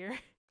dad of the year?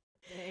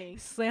 Dang.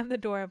 Slammed the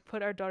door and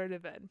put our daughter to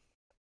bed.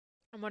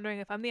 I'm wondering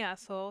if I'm the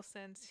asshole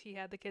since he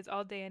had the kids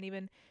all day and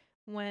even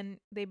when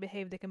they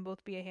behave, they can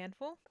both be a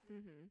handful.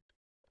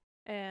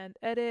 And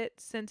edit,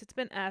 since it's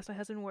been asked, my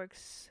husband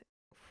works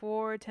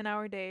 4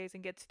 10-hour days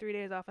and gets 3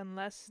 days off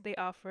unless they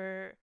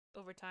offer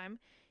overtime.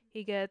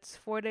 He gets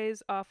 4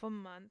 days off a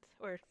month,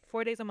 or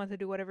 4 days a month to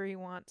do whatever he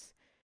wants,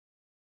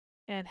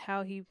 and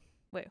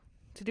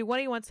to do what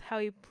he wants, how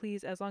he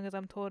please, as long as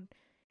I'm told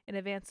in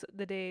advance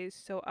the days,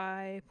 so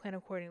I plan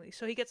accordingly.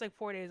 So he gets like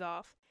 4 days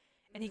off,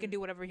 and he can do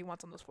whatever he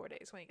wants on those 4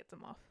 days when he gets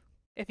them off,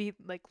 if he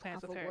like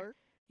plans Off with of her. work?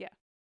 Yeah,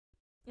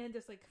 and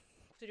just like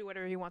to do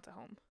whatever he wants at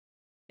home,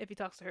 if he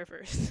talks to her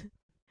first.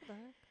 What the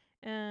heck?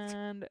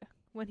 And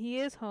when he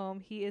is home,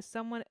 he is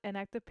somewhat an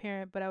active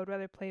parent, but would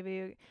rather play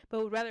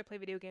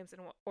video games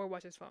or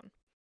watch his phone.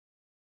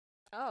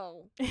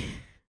 Oh.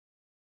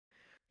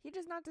 He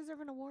does not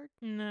deserve an award?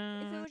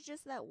 No. If it was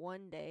just that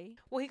one day.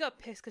 Well, he got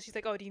pissed because she's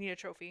like, "Oh, do you need a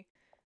trophy?"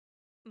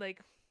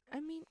 Like,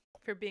 I mean,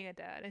 for being a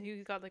dad, and he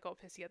got like all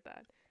pissy at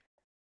that.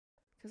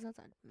 because that's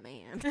a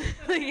man.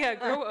 Like, yeah,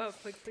 grow up,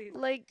 like, please.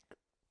 Like,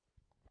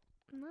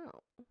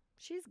 no.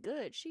 She's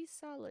good. She's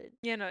solid.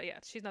 Yeah, no, yeah,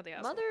 she's not the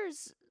asshole.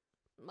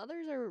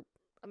 Mothers are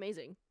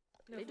amazing.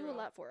 No, They for do a real.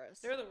 lot for us.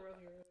 They're the real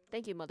heroes.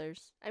 Thank you,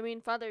 mothers. I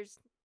mean, fathers.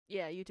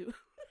 Yeah, you too.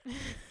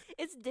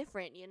 It's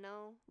different, you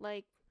know?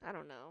 Like, I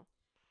don't know.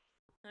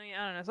 I mean,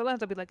 I don't know.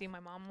 Sometimes I'll be liking my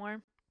mom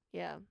more.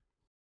 Yeah,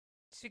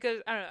 Just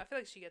because, I don't know, I feel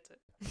like she gets it.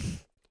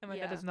 And my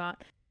Yeah. dad does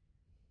not.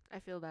 I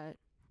feel that.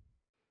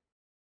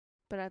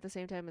 But at the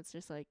same time, it's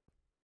just like,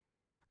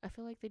 I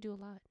feel like they do a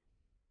lot.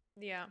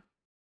 Yeah.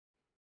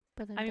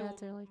 But then I mean,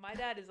 dads are like, my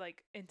dad is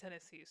like in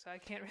Tennessee, so I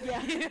can't really.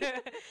 Yeah.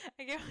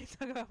 I can't really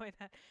talk about my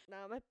dad.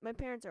 no, my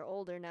parents are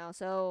older now,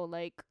 so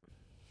like,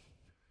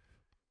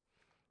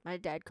 my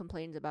dad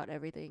complains about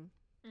everything.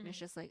 And it's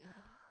just like,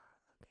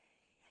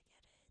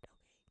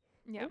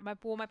 Yeah, my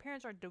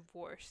parents are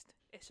divorced.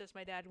 It's just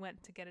my dad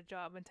went to get a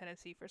job in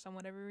Tennessee for some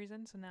whatever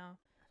reason, so now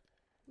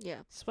yeah,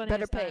 splitting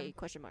better his pay? time.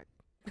 Question mark.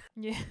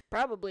 Yeah.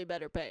 Probably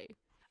better pay.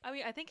 I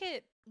mean, I think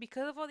it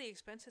because of all the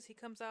expenses, he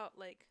comes out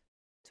like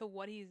to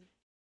what he's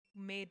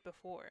made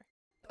before.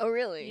 Oh,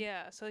 really?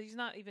 Yeah, so he's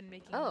not even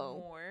making Oh.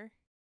 more.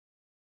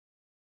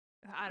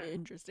 I don't know.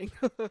 Interesting.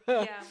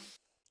 Yeah.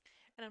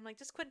 And I'm like,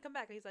 just quit and come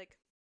back. And he's like,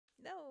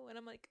 no. And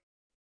I'm like,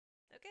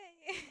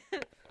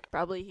 okay.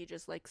 Probably he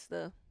just likes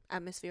the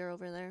atmosphere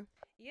over there.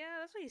 Yeah,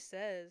 that's what he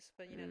says.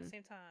 But, you know, at the Mm.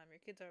 same time, your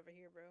kids are over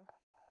here, bro.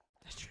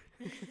 That's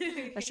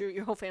true. That's true.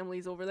 Your whole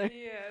family's over there.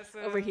 Yeah, so.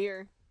 Over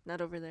here.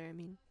 Not over there, I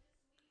mean.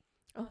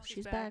 Oh, Oh, she's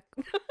she's back.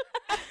 back.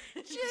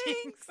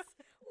 Jinx!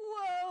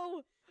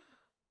 Whoa!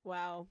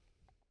 Wow.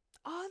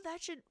 Oh,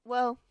 that should...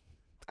 Well,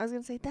 I was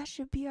going to say, that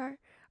should be our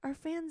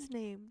fan's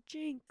name.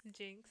 Jinx.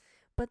 Jinx.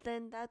 But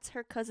then that's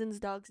her cousin's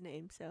dog's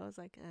name, so I was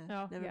like,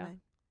 Oh, never yeah. mind.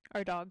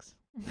 Our dogs.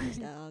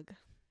 Dog.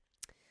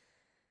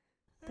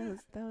 That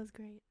was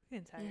great.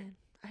 Getting tired. Man,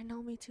 I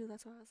know, me too.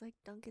 That's why I was like,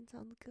 Dunkin'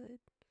 sounds good.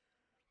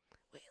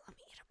 Wait, let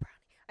me eat a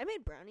brownie. I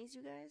made brownies,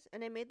 you guys,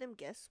 and I made them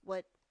guess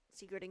what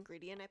secret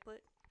ingredient I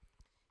put.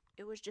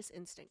 It was just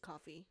instant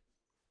coffee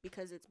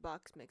because it's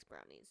box mix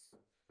brownies.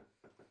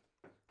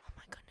 Oh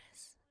my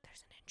goodness.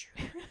 There's an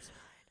intruder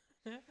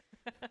inside.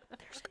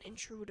 There's an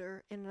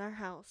intruder in our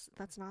house.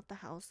 That's not the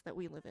house that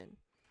we live in.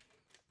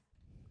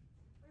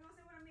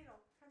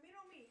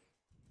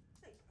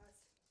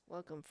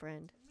 Welcome,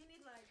 friend.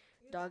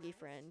 Doggy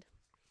friend.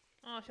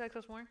 Oh, she likes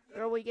us more?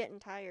 Girl, we getting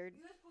tired.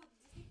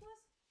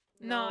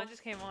 No, it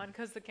just came on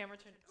because the camera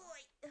turned.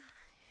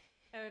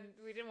 And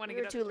we didn't want to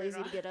We get were up. too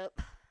lazy to get up.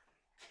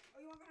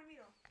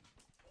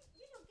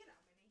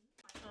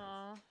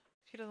 Aw,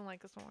 she doesn't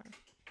like us more.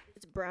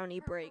 It's brownie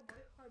break.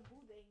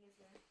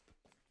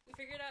 We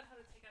figured out how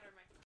to take out our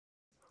microphone.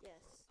 Yes.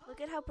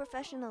 Look at how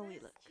professional we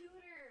look.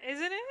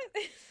 Isn't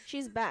it?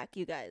 She's back,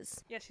 you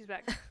guys. Yeah, she's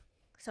back.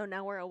 So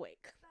now we're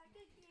awake.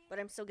 But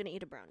I'm still gonna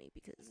eat a brownie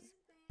because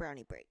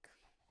brownie break.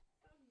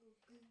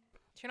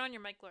 Turn on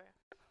your mic, Gloria.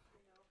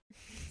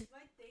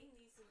 My thing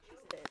needs to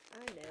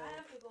I know. I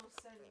have to go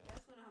sunny.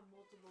 That's when I have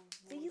multiple.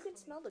 See, you can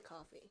smell the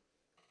coffee.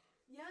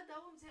 Yeah,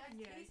 that one too. I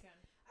taste. can.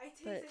 I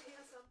taste But- it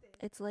in something.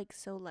 It's like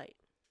so light.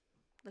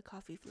 The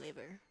coffee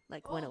flavor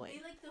went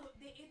away.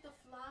 They ate the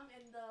flam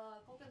and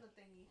the coconut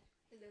thingy.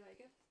 Did they like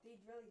it? They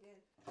really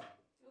did.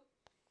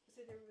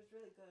 They said it was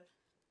really good.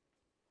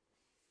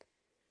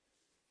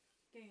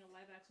 Getting a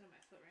live action on my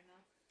foot right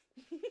now.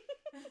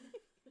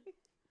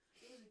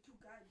 There was two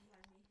guys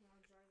behind me when I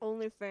was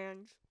driving.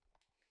 OnlyFans.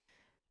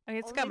 Okay,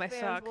 it's got my OnlyFans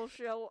sock. will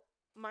show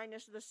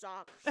minus the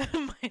socks.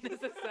 Minus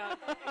the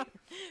sock.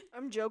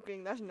 I'm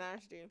joking. That's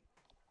nasty.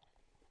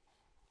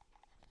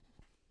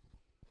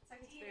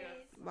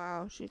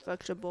 Wow, she's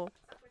flexible.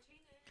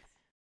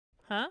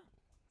 Huh?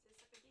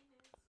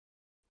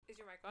 Is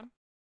your mic on?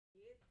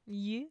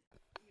 Yeah.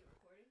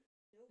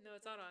 No,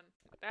 it's not on.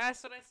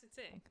 That's what I was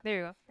saying. There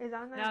you go. Is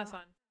on Now it's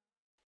on.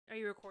 Are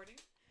you recording?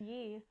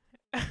 Yeah.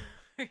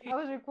 I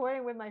was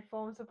recording with my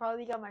phone, so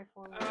probably got my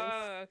phone. Voice,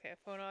 Oh, okay.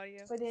 Phone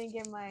audio. but didn't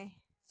get my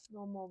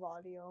normal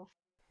audio.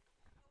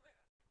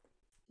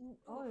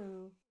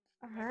 Oh,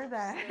 I heard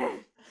that.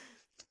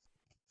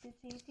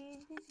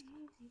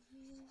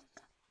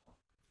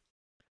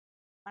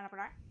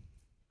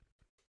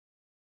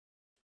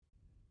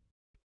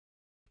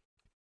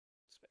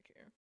 It's back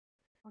here.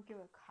 I'll give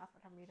it a cough,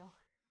 Ramiro.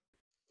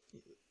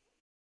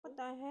 What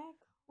the heck?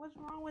 What's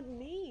wrong with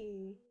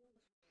me?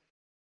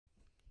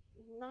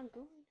 not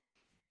good.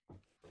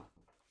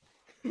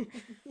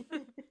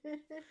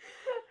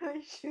 My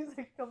shoes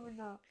are coming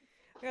up.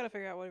 We gotta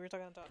figure out what we're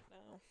talking about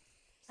now.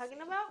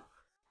 Talking about?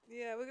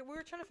 Yeah, we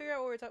were trying to figure out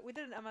what we were talking. We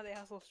did an Emma de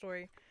Household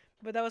story,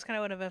 but that was kind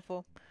of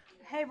uneventful.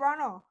 Hey,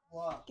 Ronald.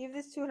 What? Give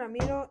this to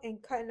Ramiro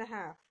and cut in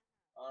half.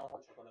 I don't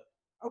want chocolate.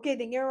 Okay,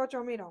 then give it to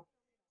Ramiro.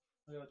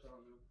 I got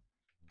chocolate.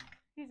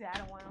 He said, I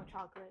don't want no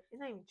chocolate. It's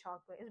not even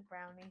chocolate. It's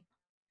brownie.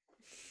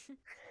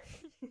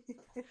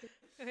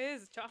 It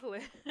is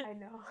chocolate. I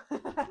know.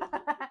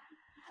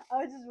 I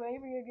was just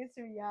waiting for you guys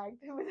to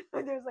react.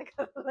 When there's like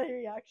a late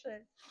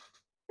reaction.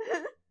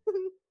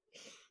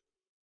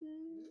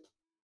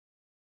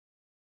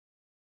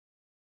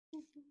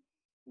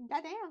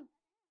 Goddamn.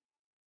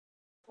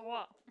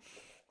 Wow.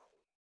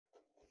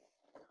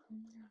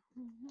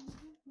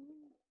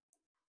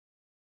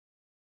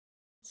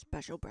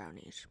 Special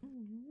brownies.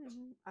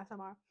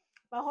 SMR.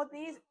 My whole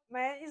thing is,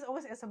 my is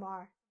always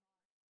SMR.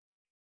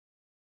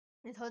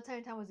 This whole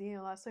entire time I was eating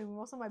a lot, so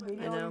most of my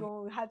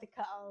videos we had to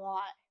cut a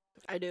lot.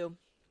 I do.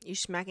 You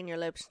smacking your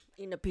lips,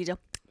 eating a pizza.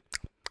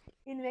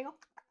 Eating the bagel.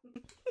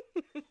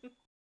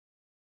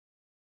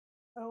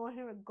 I don't want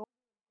him to go.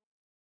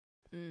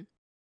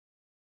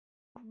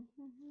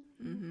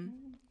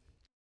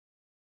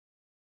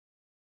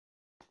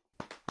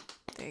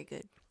 Very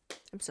good.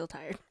 I'm still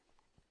tired.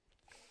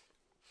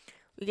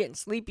 We're getting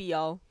sleepy,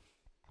 y'all.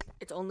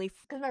 It's only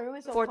Because my room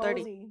is so 4:30.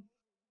 cozy.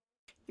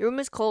 Your room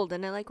is cold,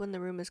 and I like when the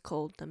room is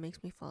cold. That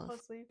makes me fall Fall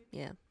asleep. asleep.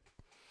 Yeah.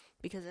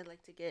 Because I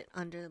like to get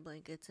under the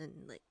blankets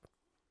and, like,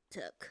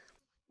 tuck.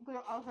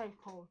 Because outside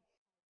cold.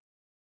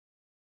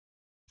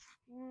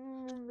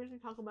 We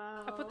should talk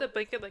about. I put the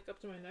blanket like up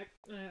to my neck.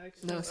 And I, like,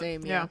 No, snuggle up.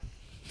 same, yeah.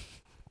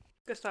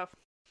 Good stuff.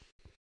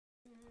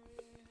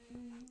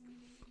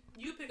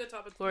 You pick a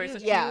topic, Lori.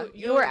 Since Yeah,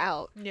 you were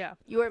out. Yeah.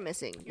 You were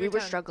missing. Your We were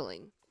turn.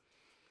 struggling.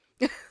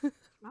 I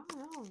don't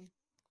know.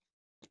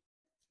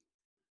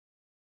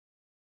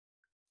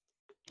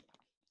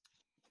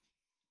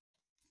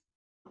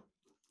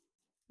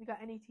 You got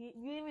any tea?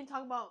 You didn't even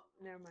talk about.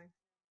 Never mind.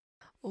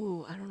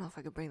 Ooh, I don't know if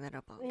I could bring that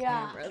up on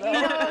Yeah. camera, You know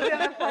what I'm though.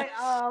 gonna play?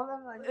 Oh,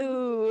 I'm like,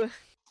 Ooh.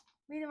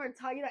 we never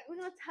tell you that. We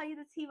don't tell you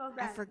the tea about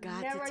that. I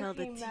forgot Never to tell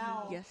the came tea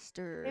out.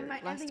 yesterday. In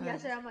my last ending time.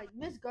 yesterday, I'm like,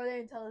 Miss, go there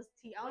and tell us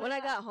tea. When I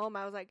got home,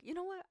 I was like, you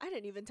know what? I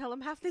didn't even tell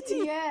him half the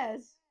tea.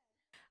 Yes.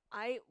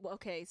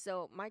 Okay,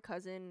 so my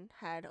cousin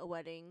had a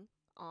wedding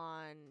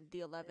on the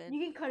 11th. You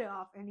can cut it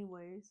off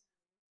anyways.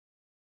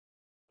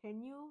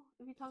 Can you?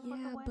 If you talk about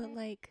the Yeah, wedding? but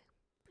like,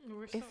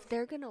 We're if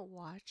they're gonna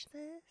watch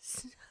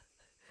this,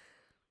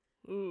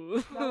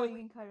 ooh. That way you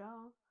can cut it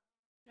off.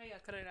 Yeah,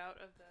 cut it out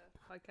of the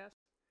podcast.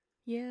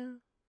 Yeah.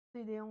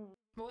 So they don't.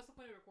 But what's the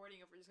point of recording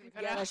if we're just gonna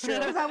cut Yeah, it out? that's true.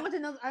 Because I want to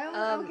know. I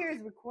don't care if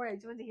it's recorded. I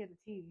just want to hear the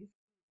tea.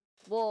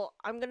 Well,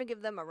 I'm gonna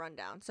give them a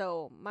rundown.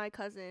 So my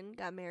cousin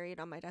got married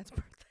on my dad's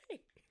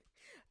birthday.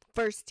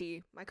 First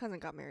tea. My cousin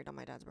got married on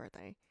my dad's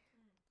birthday.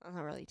 That's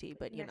not really tea,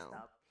 but you Messed know.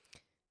 up.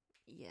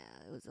 Yeah,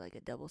 it was like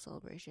a double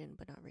celebration,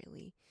 but not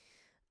really.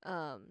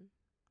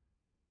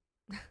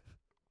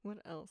 What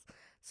else?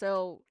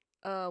 So,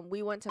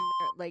 we went to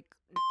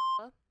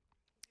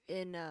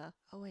in oh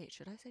wait,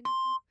 should I say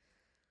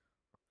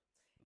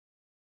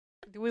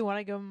Do we want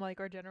to give them like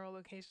our general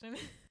location?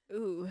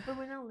 Ooh. But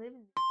we're not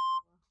living.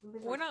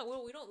 We're not.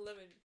 Well, we don't live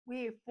in.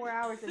 We're 4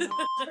 hours in. Turn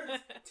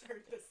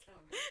this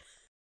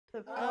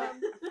down.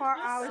 4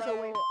 hours So,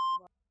 away.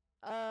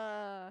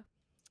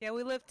 Yeah,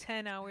 we live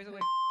 10 hours away,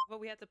 but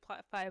we had to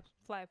fly. God,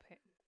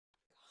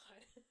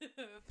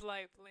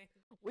 fly plane.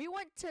 we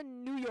went to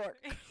New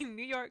York.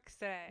 New York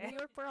City. New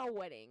York for our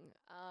wedding.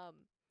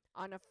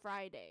 On a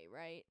Friday,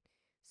 right?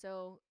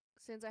 So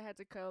since I had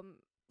to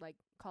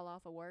call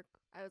off of work,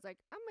 I was like,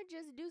 I'm gonna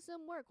just do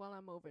some work while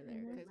I'm over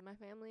there because my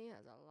family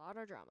has a lot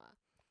of drama.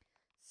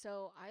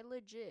 So I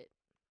legit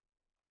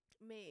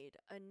made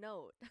a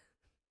note,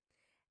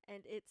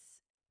 and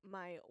it's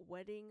my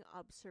wedding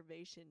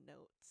observation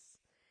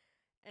notes,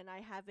 and I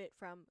have it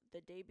from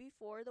the day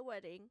before the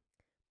wedding,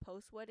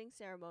 post-wedding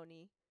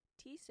ceremony,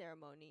 tea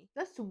ceremony,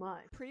 That's too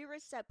much.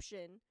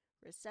 pre-reception,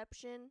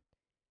 reception,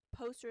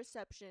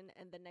 post-reception,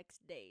 and the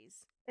next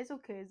days. It's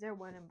okay. It's their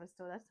wedding, but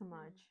still, that's too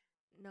much.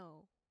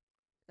 No,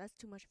 that's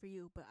too much for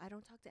you, but I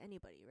don't talk to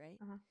anybody, right?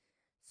 Uh-huh.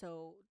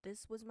 So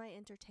this was my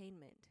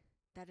entertainment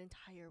that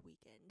entire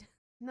weekend.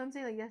 No, I'm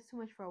saying like that's too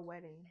much for a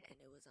wedding. And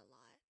it was a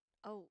lot.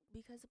 Oh,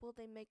 because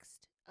they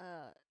mixed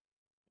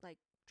like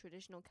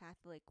traditional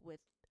Catholic with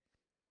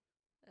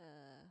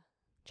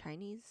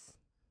Chinese.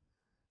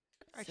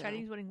 Our So,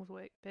 Chinese wedding was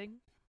big.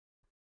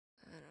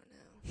 I don't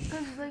know.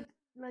 Because like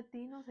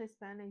Latinos,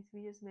 Hispanics,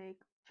 we just make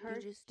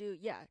church We just do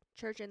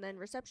church and then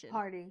reception.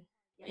 party.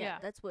 Yeah.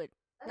 That's what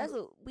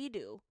we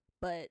do.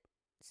 But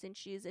since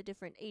she is a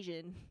different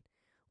Asian,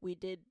 we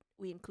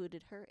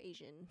included her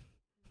Asian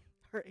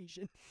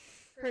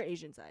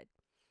side.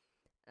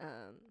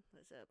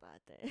 What's up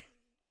about that?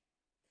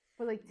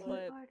 But like tea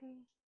But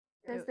party.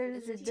 It's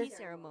a tea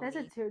ceremony.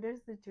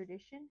 There's the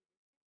tradition.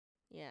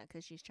 Yeah,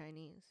 'cause she's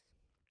Chinese.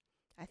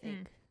 I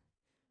think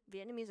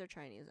Vietnamese or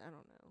Chinese. I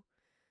don't know.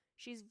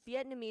 she's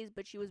Vietnamese,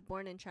 but she was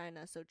born in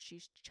China, so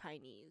she's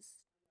Chinese.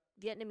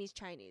 Vietnamese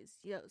Chinese.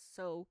 Yeah,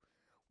 so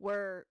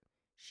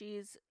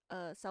she's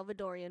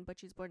Salvadorian, but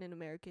she's born in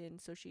American,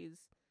 so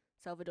she's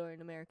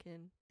Salvadorian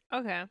American.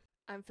 Okay.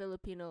 I'm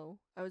Filipino.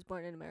 I was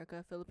born in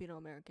America, Filipino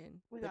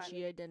American, We but got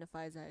she it.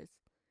 identifies as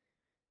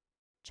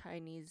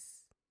Chinese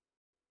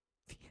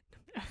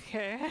Vietnamese.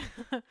 Okay.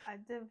 I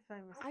did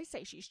famous. I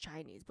say she's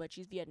Chinese, but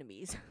she's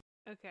Vietnamese.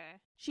 Okay.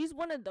 She's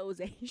one of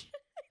those Asians.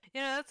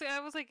 Yeah, that's. I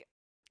was like,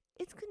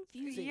 It's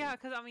confusing. yeah,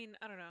 because I mean,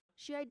 I don't know.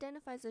 She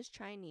identifies as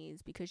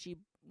Chinese because she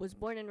was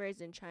born and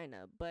raised in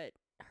China, but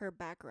her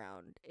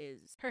background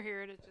is Her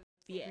heritage is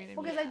Viet.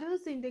 Because I do the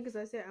same thing because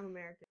I say I'm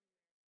American.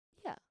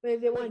 Yeah. But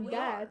if they But want we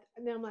that, are.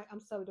 and then I'm like,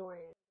 I'm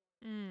Salvadorian.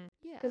 Mm.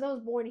 Yeah. Because I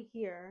was born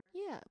here.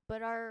 Yeah,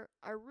 but our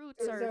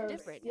roots are Reserves,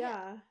 different.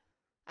 Yeah.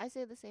 I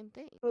say the same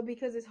thing. But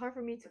because it's hard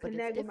for me to But it's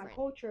connect with my different.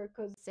 culture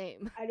because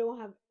Same. I don't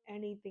have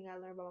anything I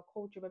learned about my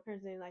culture. My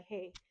parents are like,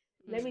 hey,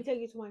 let me take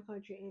you to my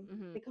country. And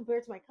Mhm. they compare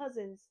it to my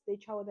cousins. They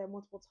travel there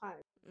multiple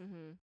times.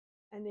 Mhm.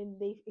 And then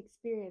I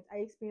experienced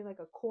like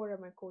a quarter of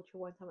my culture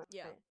one time.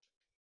 Yeah.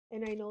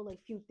 And I know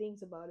like few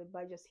things about it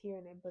by just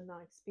hearing it, but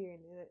not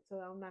experiencing it. So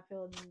I'm not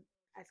feeling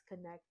as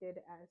connected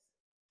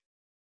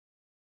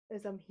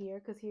as I'm here.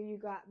 Because here you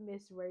got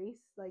mixed race,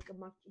 like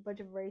a bunch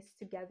of race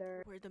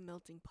together. We're the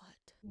melting pot.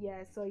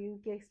 Yeah, so you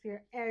can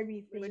experience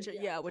everything. Which I'm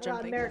Or thankful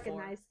for.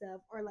 Americanized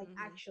stuff or like Mhm.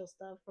 actual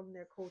stuff from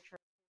their culture.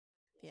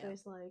 Yeah. So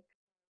it's like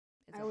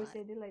It's I a always lot.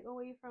 say they're like, "Oh,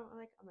 where you from?" I'm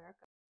like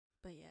America.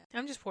 But yeah.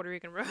 I'm just Puerto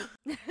Rican, bro.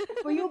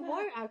 But you were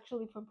born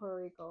actually from Puerto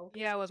Rico.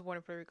 Yeah, I was born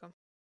in Puerto Rico.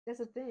 That's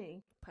the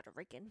thing. Puerto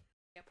Rican.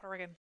 Yeah, Puerto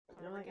Rican.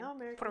 And I'm like, oh,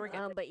 American. Puerto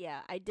Rican. But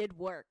yeah, I did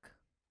work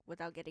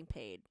without getting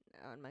paid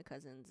on my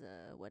cousin's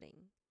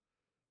wedding.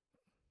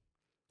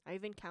 I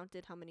even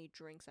counted how many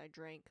drinks I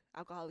drank,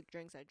 alcoholic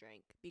drinks I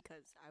drank,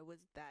 because I was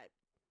that.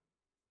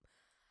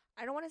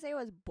 I don't want to say I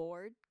was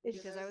bored It's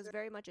because I just- was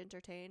very much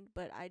entertained,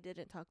 but I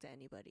didn't talk to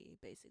anybody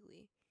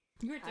basically.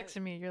 You were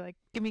texting me. You're like,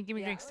 give me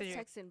Yeah, drinks I to was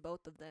drink. texting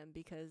both of them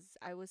because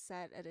I was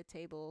sat at a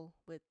table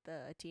with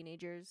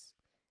teenagers,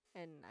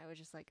 and I was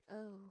just like,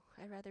 "Oh,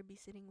 I'd rather be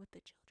sitting with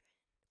the children,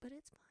 but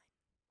it's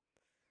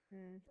fine,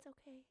 Mm. it's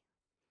okay."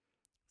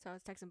 So I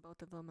was texting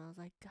both of them. I was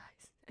like,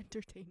 "Guys,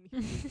 entertain me."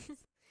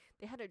 please."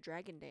 They had a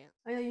dragon dance.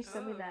 I know you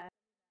sent me Oh. that.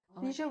 Oh,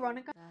 Did you show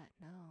Veronica? that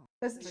no,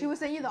 Because she was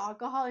saying you the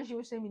alcohol and she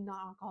was saying me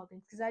not alcohol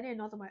things because I didn't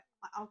know about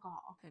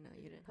alcohol. I know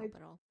you didn't Like- help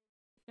at all.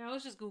 Yeah, I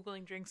was just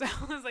googling drinks.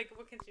 I was like,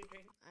 what can she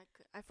drink?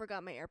 I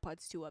forgot my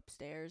AirPods 2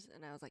 upstairs,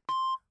 and I was like,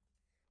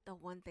 the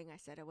one thing I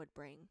said I would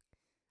bring,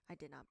 I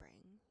did not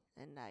bring,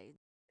 and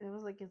It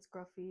was like in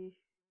Scruffy.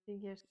 You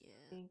hear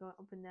yeah. going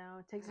up and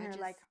down, texting I her just-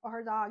 like, oh,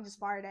 her dog just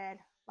farted.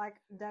 Like,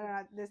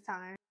 this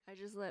time. I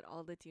just let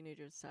all the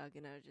teenagers talk,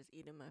 and I was just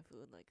eating my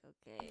food like,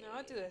 okay. No,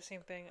 I'd do the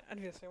same thing. I'd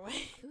do the same way.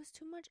 It was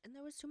too much, and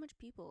there was too much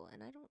people,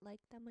 and I don't like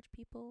that much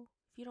people.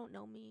 If you don't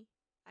know me,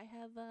 I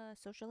have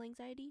social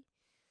anxiety,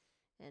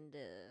 and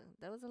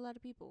that was a lot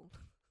of people.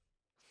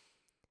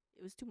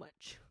 It was too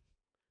much,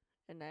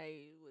 and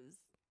I was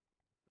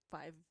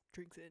 5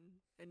 drinks in,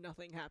 and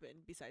nothing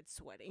happened besides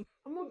sweating.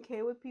 I'm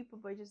okay with people,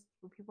 but just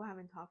when people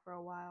haven't talked for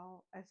a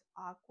while, it's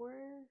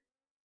awkward.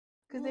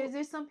 Because Well-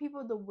 there's some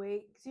people the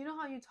way, because you know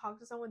how you talk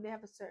to someone, they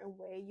have a certain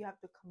way you have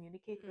to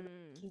communicate for them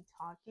Mm. to keep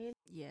talking.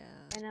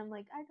 Yeah, And I'm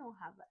like, I don't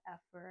have the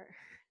effort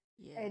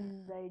yeah.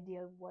 and the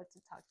idea of what to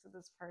talk to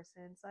this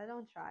person, so I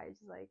don't try. It's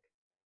just like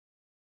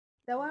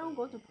that way I don't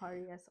go to Yeah.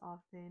 party as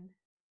often.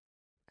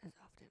 As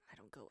often, I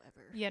don't go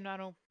ever. Yeah, no, I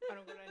don't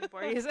go to any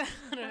parties.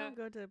 I don't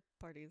go to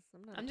parties.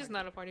 I'm just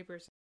not a party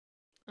person.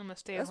 I'm a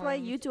stay at That's home. why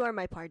you two are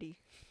my party.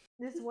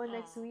 This one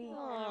next week.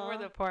 Aw, we're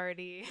the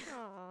party.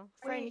 Aww, Wait,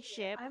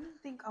 friendship. I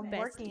think I'm besties.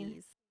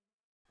 working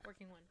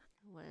Working one.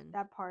 When?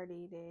 that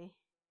party day.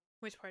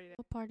 Which party?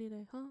 What party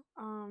day,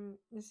 huh?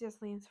 Miss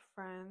Yaslene's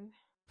friend,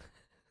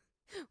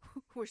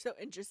 We're so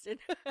interested.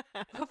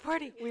 What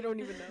party? We don't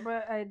even know.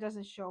 but it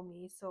doesn't show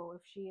me. So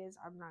if she is,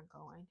 I'm not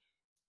going.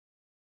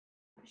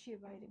 She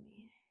invited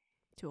me.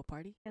 To a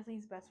party?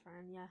 Yaslene's best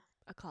friend, yeah.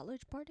 A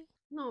college party?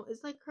 No,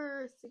 it's like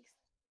her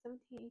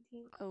 17,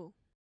 18. Oh.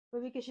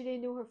 But because she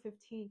didn't do her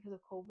 15 because of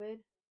COVID.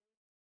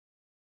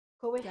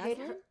 COVID hit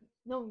her. Yaslin?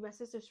 No, my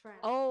sister's friend.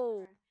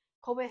 Oh.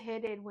 COVID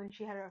hit it when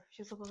she was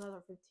supposed to have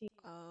her 15.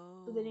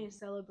 Oh. So they didn't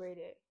celebrate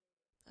it.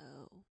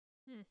 Oh.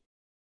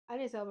 I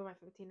didn't celebrate my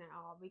 15 at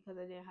all because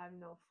I didn't have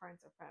no friends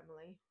or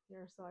family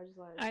here. So I just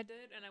like. I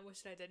did, and I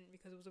wish that I didn't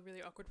because it was a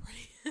really awkward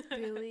party.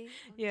 Really?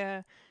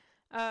 Yeah.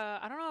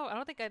 I don't know. I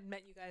don't think I'd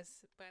met you guys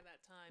by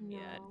that time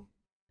yet. No.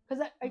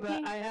 Because I But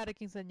came. I had a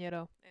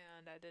quinceañero,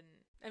 and I didn't.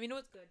 I mean, it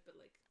was good, but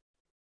like,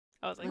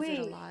 I was like, Was it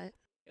a Wait. lot?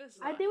 it was.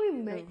 a I lot. think we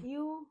Yeah. met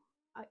you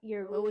a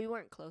year ago. Well, we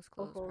weren't close, Oh,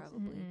 close, close.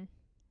 probably. Mm-mm.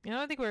 You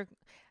know, I think we're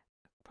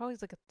probably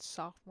like a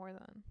sophomore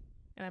then,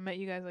 and I met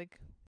you guys like,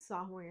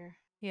 Sophomore year.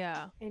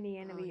 yeah, In the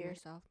end of the year.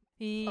 Yourself.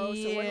 yeah. Oh,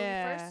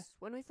 so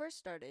when we first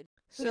started,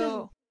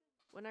 So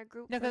when our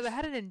group no, because I first-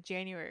 had it in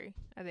January,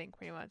 I think,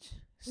 pretty much.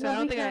 So No, I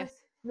don't think I. because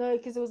no,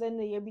 because it was end of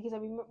the year. Because I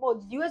remember,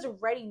 well, you guys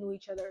already knew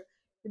each other at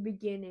the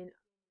beginning.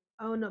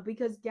 Oh no,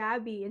 because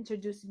Gabby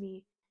introduced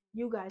me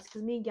you guys,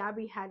 because me and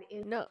Gabby had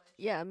No,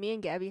 yeah, me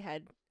and Gabby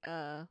had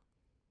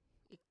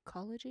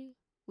ecology.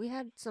 We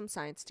had some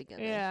science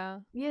together. Yeah.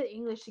 we had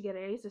English together.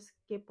 I used to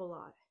skip a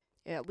lot.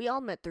 Yeah, we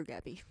all met through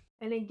Gabby.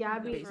 And then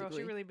Gabby, For real, she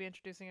Basically. really be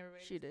introducing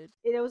everybody. She did.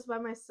 it was by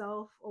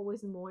myself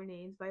always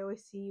mornings, but I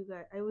always see you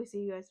guys.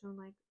 So I'm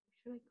like,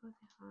 should I go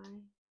say hi?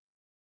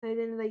 And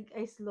then like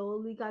I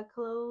slowly got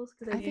close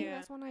because I think Yeah.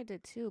 that's one I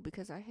did too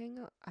because I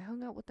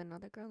hung out with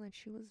another girl and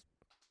she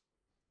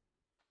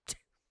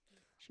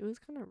was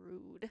kind of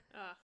rude.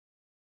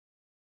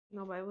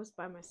 no, but I was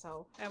by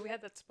myself. And we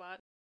had that spot.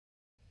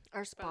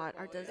 Our spot,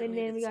 our wall, yeah. designated And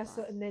then we got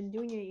spot. and then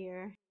junior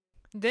year,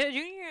 The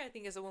junior year, I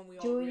think, is the one we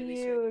all really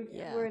junior started.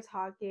 Yeah. we were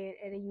talking,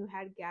 and then you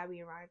had Gabby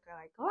and Veronica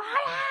like, oh,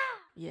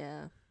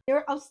 Yeah. they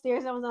were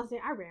upstairs. I was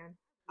downstairs. I ran.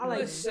 I It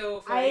like. was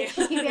so I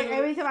funny. keep it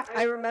every time.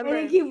 I remember. And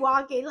then keep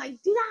walking,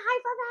 like, do not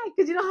hide from me.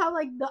 Because you know how,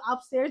 like, the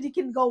upstairs, you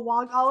can go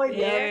walk all the way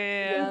Yeah.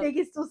 there. And they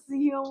can still see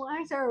you.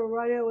 I started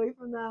running away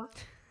from them.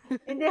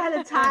 And they had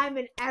the time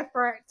and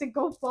effort to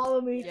go follow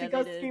me, Yeah, to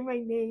go they did. scream my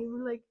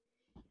name. Like,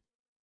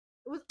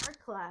 it was art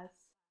class.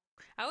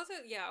 I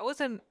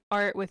was in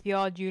art with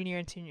y'all junior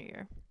and senior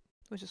year,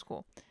 which is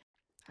cool.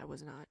 I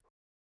was not.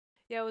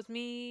 Yeah, it was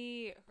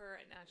me, her,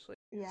 and Ashley.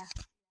 Yeah.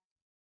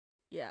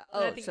 Yeah.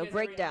 And I Oh, think so you guys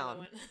already know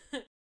breakdown. that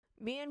one.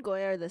 Me and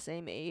Goya are the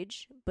same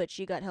age, but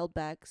she got held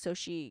back, so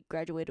she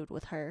graduated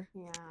with her.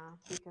 Yeah.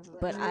 Because of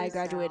But I ESL.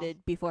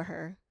 graduated before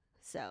her,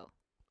 so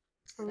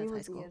For me, it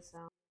that's was high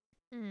school. ESL.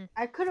 Mm.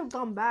 I could have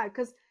gone back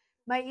because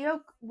my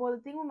the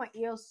thing with my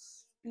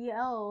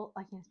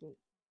I can't speak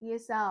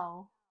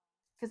ESL,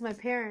 because my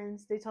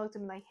parents, they talked to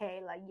me like,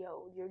 hey, like,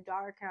 yo, your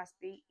daughter cannot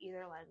speak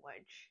either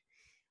language.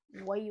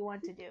 What you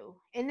want to do?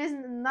 And it's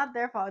not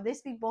their fault. They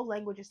speak both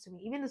languages to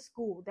me. Even the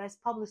school, that's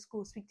public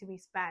school, speak to me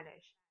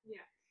Spanish.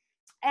 Yeah.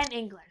 And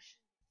English.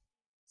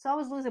 So I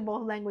was losing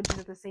both languages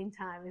at the same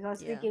time. So I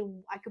was Yeah.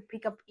 thinking I could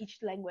pick up each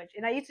language.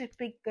 And I used to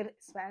speak good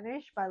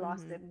Spanish, but I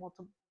lost Mhm.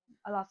 it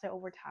I lost it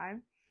over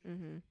time.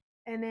 Mm-hmm.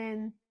 And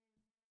then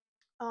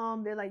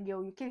they're like,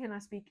 yo, your kid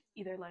cannot speak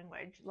either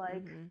language.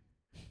 Like, Mm-hmm.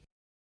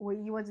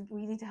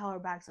 we need to help her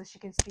back so she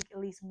can speak at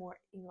least more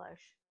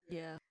English.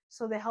 Yeah.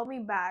 So they held me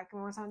back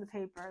when I was on the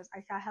papers.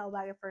 I got held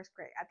back in first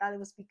grade. I thought it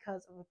was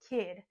because of a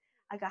kid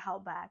I got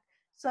held back.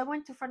 So I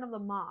went to front of the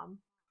mom.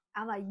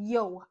 I'm like,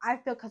 yo, I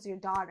feel because of your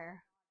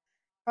daughter.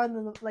 From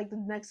the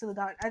next to the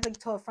daughter. I like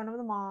told in front of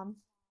the mom.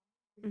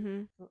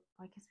 Mm-hmm.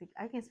 I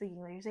can speak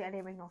English. You say I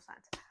didn't make no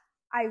sense.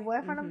 I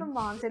went in front of the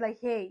mom, said like,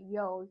 hey,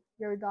 yo,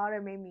 your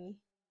daughter made me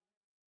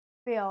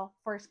fail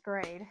first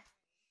grade.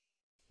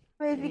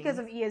 But it's because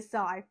of ESL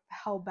I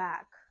held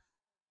back.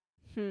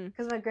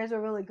 Because my grades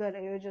were really good.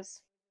 It was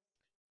just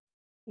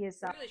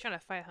ESL. You're really trying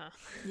to fight, huh?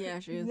 Yeah,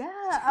 she is.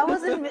 Yeah,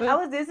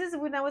 this is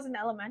when I was in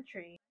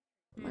elementary.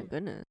 My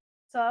goodness.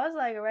 So I was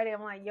like already,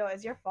 I'm like, yo,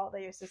 it's your fault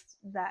that your sister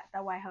that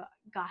why I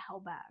got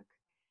held back.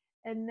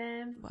 And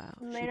then Wow.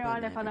 she later on I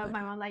blaming found out my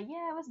everybody. mom like,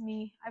 yeah, it was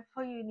me. I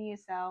put you in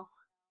ESL.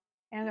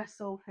 And I got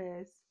so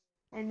pissed.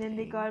 And then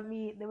they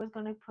was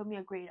gonna put me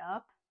a grade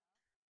up.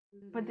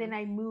 But then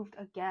I moved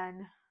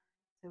again.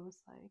 So it was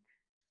like,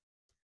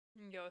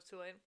 Yo, it's too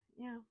late.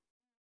 yeah.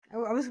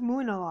 I was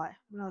moving a lot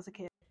when I was a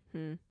kid.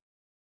 Hmm.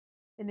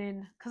 And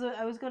then, because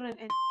I was gonna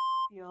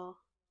feel,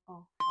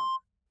 oh,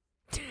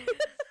 fuck.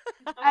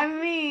 I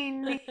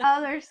mean, the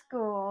other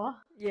school,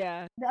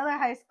 Yeah. the other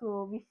high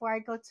school, before I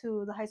go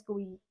to the high school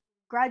we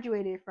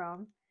graduated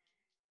from,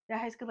 the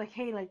high school, like,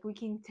 hey, like, we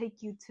can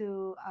take you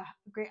to a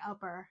grade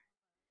upper.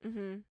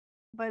 Mm-hmm.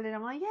 But then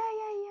I'm like,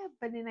 yeah.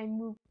 But then I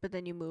moved. But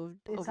then you moved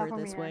in over sophomore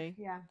this year. way.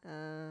 Yeah.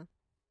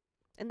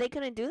 And they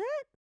couldn't do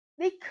that?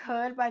 They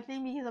could, but I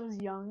think because I was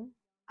young,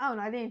 I don't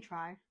know. I didn't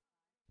try.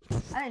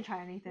 I didn't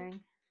try anything.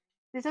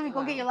 They told me,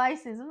 go get your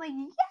license. I'm like,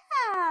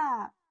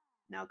 yeah.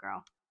 No,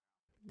 girl.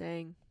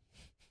 Dang.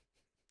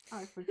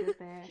 I forget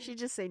that. She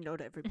just say no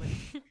to everybody.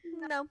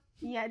 No.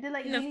 Yeah, they're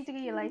like, No. you need to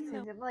get your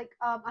license. I'm like,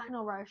 I have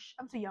no rush.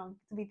 I'm too young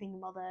to be thinking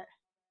about that.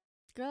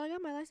 Girl, I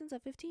got my license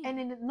at 15. And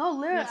then no,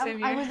 literally, Yeah,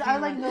 same I here. was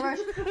like no rush.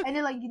 And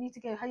they're like, you need to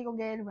get. How you gonna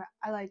get in?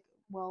 I like,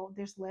 well,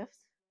 there's Lyft,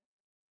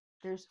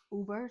 there's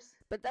Ubers.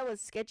 But that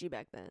was sketchy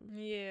back then.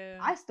 Yeah.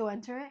 I still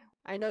enter it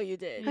I know you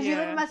did. because you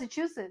live in Yeah.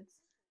 Massachusetts.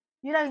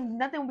 You know,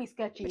 nothing will be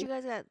sketchy. But you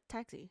guys got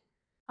taxi.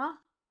 Huh?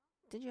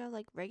 Did you have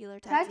like regular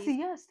taxis? Taxi,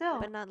 yeah,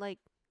 still. But not like,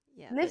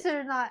 yeah. Lyfts but-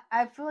 are not.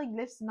 I feel like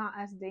Lyft's not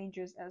as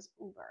dangerous as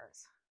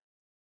Ubers.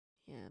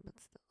 Yeah, but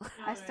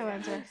still. I still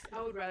enter.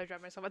 I would rather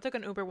drive myself. I took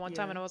an Uber one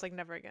time Yeah. and I was like,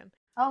 never again.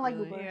 I don't like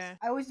Really? Ubers. Yeah.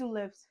 I always do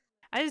Lyfts.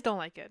 I just don't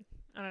like it.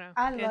 I don't know.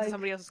 I Get into like-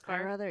 somebody else's I'd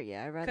car. rather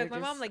Because my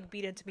just, mom like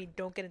beat into me,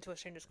 don't get into a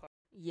stranger's car.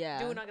 yeah,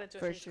 Do not get into a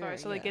for stranger's car. sure,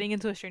 So like yeah. getting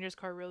into a stranger's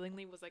car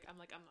willingly was like, I'm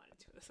not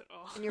into this at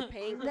all. And you're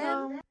paying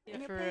them? Yeah,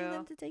 And you're for paying real.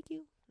 them to take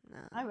you? No.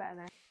 I'd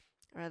rather.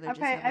 I'd rather I just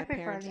pay- have I my pay for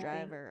parents anything.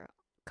 drive or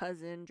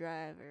cousin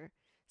drive or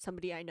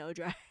somebody I know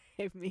drive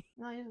me.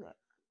 No, I just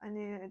I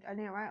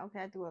need a ride. Okay,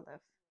 I do a Lyft.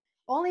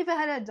 Only if I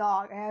had a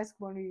dog. I asked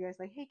one of you guys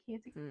like, hey, can you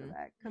take me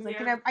back? Because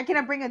Yeah. I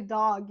cannot bring a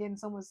dog in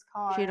someone's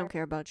car. She don't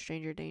care about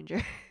stranger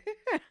danger.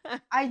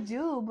 I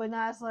do, but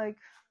not as like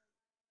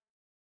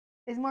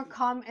It's more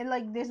common, and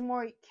like there's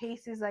more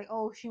cases like,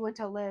 oh, she went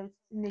to Lyft,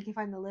 and they can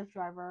find the Lyft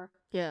driver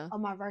Yeah.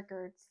 on my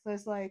records. So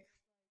it's like,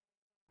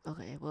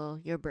 Okay, well,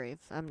 you're brave.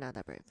 I'm not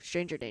that brave.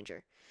 Stranger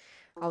danger.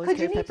 Always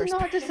because you carry need to pepper know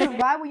how to spray.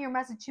 survive when you're in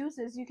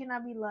Massachusetts. You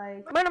cannot be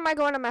like, When am I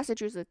going to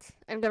Massachusetts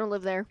and gonna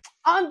live there?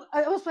 I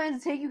was planning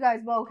to take you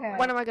guys, but okay.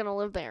 When am I gonna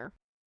live there?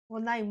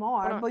 Well, not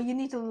anymore. When am- But you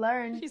need to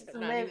learn She to said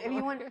not live. If you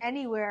anymore. went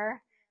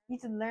anywhere, you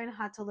need to learn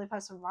how to live, how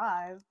to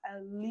survive,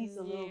 at least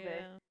a little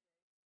bit.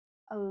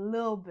 A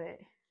little bit.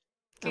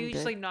 Can I'm you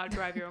just good. like not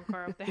drive your own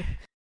car up there?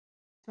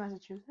 To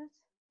Massachusetts?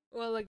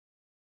 Well, like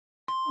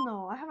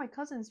No, I have my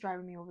cousins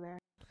driving me over there.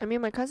 I mean,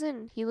 my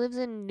cousin, he lives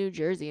in New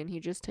Jersey and he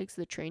just takes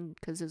the train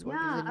because his work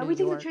is Yeah, in and New we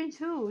take York. the train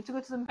too to go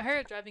to the. I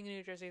heard driving in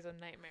New Jersey is a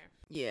nightmare.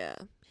 Yeah,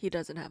 he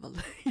doesn't have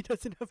he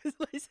doesn't have his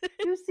license.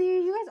 You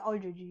see, you guys are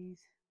G's.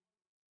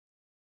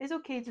 It's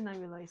okay to not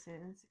have your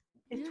license.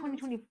 It's Yeah,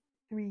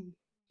 2023.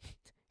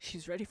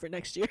 She's ready for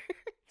next year.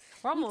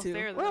 We're Me almost too.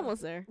 there though. We're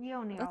almost there. We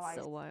only got That's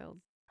license. so wild.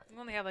 We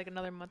only have like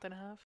another month and a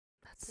half.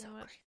 That's Pretty so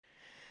much.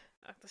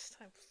 great. This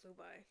time flew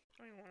by. I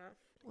don't even wanna.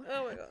 What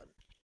Oh my the- god.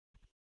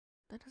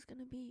 That is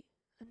gonna be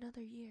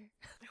another year.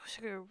 I wish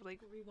I could like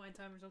rewind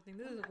time or something.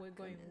 This is going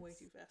way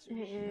too fast. It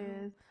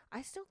is.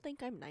 I still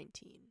think I'm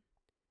 19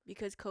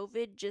 because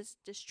COVID just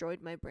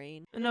destroyed my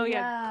brain. No,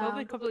 yeah, Yeah.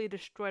 COVID completely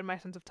destroyed my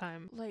sense of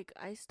time. Like,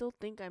 I still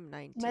think I'm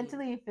 19.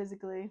 Mentally and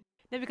physically.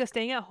 No, because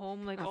staying at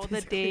home like Not all the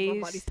physically,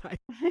 but days. body's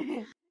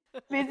tired.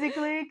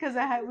 Physically, because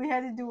we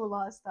had to do a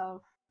lot of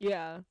stuff.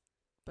 Yeah,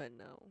 but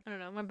no. I don't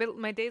know.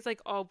 My days like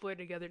all blur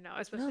together now,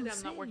 especially No, that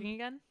I'm not working same.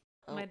 again.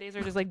 Oh. My days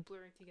are just like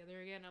blurring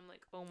together again. I'm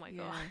like, oh my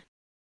Yeah. god.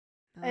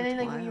 No, And then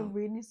that's like when you're wild.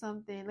 reading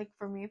something, like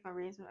for me, if I'm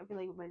reading something, I feel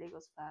like my day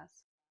goes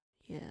fast.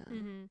 Yeah.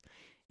 Mhm.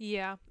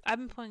 Yeah, I've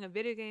been playing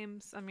video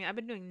games. I mean, I've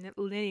been doing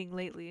knitting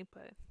lately,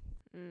 but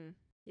Mm.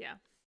 yeah,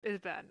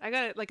 it's bad. I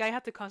gotta like I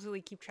have to constantly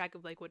keep track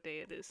of like what day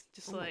it is.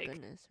 Just Oh my like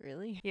goodness,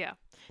 really? yeah.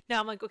 Now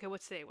I'm like, okay,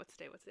 what's today? What's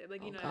today? What's today?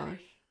 Like you Oh,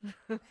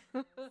 know,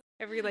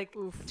 every like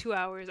 2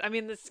 hours. I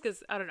mean, this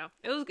because I don't know.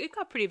 It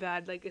got pretty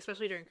bad, like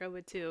especially during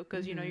COVID too,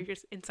 because you know Mhm. you're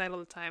just inside all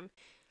the time.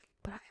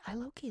 But I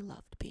low-key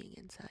loved being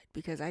inside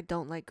because I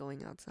don't like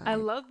going outside. I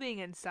love being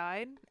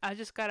inside. I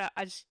just gotta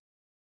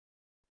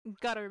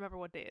remember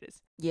what day it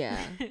is. Yeah.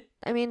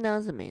 I mean, that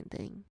was the main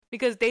thing.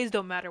 Because days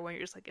don't matter when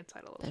you're just like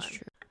inside all the That's time.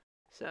 true.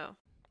 So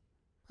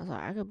I was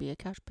like, I could be a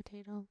couch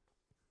potato.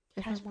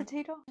 If I Couch want-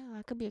 potato? Yeah,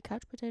 I could be a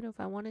couch potato if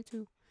I wanted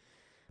to.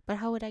 But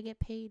how would I get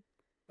paid?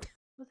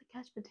 What's a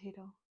couch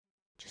potato?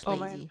 Just oh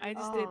lazy. man, I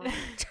just Oh. did.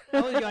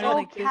 I was yawning Oh,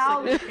 like this,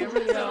 like with the couch camera.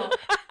 potato.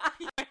 So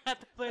you might have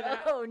to play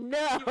that. Oh You no!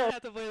 might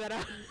have to play that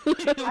out.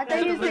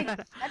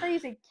 I thought you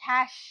said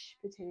cash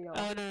potato.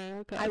 Oh no,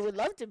 okay. I would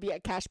love to be a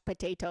cash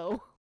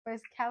potato. But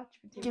it's couch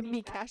potato. Give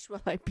me cash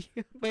while I be.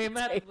 a Wait, I'm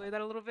gonna have to potato. play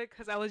that a little bit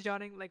because I was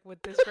yawning like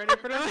with this right in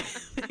front of my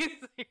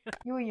face.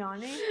 You were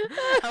yawning?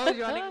 I was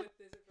yawning with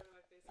this in front of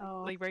my face,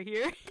 Oh. like right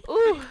here.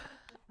 Ooh,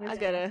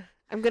 Where's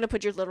I'm gonna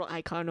put your little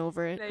icon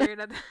over it. No, you're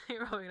not.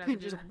 You're probably not.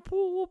 Just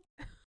whoop.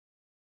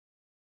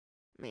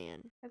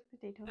 Man, couch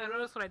potato. I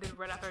noticed when I did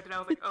right after I did. I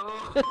was like,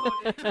 oh.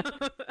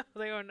 I was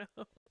like, oh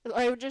no.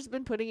 I've just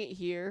been putting it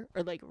here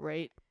or like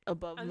right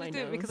above I'm my just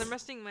doing nose. it because I'm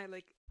resting my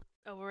like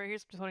elbow right here,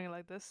 so I'm just holding it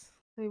like this.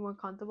 So you more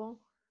comfortable?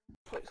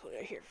 Please hold it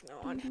right here from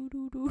now on.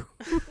 Doo-doo-doo-doo.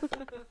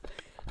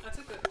 I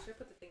took the. Should I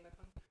put the thing back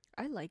on?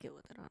 I like it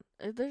with it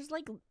on. There's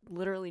like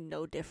literally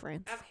no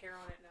difference. I have hair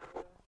on it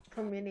now.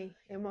 From Mini.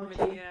 And Though.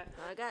 Mochi. Yeah.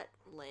 I got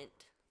lint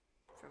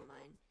from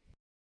mine.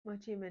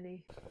 Mochi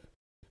Mini.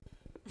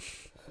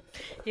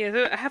 Yeah,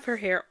 so I have her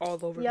hair all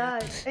over. Yeah,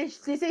 me. and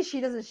they say she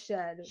doesn't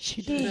shed.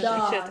 She She does.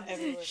 does. She sheds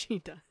everywhere. She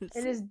does.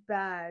 It is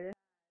bad.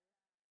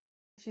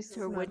 She's It's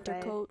her winter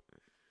coat.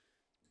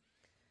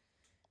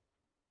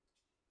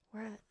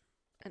 We're at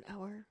an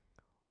hour,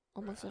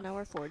 almost an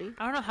hour 40.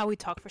 I don't know how we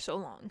talked for so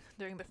long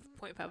during the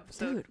 0.5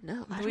 episode. Dude,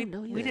 no, I we- don't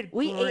know. we either. did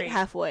We great. ate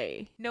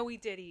halfway, No, we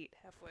did eat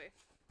halfway.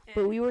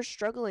 but we were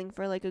struggling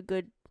for like a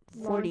good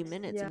 40 Long-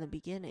 minutes yeah. in the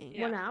beginning.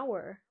 Yeah. 1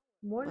 hour.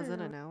 More Was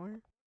than it an hour?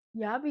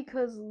 Yeah,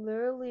 because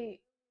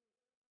literally,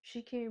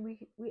 she came.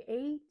 We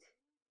ate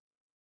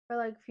for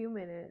like a few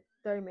minutes,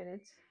 30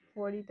 minutes,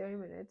 30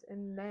 minutes,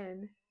 and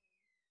then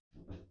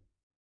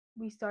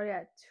we started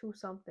at 2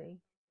 something,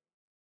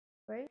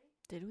 right?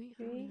 Did we?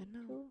 I don't 3, even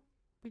know. 2.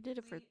 We did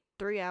it for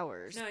 3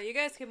 hours. No, you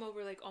guys came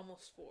over like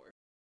almost 4.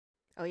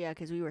 Oh yeah,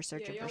 because we were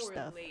searching yeah, for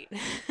y'all were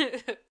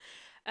stuff. late.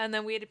 And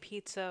then we had a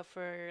pizza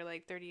for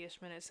like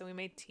 30-ish minutes, and we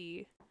made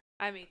tea.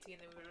 I made tea,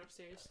 and then we went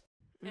upstairs.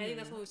 And I think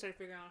that's Mhm. when we started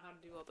figuring out how to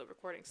do all the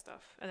recording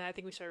stuff. And then I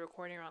think we started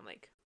recording around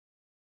like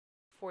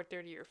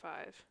 4:30 or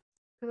 5.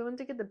 Because I went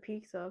to get the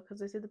pizza because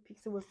they said the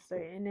pizza was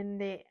certain, and then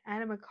they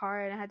added my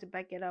car and I had to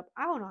back it up.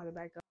 I don't know how to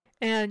back up.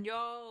 And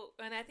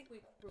I think we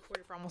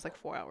recorded for almost like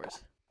 4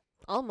 hours.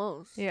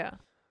 Almost. Yeah.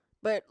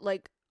 But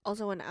like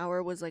also an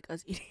hour was like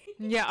us eating.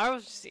 Yeah, I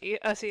was just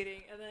us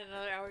eating, and then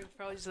another hour was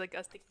probably just like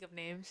us thinking of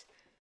names.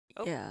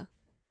 Oh. Yeah.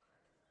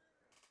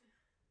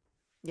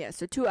 Yeah,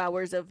 so 2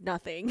 hours of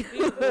nothing.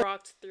 We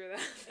rocked through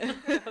that.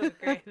 That was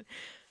great.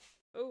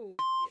 Oh,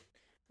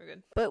 we're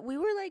good. But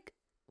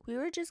we We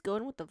were just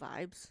going with the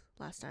vibes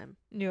last time.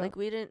 Yeah. Like,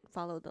 we didn't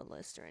follow the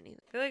list or anything.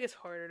 I feel like it's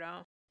harder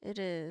now. It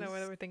is. Now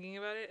that we're thinking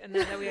about it, and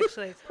then that we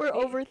actually like, We're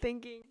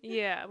overthinking.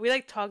 Yeah, we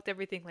like talked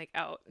everything like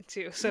out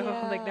too. So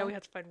like now Yeah. we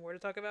have to find more to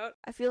talk about.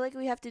 I feel like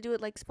we have to do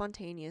it like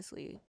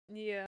spontaneously.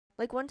 Yeah.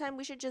 Like one time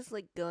we should just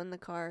like go in the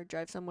car,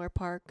 drive somewhere,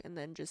 park, and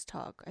then just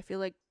talk. I feel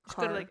like Just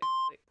car. go to like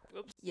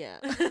whoops. Yeah.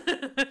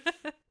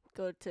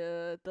 Go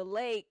to the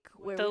lake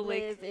where The we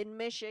lake. live in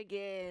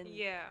Michigan.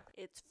 Yeah.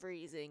 It's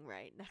freezing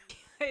right now.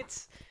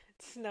 It's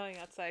snowing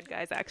outside,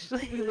 guys,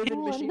 actually. We live in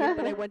Oh, Michigan,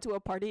 but I no. went to a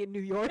party in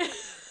New York.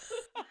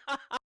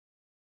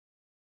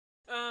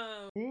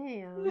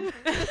 Damn.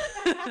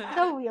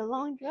 That would be a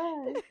long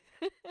drive.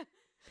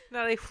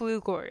 No, they flew,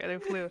 Gloria. They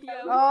flew.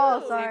 Yeah, Oh,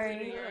 flew.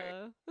 sorry.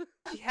 Yeah.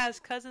 She has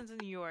cousins in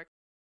New York,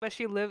 but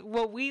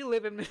we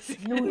live in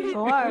Michigan. New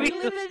York. We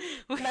live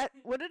in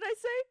what did I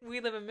say? We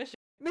live in Michigan.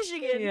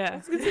 Michigan. Yeah. I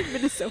was gonna say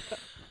Minnesota.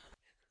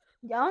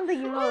 Yeah, I don't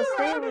think you know the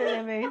state we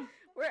live in.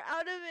 We're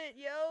out of it,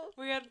 yo.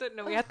 We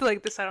have to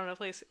like decide on a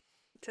place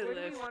to Where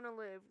live. do we want to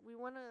live?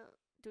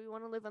 Do we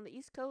want to live on the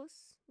East Coast,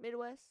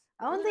 Midwest?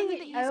 I don't We live in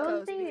think the I East don't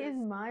Coast think because- it's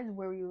mine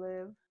where we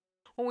live.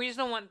 Well, we just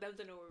don't want them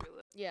to know where we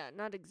live. Yeah,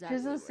 not exactly.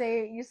 Just to where.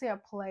 say you say a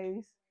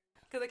place.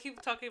 Because I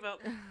keep talking about.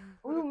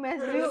 We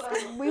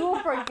will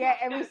forget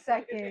every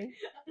second.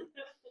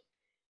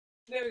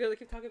 Yeah, because I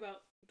keep talking about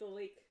the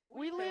lake.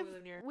 we that live.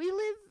 near. We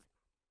live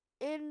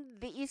in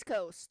the East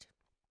Coast.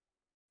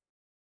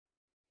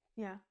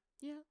 Yeah.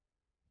 Yeah.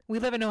 We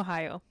live in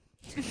Ohio.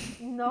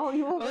 No,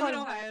 you won't We live in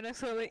forget. Ohio next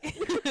to the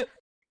lake.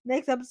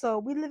 Next episode,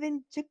 we live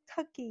in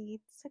Kentucky.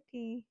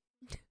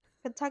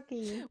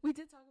 Kentucky. We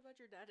did talk about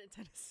your dad in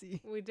Tennessee.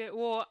 We did.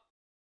 Well,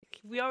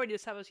 we already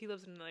established he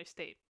lives in another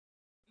state.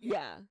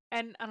 Yeah,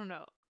 And I don't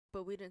know.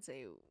 but we didn't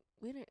say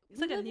we didn't. It's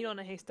we like a live needle in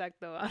a haystack,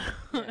 though.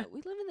 yeah,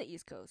 we live in the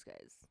East Coast,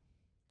 guys.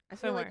 I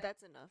feel Somewhere. like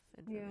that's enough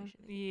information.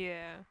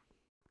 Yeah.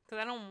 Because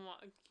I don't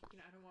want.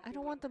 I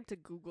don't want them to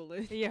Google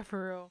it. Yeah,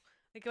 for real.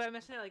 Like if I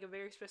mention it like a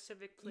very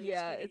specific place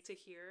Yeah, they need it's- to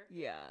hear.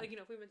 Yeah. Like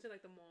if we mention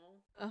like the mall,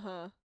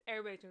 Uh-huh.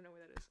 everybody's gonna know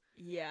where that is.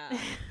 Yeah.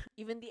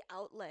 Even the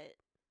outlet.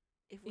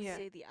 If we Yeah.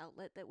 say the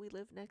outlet that we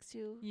live next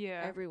to,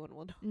 Yeah. everyone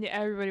will know. Yeah,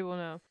 everybody will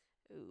know.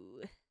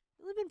 Ooh.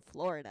 We live in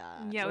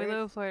Florida. Yeah, we Where-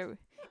 live in Florida.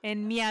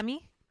 In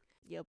Miami.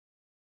 Yep.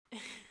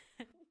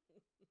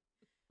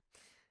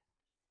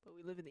 But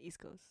we live in the East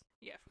Coast,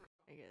 Yeah.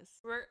 I guess.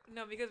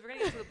 Because we're gonna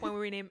get to the point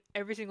where we name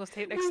every single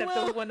state We except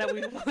will. the one that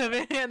we live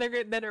in, and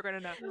then they're gonna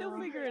know. They'll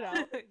figure it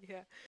out.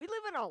 Yeah. We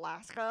live in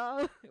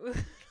Alaska.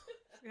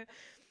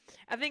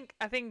 I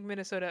think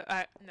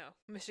Minnesota. No,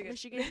 Michigan.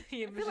 Michigan.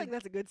 Yeah, I feel like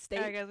that's a good state.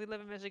 Alright, guys, we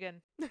live in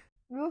Michigan.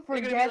 We'll They're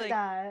gonna be forget like-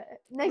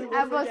 that. Next will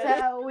forget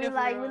episode, we Yeah, for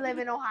like we real. live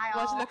in Ohio.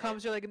 Watching the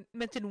comments, you're like,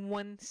 mention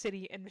one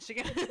city in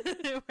Michigan.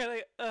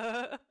 We're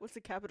like, What's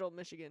the capital of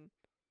Michigan?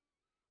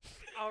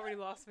 already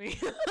lost me.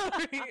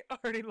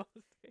 already lost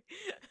me.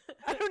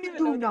 I don't even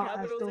Do know the not ask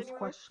capitals those anymore.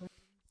 questions.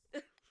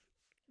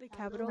 The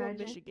capital of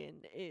Imagine. Michigan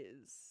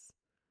is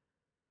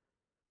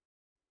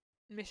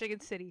Michigan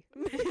City.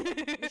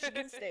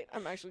 Michigan State.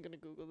 I'm actually gonna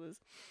Google this.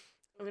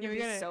 I'm gonna Yeah, we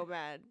be gotta- so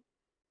mad.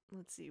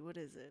 Let's see, what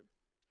is it?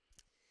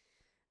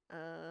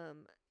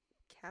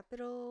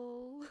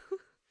 Capital.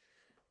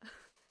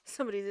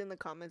 Somebody's in the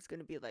comments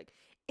gonna be like,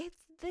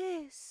 "It's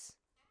this."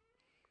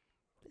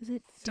 Is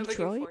it Sounds like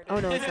Detroit? Florida. Oh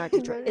no, it's not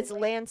Detroit. It's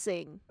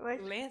Lansing.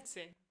 Like,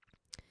 Lansing.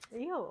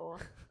 ew.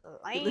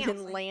 We live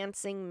in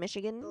Lansing,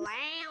 Michigan.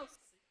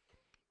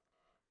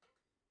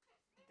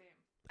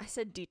 I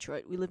said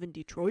Detroit. We live in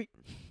Detroit.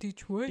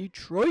 Detroit.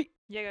 Detroit.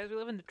 Yeah, guys, we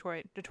live in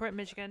Detroit. Detroit,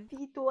 Michigan.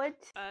 What?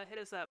 Hit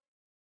us up.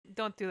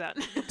 Don't do that.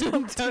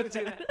 Don't don't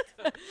do do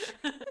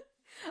that.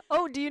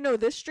 Oh, do you know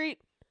this street?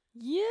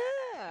 Yeah.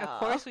 Of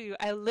course we do.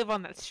 I live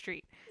on that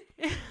street.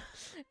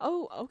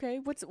 Oh, okay.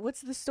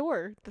 What's the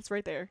store that's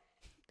right there?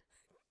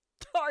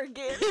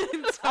 Target.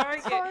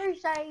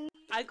 Target. Sorry.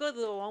 I go to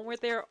the Walmart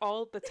there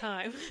all the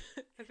time.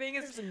 The thing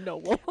is, There's no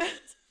one.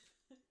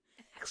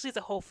 actually, it's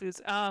a Whole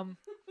Foods.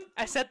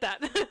 I said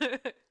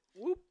that.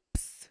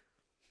 Whoops.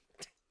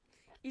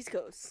 East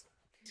Coast.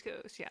 East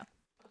Coast, yeah,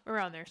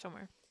 around there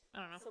somewhere. I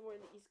don't know. Somewhere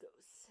in the East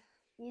Coast.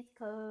 East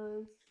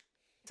Coast.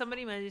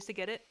 Somebody manages to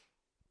get it.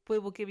 We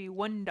will give you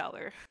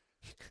 $1.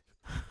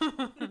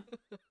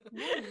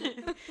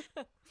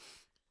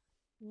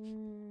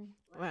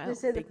 Wow.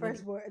 Just say the big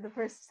first money. word, the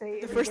first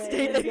state. The we first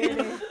get state. it, get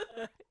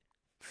it.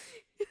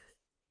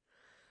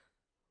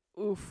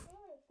 Oof.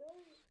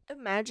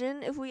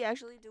 Imagine if we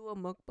actually do a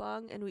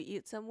mukbang and we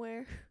eat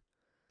somewhere.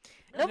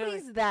 I know,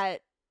 Nobody's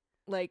that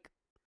like.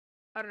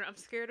 I don't know. I'm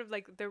scared of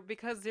like there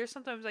because there's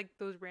sometimes like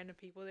those random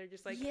people. They're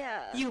just like,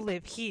 yeah. you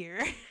live here.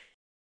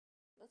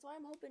 That's why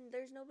I'm hoping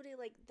there's nobody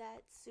like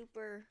that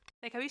super.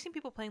 Like, have you seen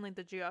people playing like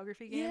the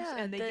geography games Yeah,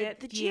 and they the- get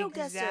the the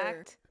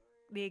geoguesser.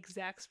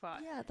 exact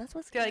spot? Yeah, that's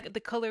what's. They're like the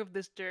color of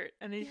this dirt,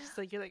 and it's just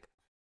like you're like.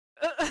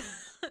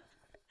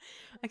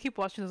 I keep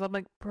watching this. I'm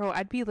like, bro,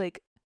 I'd be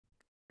like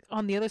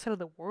on the other side of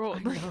the world.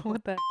 I Like, know.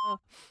 what the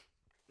hell?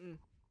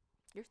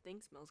 Your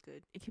thing smells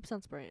good. It keeps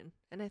on spraying,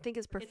 and I think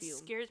it's It perfume.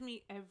 scares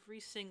me every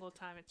single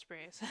time it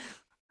sprays.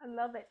 I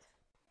love it.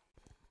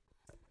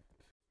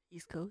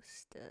 East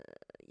Coast.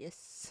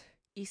 Yes.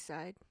 East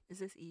side. Is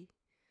this E?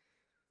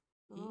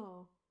 E?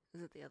 Oh.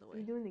 Is it the other Are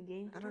you way? doing the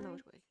game? I don't know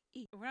which way.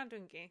 E. We're not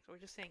doing gangs. We're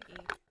just saying E.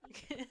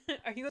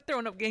 Are you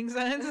throwing up gang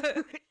signs?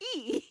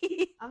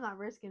 E. I'm not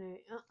risking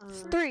it.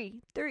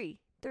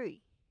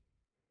 Three.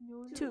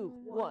 No, 2,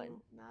 1.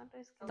 Not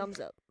risking Thumbs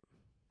it. up.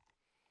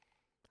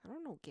 I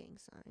don't know gang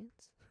signs.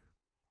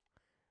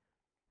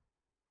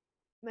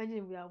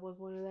 Imagine if I was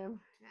one of them.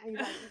 And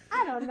you're like,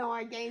 I don't know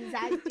our game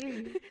size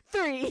too.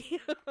 3.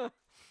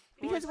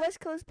 Because West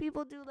Coast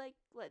people do like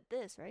what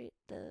this, right?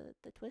 The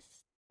twist,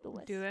 the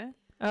west. Do they?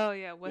 Oh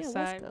yeah, west West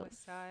side, Coast.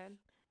 west side.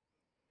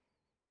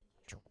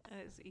 And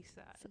it's east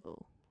side.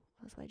 So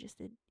that's why I just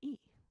did E.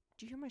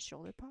 Did you hear my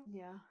shoulder pop?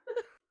 Yeah.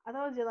 I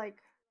thought it was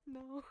like.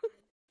 No.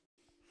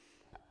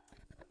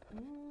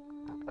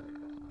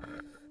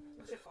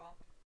 What's it called?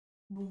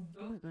 Boom.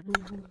 Oh my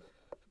goodness.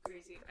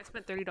 Crazy. I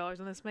spent $30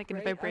 on this mic, and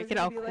Right? if I I break was it,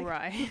 I'll gonna be like-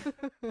 cry.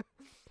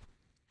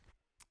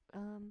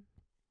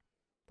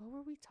 What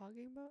were we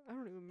talking about? I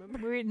don't even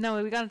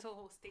remember. we got into a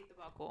whole state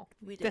debacle,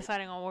 We did.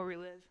 deciding on where we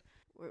live.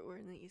 We're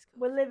in the East Coast.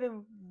 We're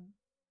living.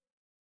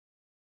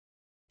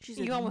 She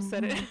You almost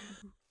said it.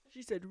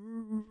 She said That's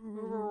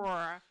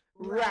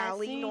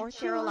Raleigh, North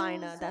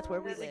Carolina. That's where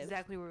we live.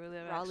 exactly where we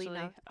live. Raleigh, actually.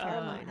 North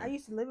Carolina. I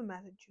used to live in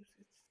Massachusetts.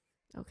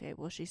 Okay,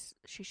 well she's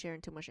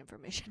sharing too much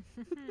information.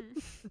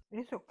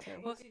 It's okay.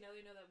 Well, see, now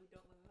they know that we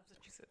don't live in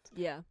Massachusetts.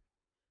 Yeah,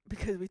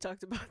 because we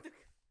talked about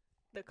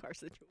the car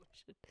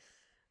situation.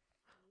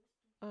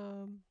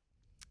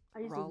 I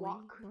used Raleigh, to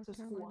walk North to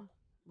Carolina. school,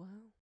 Wow.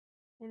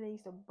 and I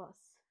used to bus.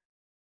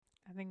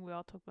 I think we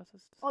all took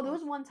buses. To Oh, there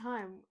was school. one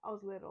time I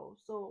was little.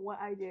 So what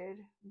I did,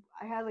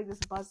 I had like this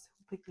bus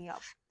who picked me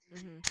up,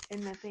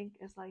 and I think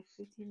it's like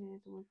 15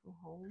 minutes away from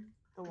home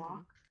to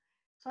walk.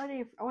 So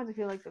I wanted to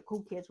feel like the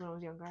cool kids when I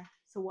was younger.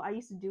 So what I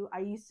used to do, I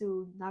used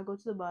to not go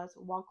to the bus,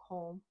 walk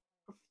home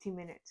for 15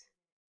 minutes,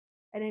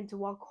 and then to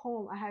walk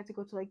home, I had to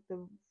go to like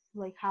the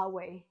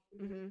highway,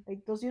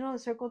 like those the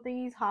circle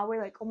thingies, highway,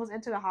 like almost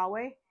enter the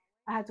highway.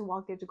 I had to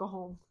walk there to go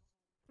home.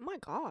 Oh my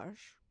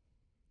gosh.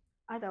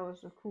 I thought I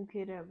was the cool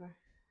kid ever.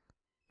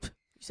 You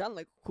sound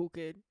like a cool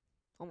kid.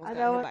 Almost I got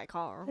hit know- by a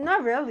car.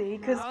 Not really,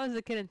 because I was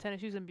a kid in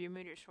tennis shoes and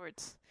Bermuda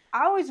shorts.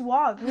 I always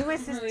walk. Me and my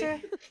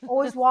sister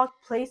always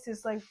walk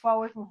places like far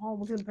away from home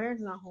because the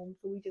parents are not home,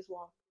 so we just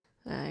walk.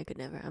 I could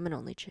never. I'm an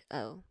only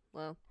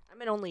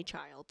I'm an only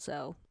child,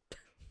 so.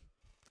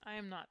 I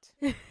am not.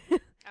 I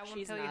won't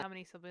She's tell you not. how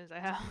many siblings I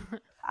have.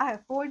 I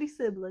have 40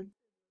 siblings.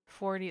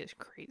 40 is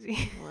crazy.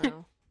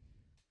 Wow.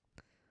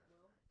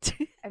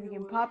 If you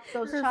can pop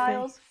those Her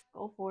childs,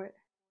 go for it.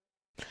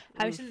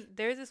 Have you seen?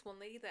 There's this one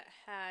lady that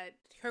had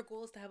her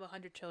goal is to have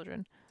 100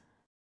 children.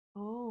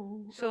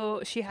 Oh.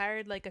 So she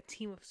hired like a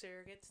team of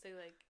surrogates to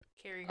like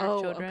carry her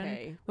Oh, children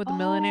okay. with a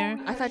millionaire.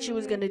 yeah. I thought she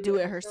was gonna do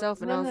it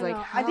herself, and No, I was no, like,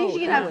 no. how? I think she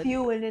can That have would-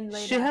 few and then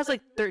later. She has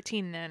like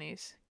 13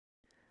 nannies.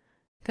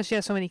 Because she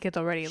has so many kids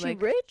already. She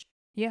like, rich,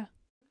 yeah.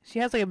 She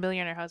has like a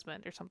millionaire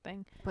husband or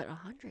something. but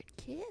 100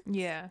 kids.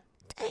 Yeah.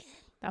 Dang,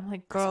 I'm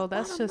like, girl,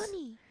 that's that's a lot just of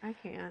money. I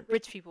can't.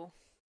 rich people.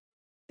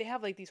 They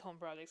have like these home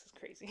projects. It's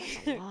crazy.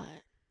 That's a lot.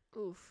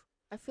 Oof.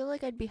 I feel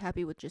like I'd be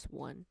happy with just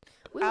one.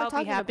 We were I'll be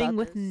talking happy about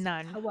with this.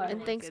 none. How about- I In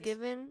don't want kids.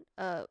 Thanksgiving,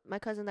 my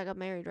cousin that got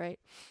married, right?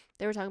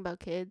 They were talking about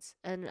kids,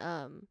 and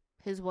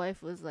his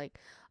wife was like,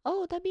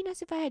 "Oh, that'd be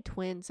nice if I had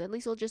twins. At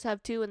least we'll just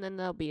have 2, and then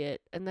that'll be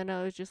it." And then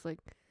I was just like,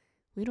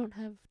 "We don't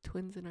have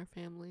twins in our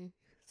family,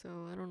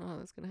 so I don't know how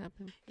that's gonna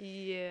happen."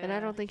 Yeah. And I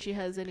don't think she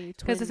has any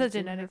twins. 'Cause it's a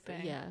in her genetic fa-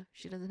 thing. Yeah,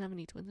 she doesn't have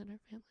any twins in her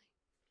family.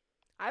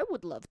 I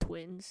would love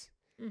twins,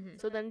 Mm-hmm.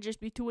 so then just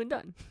be 2 and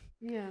done.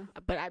 Yeah.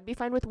 But I'd be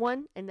fine with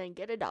 1, and then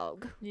get a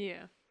dog.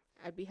 Yeah.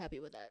 I'd be happy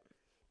with that.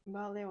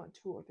 Well, they want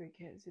 2 or 3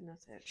 kids, and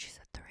that's it. She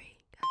said 3.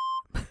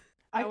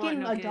 I want can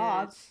no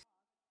adopt. kids.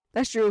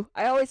 That's true.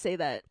 I always say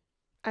that.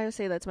 I always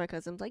say that to my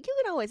cousins. Like, you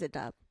can always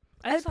adopt.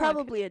 I I'd just don't want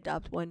probably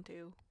adopt 1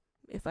 too,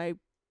 if I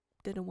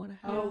didn't want to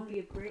kids. I have. would be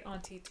a great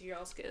auntie to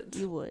y'all's kids.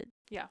 You would.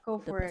 Go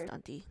The for best it.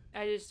 auntie.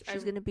 She's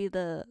She's gonna be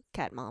the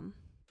cat mom,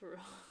 For real.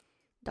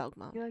 dog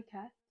mom. You like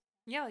cats?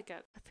 Yeah, like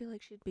that. I feel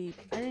like she'd be.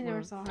 I didn't never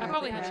more saw I her.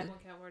 probably have have a one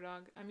cat or a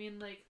dog. I mean,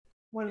 like,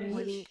 One of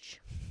one each.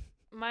 each.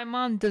 my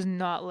mom does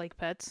not like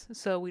pets,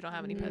 so we don't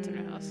have any pets in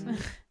our house. Mm.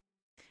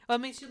 Well,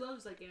 I mean, she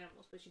loves like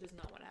animals, but she does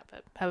not want to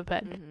have a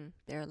pet. Mm-hmm.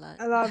 They're a lot.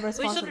 A lot of Which is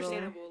responsibility.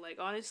 understandable. Like,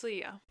 honestly,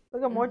 yeah.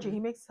 Look at Morty. Mhm. He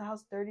makes the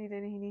house dirty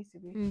than he needs to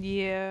be.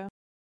 Yeah.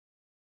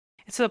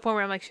 It's to the point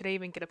where I'm like, should I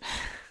even get a pet?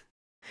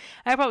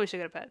 I probably should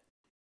get a pet.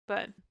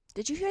 But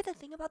Did you hear the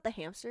thing about the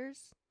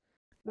hamsters?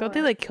 don't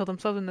they like kill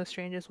themselves in the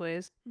strangest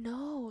ways?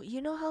 No.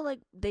 You know how like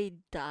they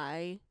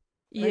die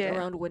like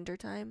around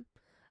wintertime?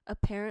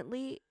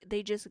 Apparently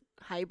they just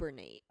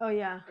hibernate. Oh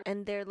yeah.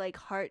 And their like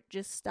heart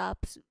just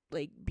stops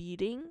like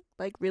beating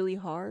like really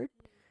hard,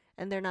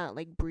 and they're not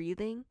like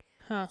breathing.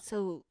 Huh.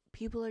 So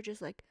people are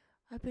just like,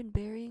 I've been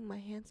burying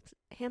my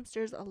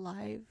hamsters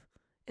alive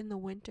in the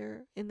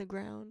winter in the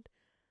ground,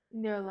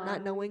 They're alive.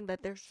 not knowing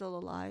that they're still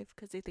alive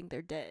because they think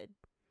they're dead.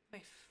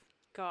 My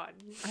God.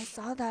 I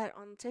saw that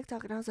on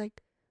TikTok and I was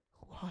like,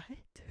 What?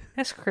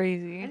 That's I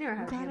crazy. never I'm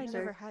had a glad I hamster.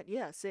 never had.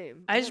 Yeah,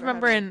 same. I just never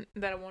had remember one.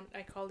 in that one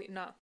iCarly,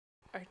 no,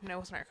 it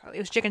wasn't iCarly. It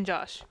was Chick and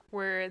Josh,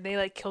 where they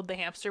like killed the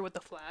hamster with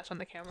the flash on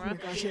the Oh my camera,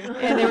 gosh, yeah.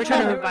 and they were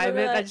trying I to remember revive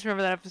it. I that. just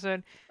remember that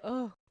episode.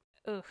 Oh,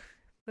 Ugh,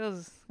 that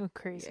was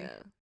crazy. yeah.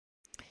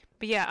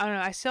 But yeah, I don't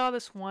know. I saw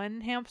this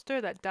one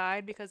hamster that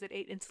died because it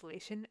ate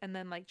insulation and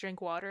then like drank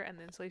water, and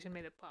the insulation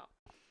made it pop.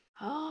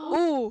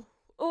 Ooh,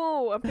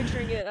 ooh, I'm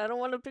picturing it. I don't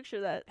want to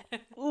picture that.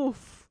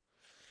 Oof.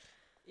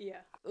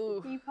 Yeah.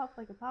 Ooh. You pop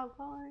like a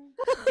popcorn.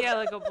 Yeah,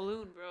 like a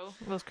balloon, bro.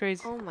 It was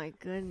crazy. Oh my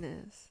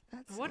goodness.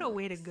 That's What a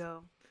way to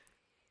go.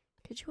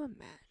 Could you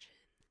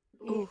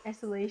imagine? You ate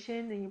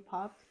isolation and you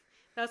popped.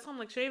 That's why I'm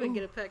like, should I even Ooh.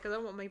 get a pet? Because I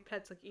want my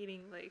pets like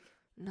eating like.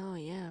 No,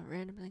 yeah,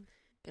 random thing.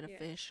 Get a Yeah.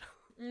 fish.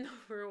 No,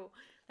 for real.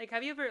 Like,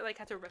 have you ever like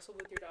had to wrestle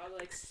with your dog,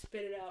 like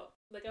spit it out?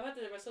 Like, I've had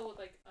to wrestle with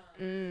like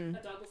a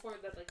dog before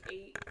that like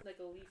ate like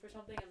a leaf or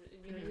something,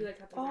 and you know you like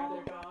have to grab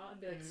their jaw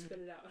and be like spit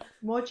it out.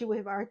 Mochi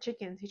with our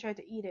chickens. He tried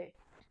to eat it.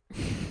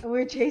 And we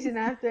were chasing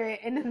after it,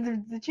 and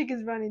then the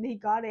chicken's running. He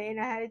got it, and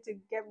I had to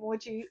get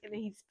Mochi, and then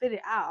he spit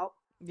it out.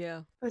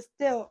 Yeah. But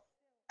still,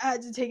 I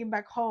had to take him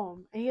back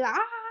home. And he like,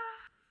 ah!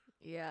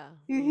 Yeah.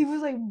 He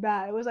was like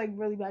bad. It was like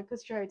really bad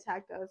because he tried to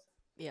attack us.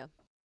 Yeah.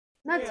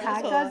 Not Yeah,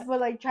 attack that's a us, lot. but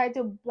like try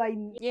to like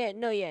Yeah,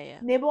 no, yeah.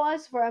 nibble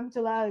us for him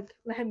to let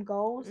him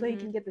go so he Mhm.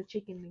 can get the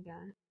chicken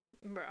again.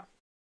 Bro. I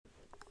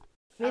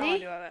don't want Really?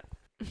 to do all that.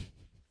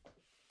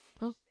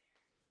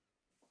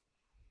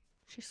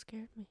 She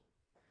scared me.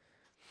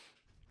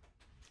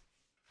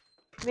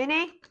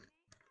 Vinny?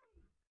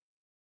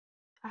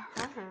 I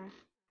heard her.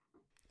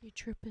 You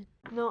tripping.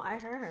 No, I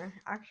heard her,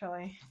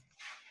 actually.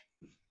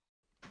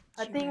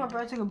 I She think my ran.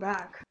 brother took her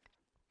back.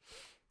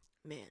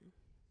 Man.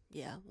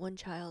 Yeah, one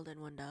child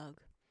and one dog.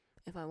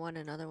 If I want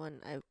another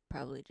one, I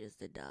probably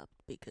just adopt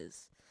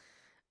because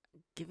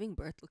giving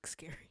birth looks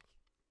scary.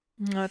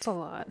 No, it's a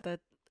lot.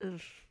 That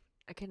ugh,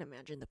 I can't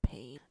imagine the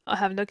pain. I'll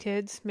have no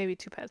kids, maybe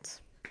 2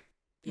 pets.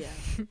 Yeah.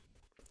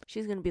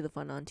 She's gonna be the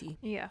fun auntie.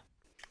 Yeah.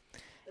 The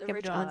Can't be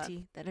rich doing all that.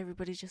 auntie that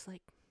everybody's just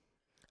like,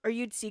 or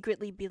you'd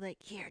secretly be like,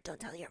 here, don't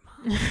tell your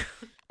mom.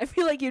 I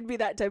feel like you'd be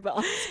that type of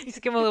auntie.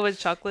 Just give him a little bit of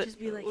chocolate. Just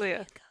be like, yeah. here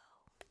you go.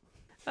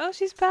 Oh,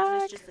 she's And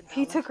back. it's just a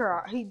He dollar. took her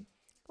out.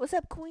 What's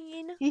up,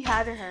 queen? He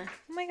had her.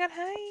 Oh my god,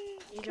 hi.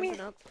 You Come here.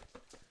 jumping up?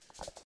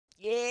 God,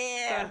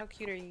 Yeah. how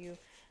cute are you?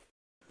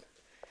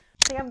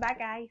 Say I'm back,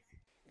 guys.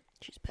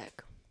 She's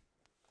back.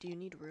 Do you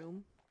need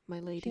room, my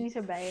She lady? needs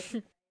her bed.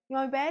 You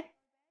want my bed?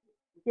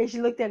 Yeah,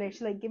 she looked at it.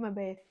 She's like, give my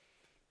bed.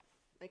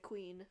 My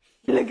queen.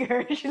 Look at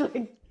her. She's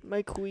like, My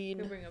You'll queen.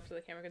 bring it up so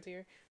the camera can see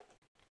her.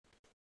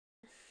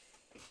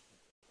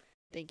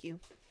 Thank you.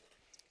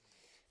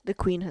 The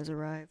queen has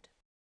arrived.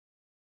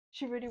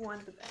 she really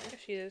wants the bed. There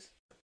she is.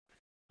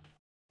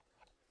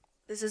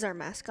 This is our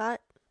mascot.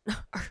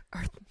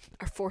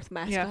 our fourth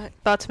mascot. Yeah.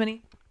 Thoughts,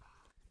 Minnie?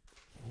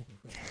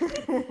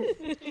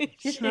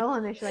 She's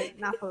smelling it. She's like,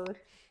 not food.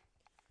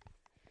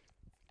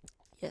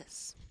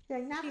 Yes. She's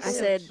like, not She's I food. so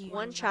said cute.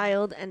 one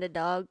child and a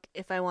dog.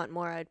 If I want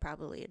more, I'd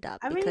probably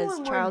adopt I really because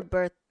want more-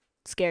 childbirth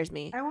scares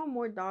me. I want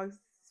more dogs.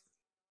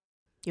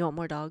 You want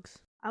more dogs?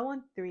 I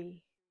want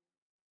 3.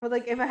 But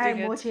like, if I 3 had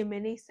kids. Mochi and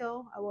Minnie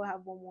still, I will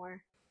have one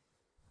more.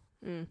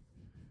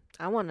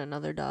 I want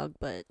another dog,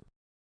 but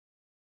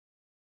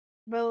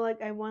But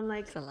like, I want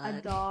like It's a a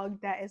lot.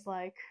 dog that is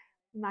like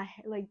not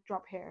like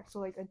drop hair, so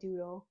like a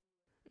doodle.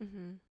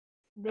 mm-hmm.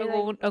 They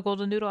like A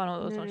golden doodle? I don't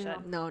know those No, ones no,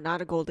 shed. No,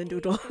 not a golden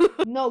doodle.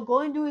 no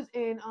golden doodles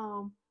in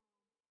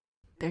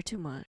They're too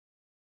much.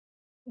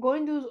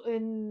 golden doodles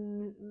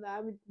in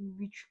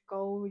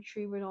golden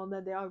retriever and all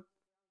that. They are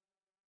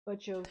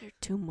bunch of They're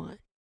too much.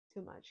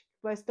 too much.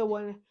 But I still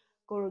want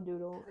golden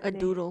doodle. A and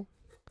then doodle.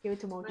 Give it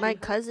to Mochi. My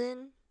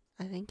cousin,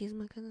 I think he's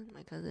my cousin.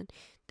 My cousin.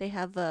 They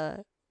have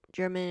a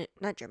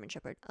not German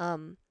Shepherd.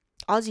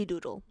 Aussie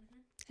doodle,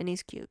 and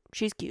he's cute.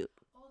 She's cute.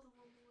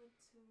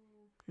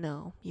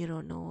 No, you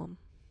don't know him.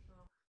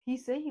 He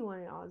said he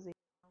wanted Aussie,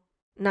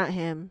 Not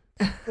him.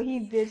 but he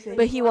did say.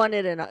 But he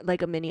wanted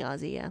like a mini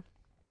Aussie, yeah.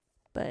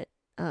 But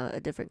a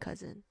different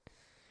cousin.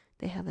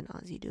 They have an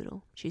Aussie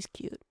doodle. She's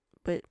cute,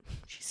 but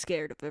she's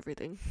scared of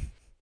everything.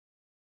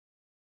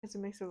 It's a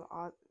mix of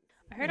odd.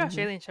 I heard Mhm.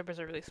 Australian shepherds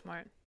are really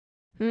smart.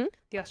 Hmm?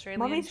 The Australian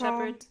Mommy's home.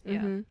 shepherds? Yeah.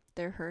 Mm-hmm.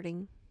 They're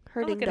hurting Oh,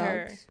 hurting look at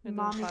her. dogs. With those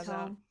Mommy's paws out.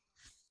 home.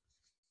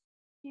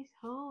 She's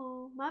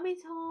home.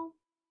 Mommy's home.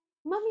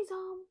 Mommy's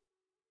home.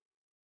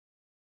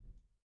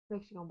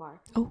 Like she gonna bark.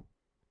 Oh.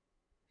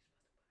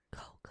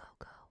 Go, go,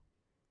 go.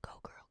 Go,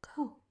 girl,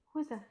 go.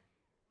 Who's that?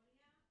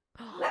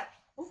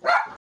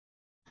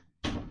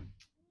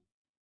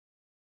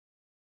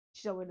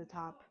 She's over the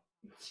top.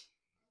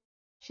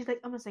 She's like,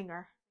 I'm a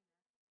singer.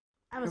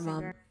 I'm a Her mom.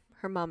 singer.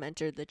 Her mom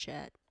entered the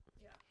chat.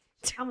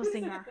 I'm a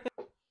singer.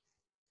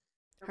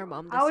 Her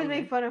mom. I always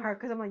make fun of her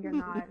because I'm like, you're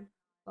not.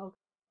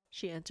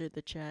 She entered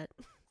the chat,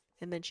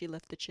 and then she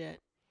left the chat.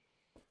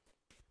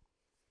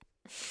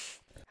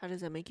 How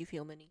does that make you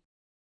feel, Minnie?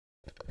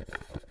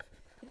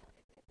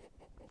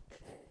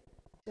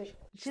 She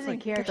She's doesn't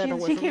like, care. "Get that She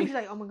away from came. me." She's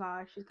like, oh my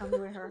gosh, she's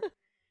coming with her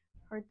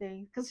her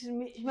thing because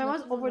my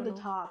mom's over the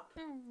top.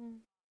 Mm.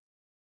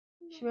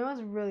 My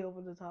mom's really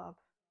over the top.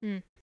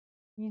 Mm.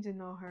 You need to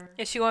know her.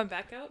 Is she going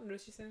back out? Or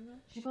is she saying that?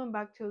 She's going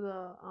back to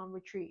the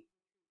retreat.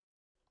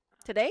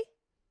 Today?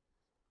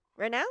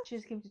 Right now? She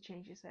just came to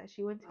change. She said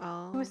she went.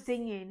 Oh. She was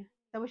singing.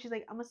 That was she's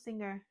like, I'm a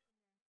singer.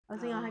 I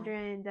was singing 100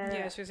 and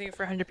Yeah, she was singing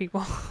for 100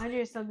 people.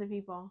 100 something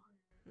people.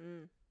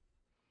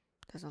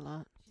 That's a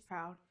lot. She's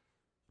proud.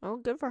 Oh,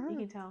 good for her. You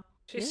can tell.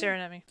 She's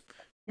staring at me.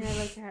 And I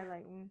looked at her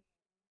like,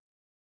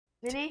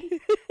 Vinny,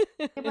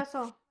 ¿qué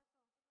pasó?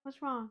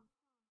 What's wrong?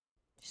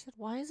 She said,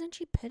 "Why isn't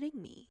she petting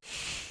me?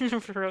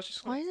 For real,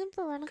 she's Why isn't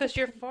Veronica? Because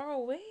you're far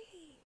away.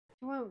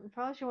 Probably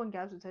she want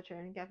Gabs to touch her,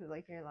 and Gabs is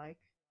like, here, like,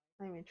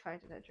 not even try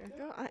to touch her.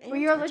 Girl, I am But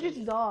you're touching allergic to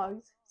you.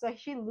 dogs, so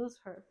she lose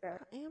her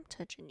fair. I am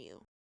touching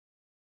you.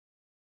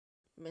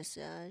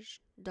 Massage,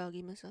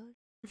 doggy massage.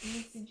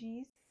 Mr.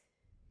 G's.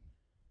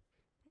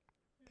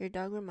 Your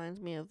dog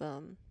reminds me of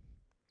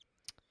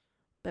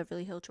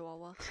Beverly Hill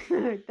Chihuahua.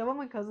 That's what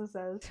my cousin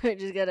says. I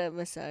just got a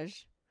massage.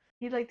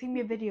 He's like, take me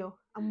a video.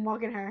 I'm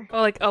walking her.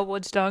 Oh, like a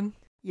woods dog.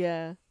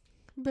 Yeah,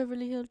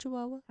 Beverly Hill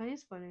Chihuahua. That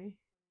is funny.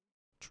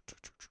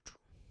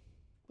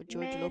 With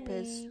George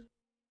Lopez.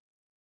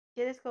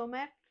 ¿Quieres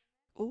comer?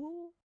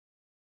 Ooh.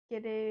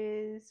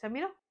 ¿Quieres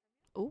Ramiro?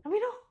 Ooh.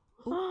 Ramiro?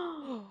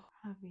 Ooh.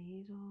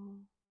 Ramiro.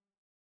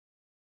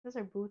 That's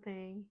our boo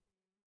thing.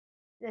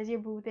 That's your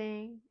boo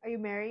thing. Are you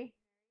married?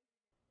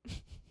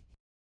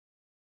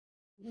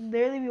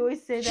 Literally, we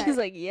always say that. She's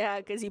like, yeah,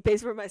 because he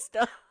pays for my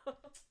stuff.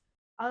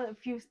 A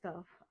few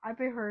stuff. I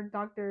pay her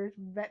doctor's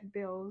vet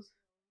bills.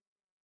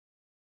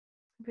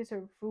 I pay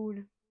her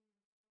food.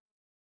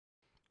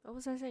 What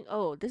was I saying?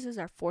 Oh, this is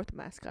our fourth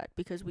mascot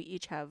because we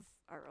each have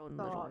our own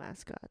little Dog.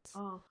 mascots.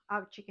 Oh, I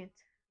have chickens.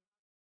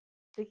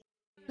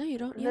 No, you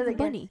don't. You Another have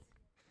a bunny.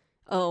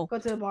 Oh, Go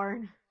to the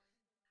barn.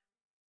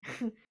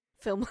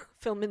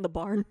 film in the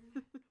barn.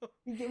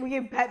 We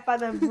get pet by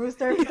the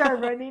rooster. We start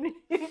running.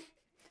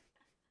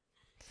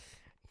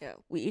 Yeah,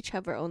 we each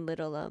have our own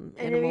little And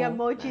then we got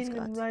animal Mochi in the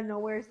mascots. middle of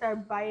nowhere,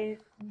 start buying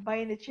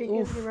the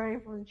chickens Oof. and running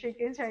from the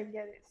chickens, trying to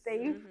get it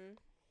safe. Mhm.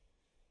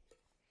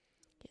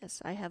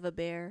 Yes, I have a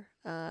bear.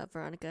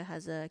 Veronica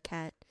has a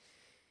cat,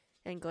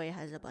 and Goya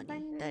has a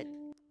bunny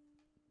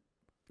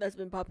that's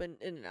been popping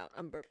in and out.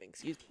 I'm burping.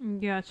 Excuse me.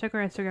 Yeah, check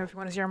our Instagram if you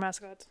want to see our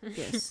mascots.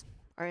 Yes,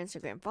 our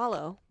Instagram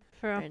follow.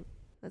 For real. Right.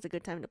 That's a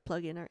good time to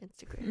plug in our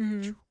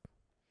Instagram.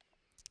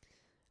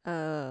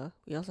 Mhm.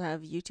 We also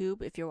have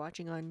YouTube. If you're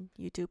watching on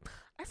YouTube,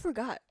 I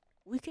forgot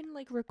we can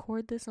like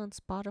record this on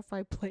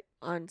Spotify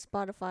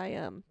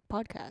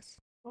podcasts.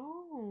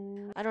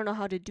 Oh, I don't know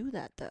how to do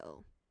that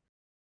though.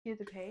 you have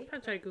to pay? I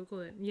tried to Google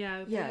it.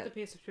 Yeah, Yeah. you have to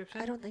pay a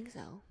subscription. I don't think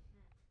so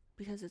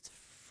because it's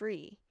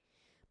free,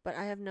 but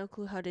I have no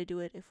clue how to do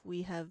it if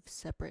we have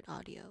separate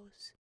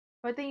audios.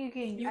 But I think you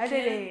can You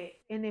edit can.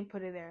 it and then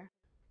put it there.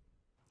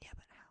 Yeah,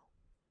 but how?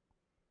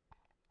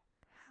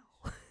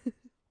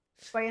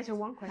 But I answer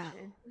one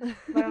question, but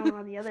I don't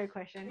know the other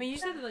question. I mean, you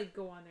just have to like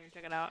go on there and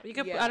check it out. You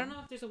could. Yeah. I don't know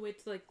if there's a way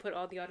to like put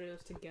all the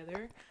audios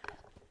together.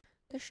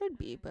 There should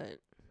be, but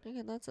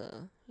again, I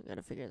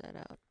gotta figure that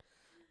out.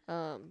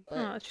 But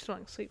Oh, it's just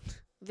falling asleep.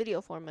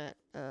 video format,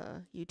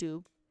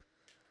 YouTube.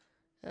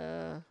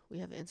 We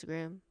have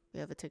Instagram. We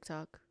have a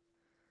TikTok.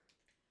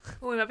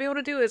 What we might be able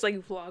to do is like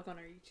vlog on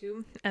our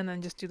YouTube and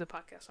then just do the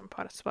podcast on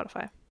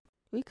Spotify.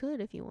 We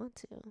could if you want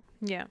to.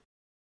 Yeah,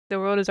 the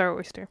world is our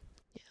oyster.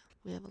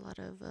 We have a lot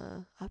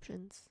of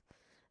options.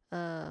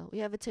 We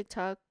have a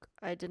TikTok.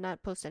 I did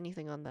not post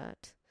anything on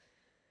that.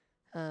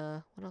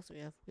 What else do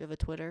we have? We have a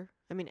Twitter.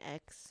 I mean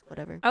X,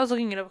 whatever. I was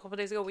looking it up a couple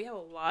days ago. We have a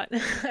lot.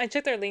 I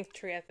checked our link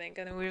tree, I think,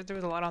 and then there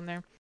was a lot on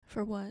there.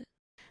 For what?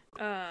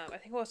 I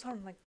think it was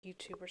on like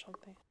YouTube or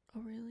something.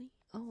 Oh, really?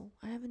 Oh,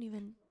 I haven't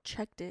even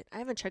checked it. I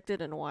haven't checked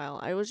it in a while.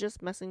 I was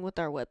just messing with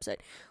our website.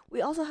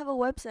 We also have a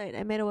website.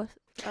 I made a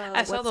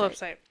I saw the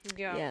website.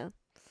 Yeah. Yeah.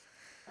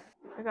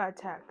 I got a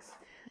text.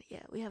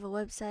 Yeah, we have a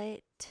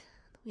website.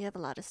 We have a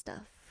lot of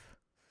stuff.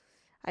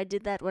 I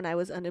did that when I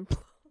was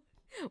unemployed.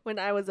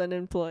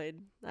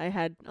 I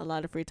had a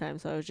lot of free time,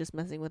 so I was just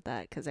messing with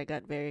that because I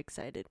got very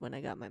excited when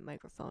I got my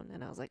microphone,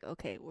 and I was like,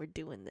 okay, we're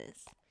doing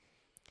this.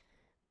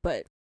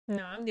 But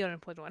No, I'm the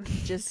unemployed one.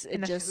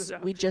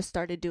 we just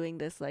started doing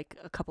this like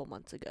a couple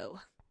months ago.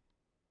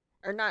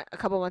 Or not a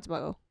couple months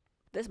ago.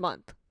 This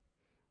month.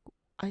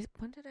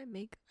 When did I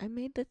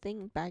made the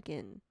thing back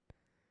in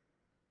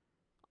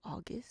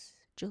August,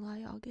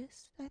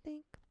 I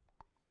think.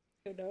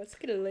 No, it's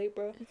getting late,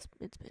 bro.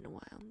 It's been a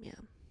while, yeah.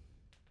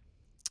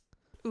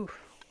 Oof.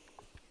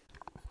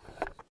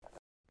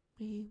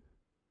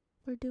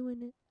 We're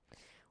doing it.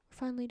 We're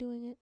finally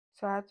doing it.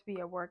 So I have to be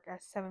at work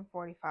at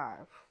 7:45. I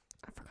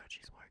forgot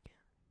she's working.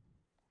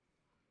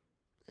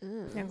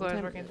 Yeah, What Gloria's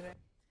time working is it? today.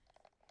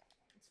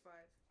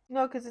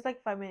 No, because it's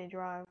like 5-minute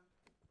drive.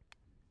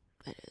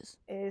 It is.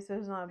 It is, so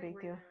it's not a big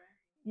deal.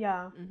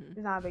 Yeah, Mm-hmm. it's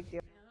not a big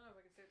deal.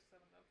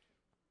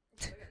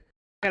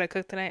 I gotta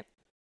cook tonight.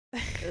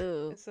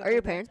 Ooh. It's so Are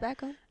your bad. parents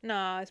back home?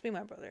 Nah, it's me and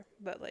my brother.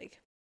 But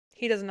like,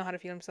 he doesn't know how to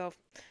feed himself.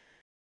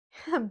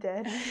 I'm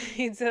dead.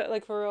 He's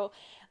like for real.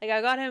 Like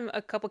I got him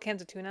a couple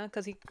cans of tuna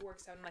because he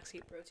works out in like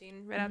sweet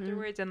protein right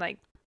afterwards, and like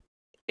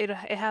it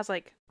has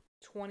like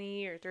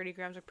 20 or 30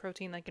 grams of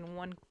protein like in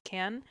one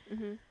can.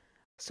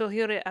 So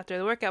he'll eat it after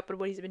the workout. But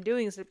what he's been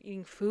doing is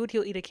eating food.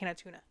 He'll eat a can of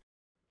tuna.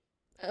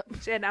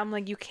 And I'm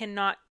like, you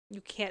can't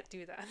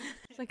do that.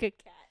 It's like a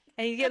cat.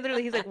 And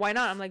he's like, why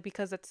not? I'm like,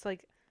 because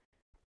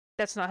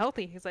that's not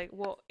healthy. He's like,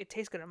 well, it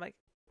tastes good. I'm like,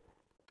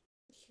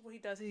 what he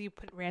does is he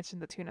put ranch in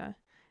the tuna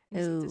and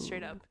he eats it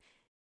straight up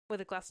with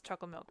a glass of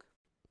chocolate milk.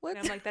 What? And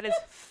I'm like, that is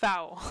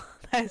foul.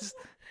 That is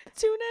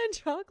Tuna and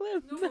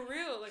chocolate. no, for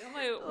real. Like I'm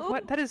like,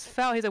 what? That is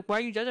foul. He's like, why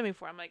are you judging me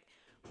for? I'm like,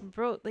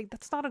 bro, like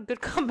that's not a good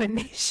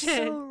combination.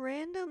 So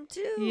random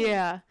too.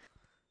 Yeah.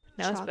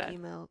 No, it's Chalky bad.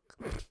 milk.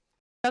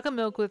 Chocolate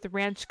milk with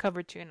ranch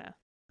covered tuna.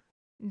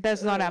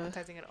 That's not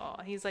appetizing at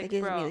all. He's like, It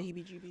gives bro. me the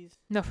heebie-jeebies.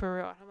 No, for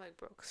real. I'm like,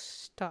 bro,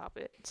 stop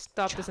it.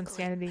 Stop this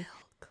insanity.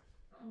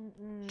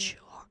 Milk.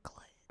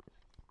 Chocolate.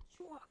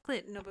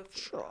 Chocolate. No, but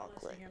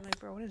Chocolate. I'm like,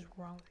 bro, what is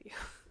wrong with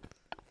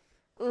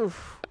you?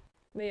 Oof.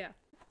 But yeah.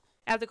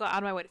 I have to go out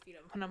of my way to feed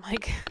him. And I'm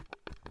like,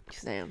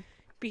 Damn.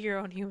 be your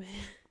own human.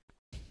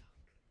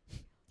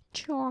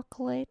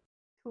 Chocolate.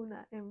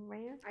 Tuna and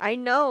ranch. I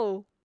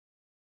know.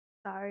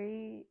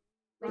 Sorry.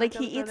 Like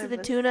he eats the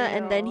tuna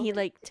and then he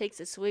like takes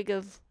a swig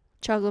of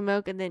chocolate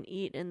milk and then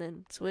eat and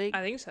then swig.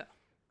 I think so.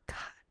 God.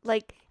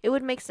 Like it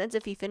would make sense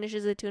if he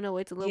finishes the tuna,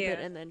 waits a little bit,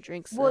 Yeah. and then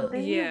drinks. Well, the...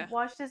 did Yeah. you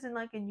watch this in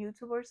like in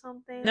YouTube or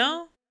something?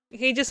 No,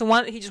 he just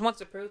wants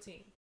the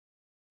protein,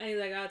 and he's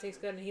like, "Oh, it tastes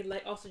good," and he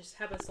like also just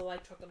happens to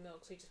like chocolate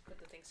milk, so he just put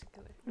the things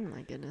together. Oh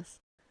my goodness.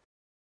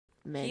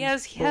 Men, He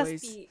has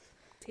boys. the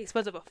taste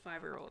buds of a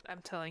 5-year-old.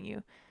 I'm telling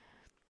you.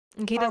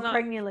 And he does not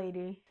pregnant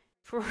lady.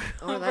 for,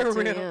 Oh, for that's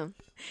real. it, yeah.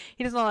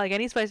 He does not like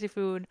any spicy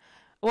food.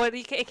 Well, it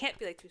can't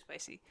be like too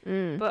spicy.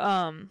 Mm.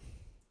 But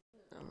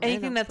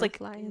anything that's like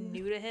flying.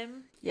 new to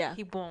him, Yeah.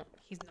 he won't.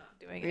 He's not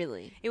doing it.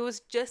 Really. It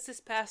was just this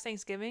past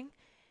Thanksgiving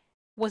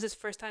was his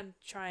first time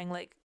trying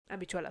like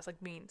habichuelas,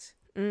 like beans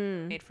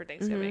made for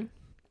Thanksgiving.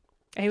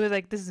 And he was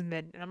like, "This is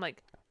mid," and I'm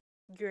like,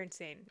 "You're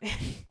insane."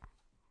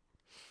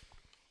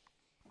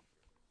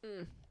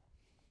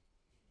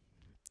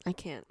 I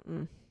can't.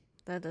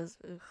 That does.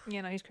 Ugh.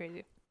 Yeah, no, he's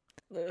crazy.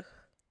 Ugh.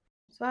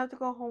 So I have to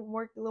go home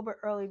work a little bit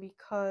early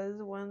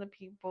because one of the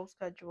people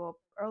scheduled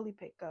early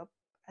pickup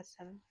at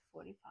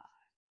 7:45.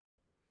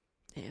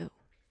 Ew.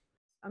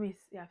 I mean,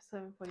 yeah, How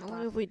long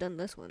 7:45. have we done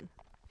this one?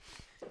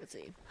 Let's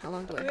see. How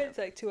long do I? It's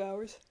like 2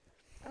 hours.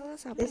 Oh,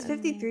 that's not It's bad.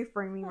 53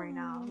 for me right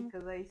now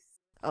because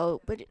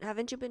But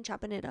haven't you been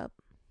chopping it up?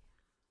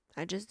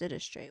 I just did a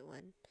straight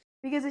one.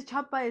 because it's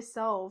chopped by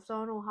itself, so I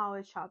don't know how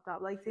it's chopped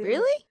up. Like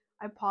Really?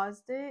 I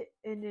paused it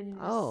and then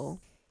Oh.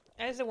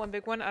 I just did one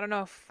big one. I don't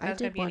know if I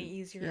that's gonna did be one. any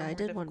easier. Yeah, or I more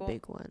did one difficult.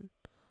 big one.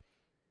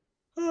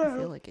 I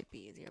feel like it'd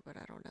be easier, but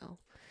I don't know.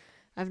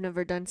 I've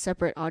never done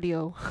separate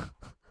audio.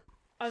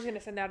 I was gonna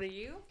send out to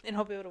you and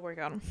hope it would work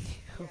out.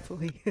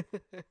 Hopefully.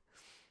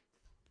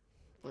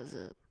 Was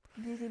it?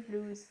 Disney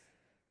Blues.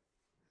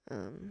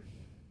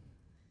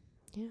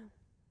 Yeah.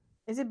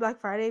 Is it Black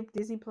Friday?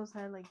 Disney Plus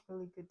had like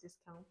really good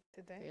discount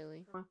Did they?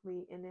 Really?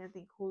 monthly, and then I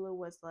think Hulu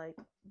was like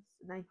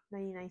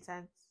 99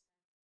 cents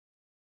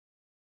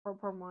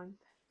per month.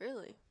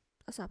 Really?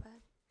 That's not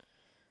bad.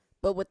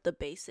 But with the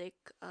basic,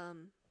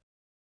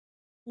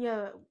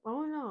 Yeah, I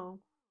don't know.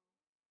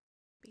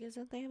 because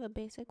don't they have a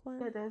basic one?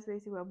 Yeah, that's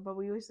basically what. But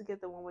we used to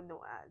get the one with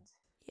no ads.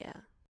 Yeah.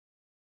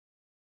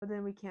 But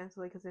then we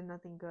cancel it because there's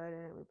nothing good,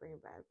 and then we bring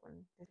it back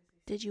when.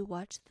 Did you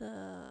watch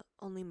the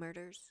Only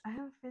Murders? I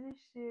haven't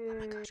finished Oh it.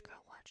 my gosh,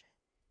 girl, watch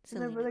it.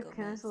 And I Selena really Gomez.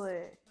 cancel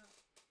it.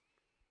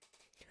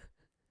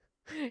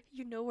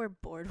 You know we're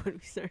bored when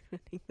we start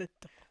running the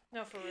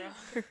No, for real.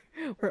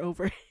 dog. We're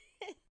over it.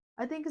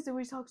 I think because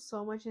we talked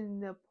so much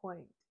in the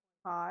point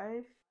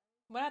 5.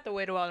 We'll have to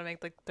wait a while to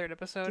make like the third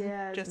episode.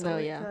 Yeah, Just No, so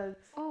yeah. because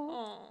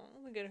Oh,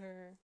 look at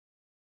her.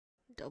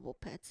 Double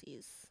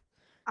Petsies.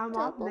 I'm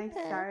off Double next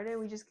pet. Saturday.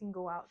 We just can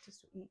go out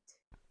just to eat.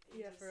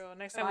 Yeah, for real.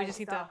 Next time we just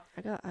need to.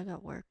 I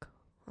got work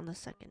on the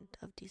 2nd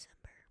of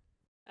December.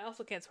 I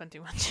also can't spend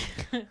too much.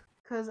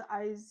 Because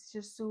I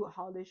just do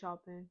holiday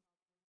shopping.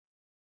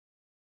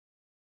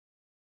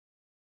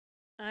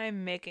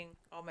 I'm making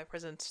all my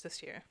presents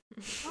this year.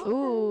 Okay,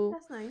 Ooh.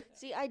 that's nice.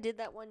 See, I did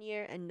that one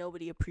year and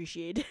nobody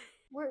appreciated.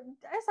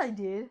 Yes, I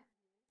did.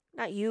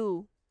 Not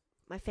you.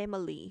 My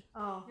family.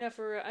 Oh, No,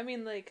 for real. I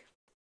mean, like,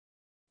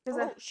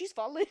 Oh, she's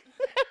falling.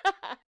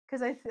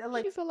 because I feel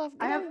like she fell off.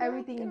 I Get have on, girl,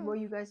 everything get on. where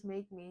you guys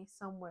make me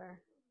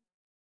somewhere.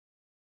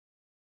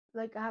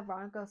 Like I have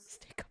Veronica's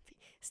Stay comfy.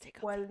 Stay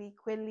comfy.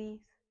 Quillies.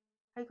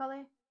 How you call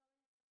it?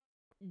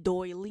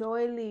 Doily.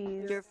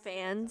 Doilies. Your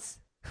fans.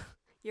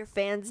 Your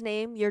fans'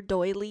 name. Your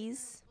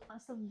doilies.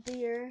 Some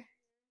beer.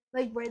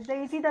 Like right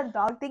there, you see that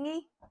dog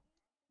thingy?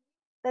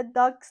 That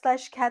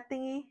dog/cat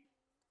thingy?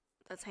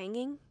 That's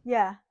hanging.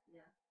 Yeah.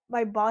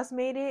 My boss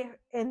made it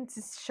and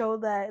to show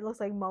that it looks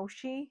like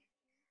Moshi.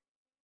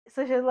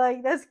 So she's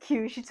like, that's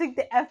cute. She took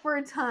the effort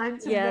and time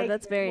to Yeah, make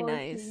that's very Moshi.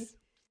 nice.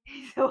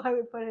 So I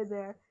would put it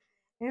there.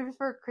 And it was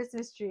for a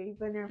Christmas tree,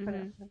 but I never put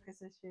it Mhm. on the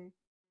Christmas tree.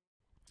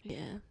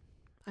 Yeah.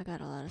 I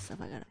got a lot of stuff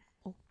I gotta.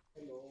 Oh.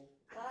 Hello.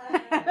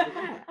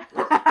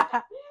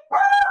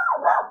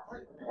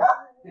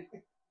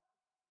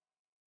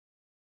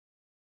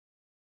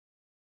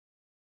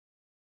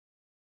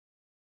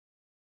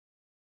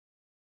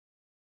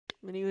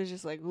 And he was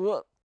just like,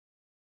 whoop.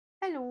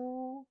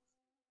 Hello.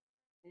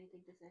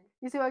 Anything to say?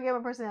 You see where I get my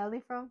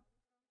personality from?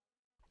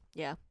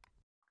 Yeah.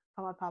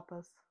 From my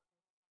papas.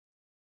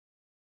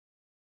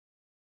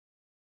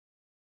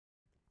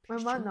 My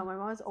mom, no, my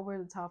mom's over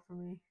the top for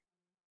me.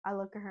 I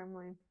look at her, I'm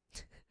like,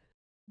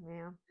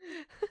 man,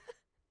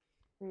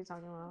 what are you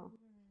talking about?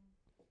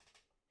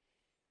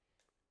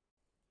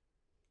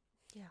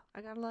 Yeah,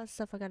 I got a lot of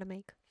stuff I gotta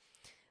make.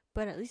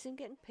 But at least I'm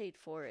getting paid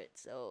for it,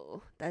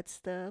 so that's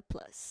the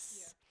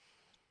plus.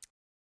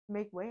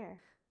 Make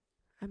where?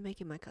 I'm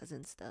making my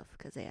cousin stuff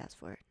because they asked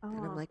for it. And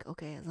Oh. I'm like,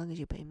 okay, as long as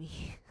you pay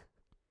me,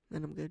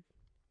 then I'm good.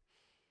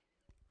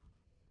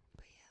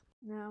 But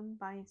yeah. No, I'm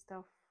buying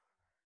stuff.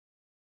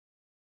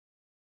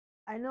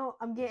 I know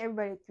I'm getting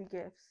everybody 3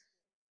 gifts.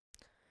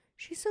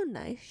 She's so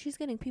nice. She's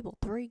getting people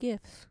 3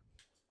 gifts.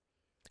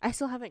 I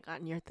still haven't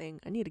gotten your thing.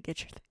 I need to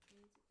get your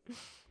thing.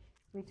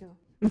 Me too.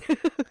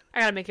 I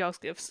gotta make y'all's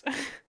gifts.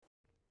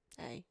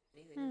 Hey,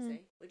 anything to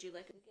say? Would you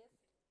like a gift?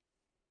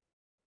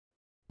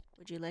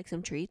 Would you like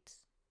some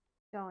treats?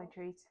 Don't like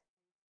treats.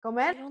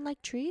 Comer? You don't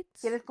like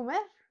treats? ¿Quieres comer?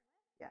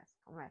 Yes,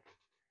 comer.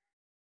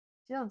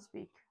 She don't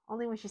speak.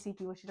 Only when she sees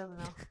people she doesn't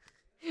know.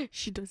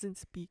 She doesn't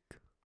speak.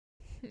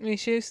 I mean,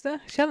 she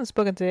hasn't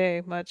spoken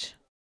today much,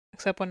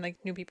 except when like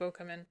new people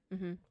come in.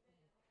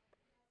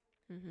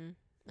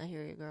 I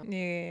hear you, girl.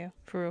 Yeah,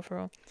 for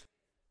real.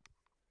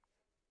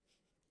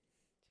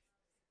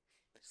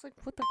 It's like,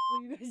 what the hell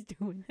are you guys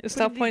doing?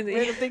 Stop Putting pointing. these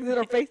random things in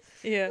our face.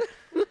 Yeah.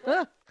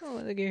 Oh,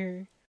 look at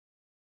her.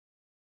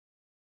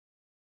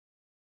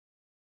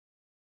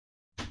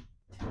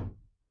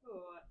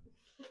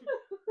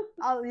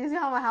 Oh, you see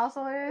how my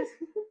household is?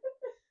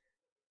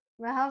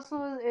 My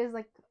household is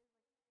like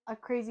a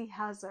crazy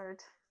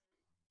hazard.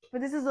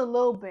 But this is a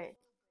little bit.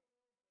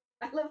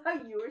 I love how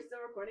you were still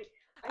recording.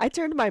 I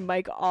turned my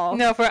mic off.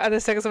 No, for other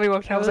seconds somebody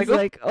walked in. I was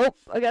like, oh.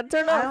 I gotta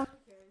turn I off. don't,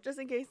 Just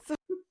in case.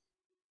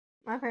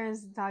 my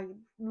parents talking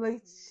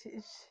like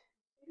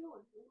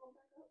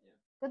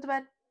go to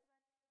bed.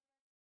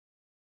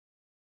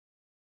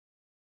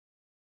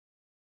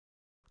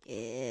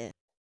 Yeah.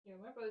 Yeah,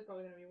 my brother's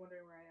probably gonna be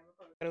wondering where I am. I'll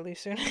probably go to leave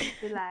soon.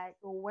 Be like,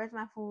 oh, where's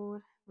my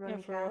food? Yeah,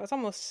 Veronica? for real. It's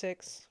almost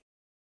 6.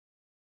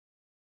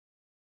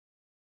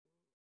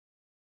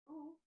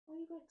 Oh,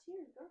 you got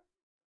tears, girl.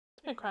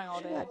 I've been crying all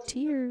She day. got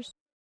tears.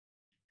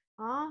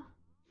 Huh?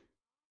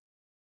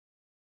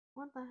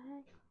 What the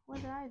heck?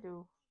 What did I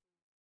do?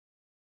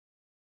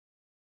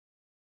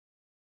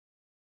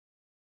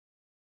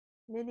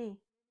 Minnie,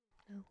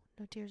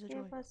 No tears of joy.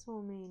 give us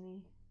one,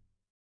 Minnie.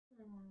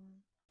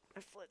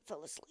 My foot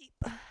fell asleep.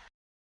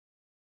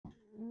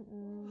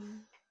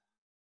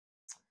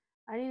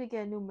 I need to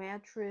get a new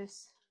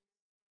mattress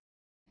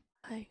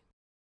Hi.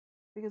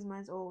 because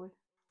mine's old.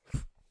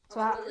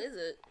 How old is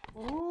it?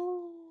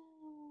 Oh,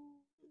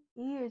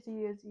 years.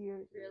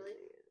 Really?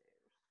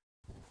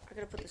 I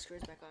gotta put the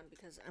screws back on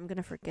because I'm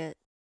gonna forget.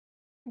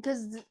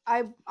 Because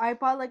I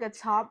bought like a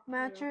top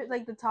mattress,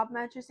 like the top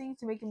mattress thing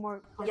to make it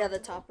more comfortable. Yeah, the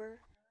topper.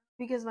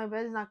 Because my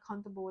bed is not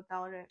comfortable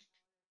without it.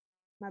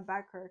 My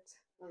back hurts.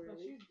 Oh,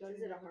 really?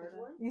 Is it a hard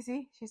one? You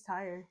see, she's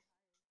tired.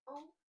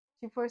 Oh.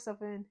 She put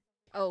herself in.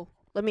 Oh,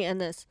 let me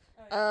end this.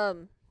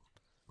 What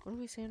do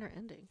we say in our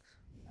endings?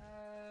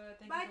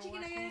 Thank Bye, you for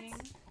chicken watching.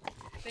 nuggets.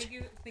 Thank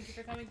you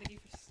for coming. Thank you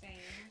for staying.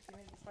 You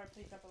made this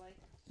fireplace up a like.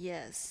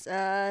 Yes.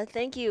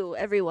 Thank you,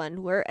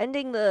 everyone. We're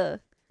ending the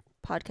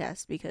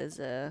podcast because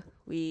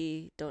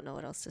we don't know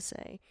what else to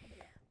say.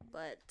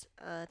 But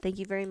thank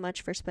you very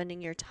much for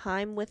spending your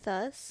time with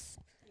us.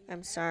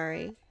 I'm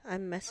sorry.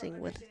 I'm messing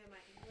with.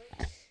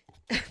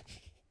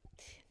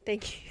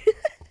 Thank you.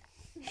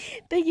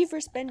 Thank you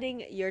for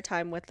spending your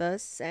time with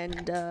us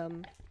and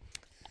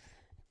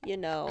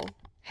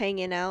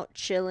hanging out,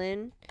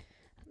 chilling.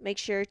 Make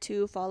sure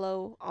to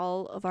follow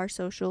all of our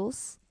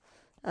socials.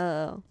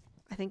 I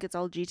think it's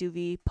all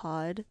G2V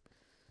Pod.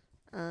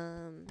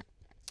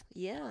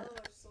 Yeah.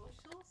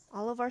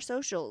 All of our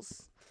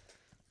socials.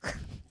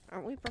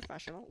 Aren't we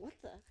professional? What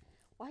the?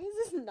 Why is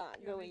this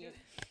not going in?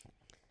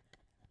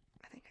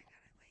 I think I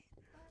got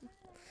it. Wait.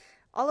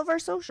 All of our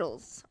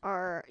socials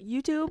are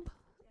YouTube,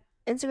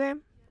 Instagram,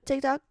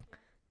 TikTok,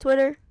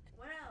 Twitter.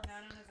 What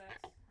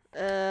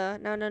else?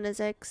 Now known as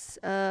X.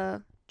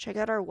 Check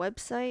out our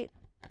website.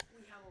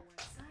 We have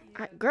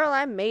a website. Girl,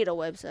 I made a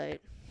website.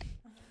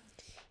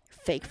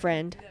 Fake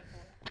friend.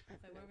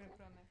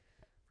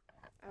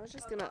 I was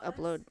just gonna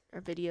upload our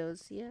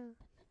videos. Yeah.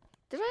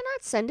 Did I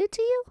not send it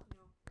to you?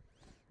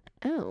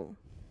 No. Oh.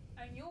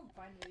 And you'll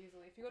find it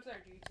easily. If you go to our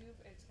YouTube,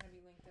 it's gonna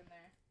be linked in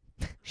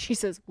there. She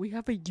says we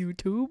have a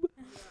YouTube.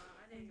 Yeah,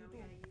 I didn't know we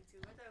had a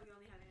YouTube. I thought we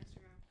only had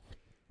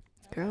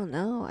Instagram. Girl,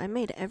 no, I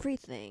made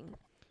everything.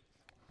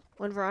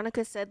 When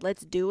Veronica said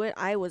let's do it,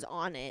 I was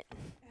on it.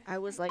 I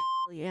was like,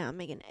 yeah, I'm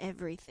making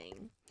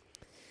everything.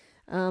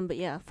 But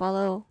yeah,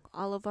 follow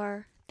all of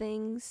our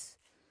things.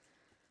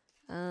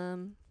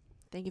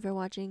 Thank you for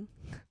watching.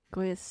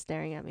 Goya's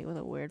staring at me with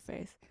a weird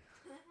face.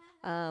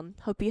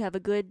 Hope you have a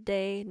good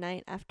day,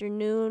 night,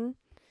 afternoon.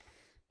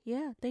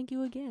 Yeah, thank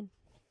you again.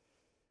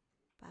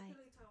 Bye.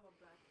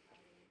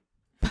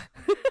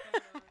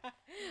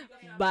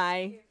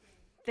 Bye.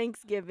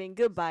 Thanksgiving.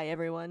 Goodbye,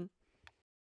 everyone.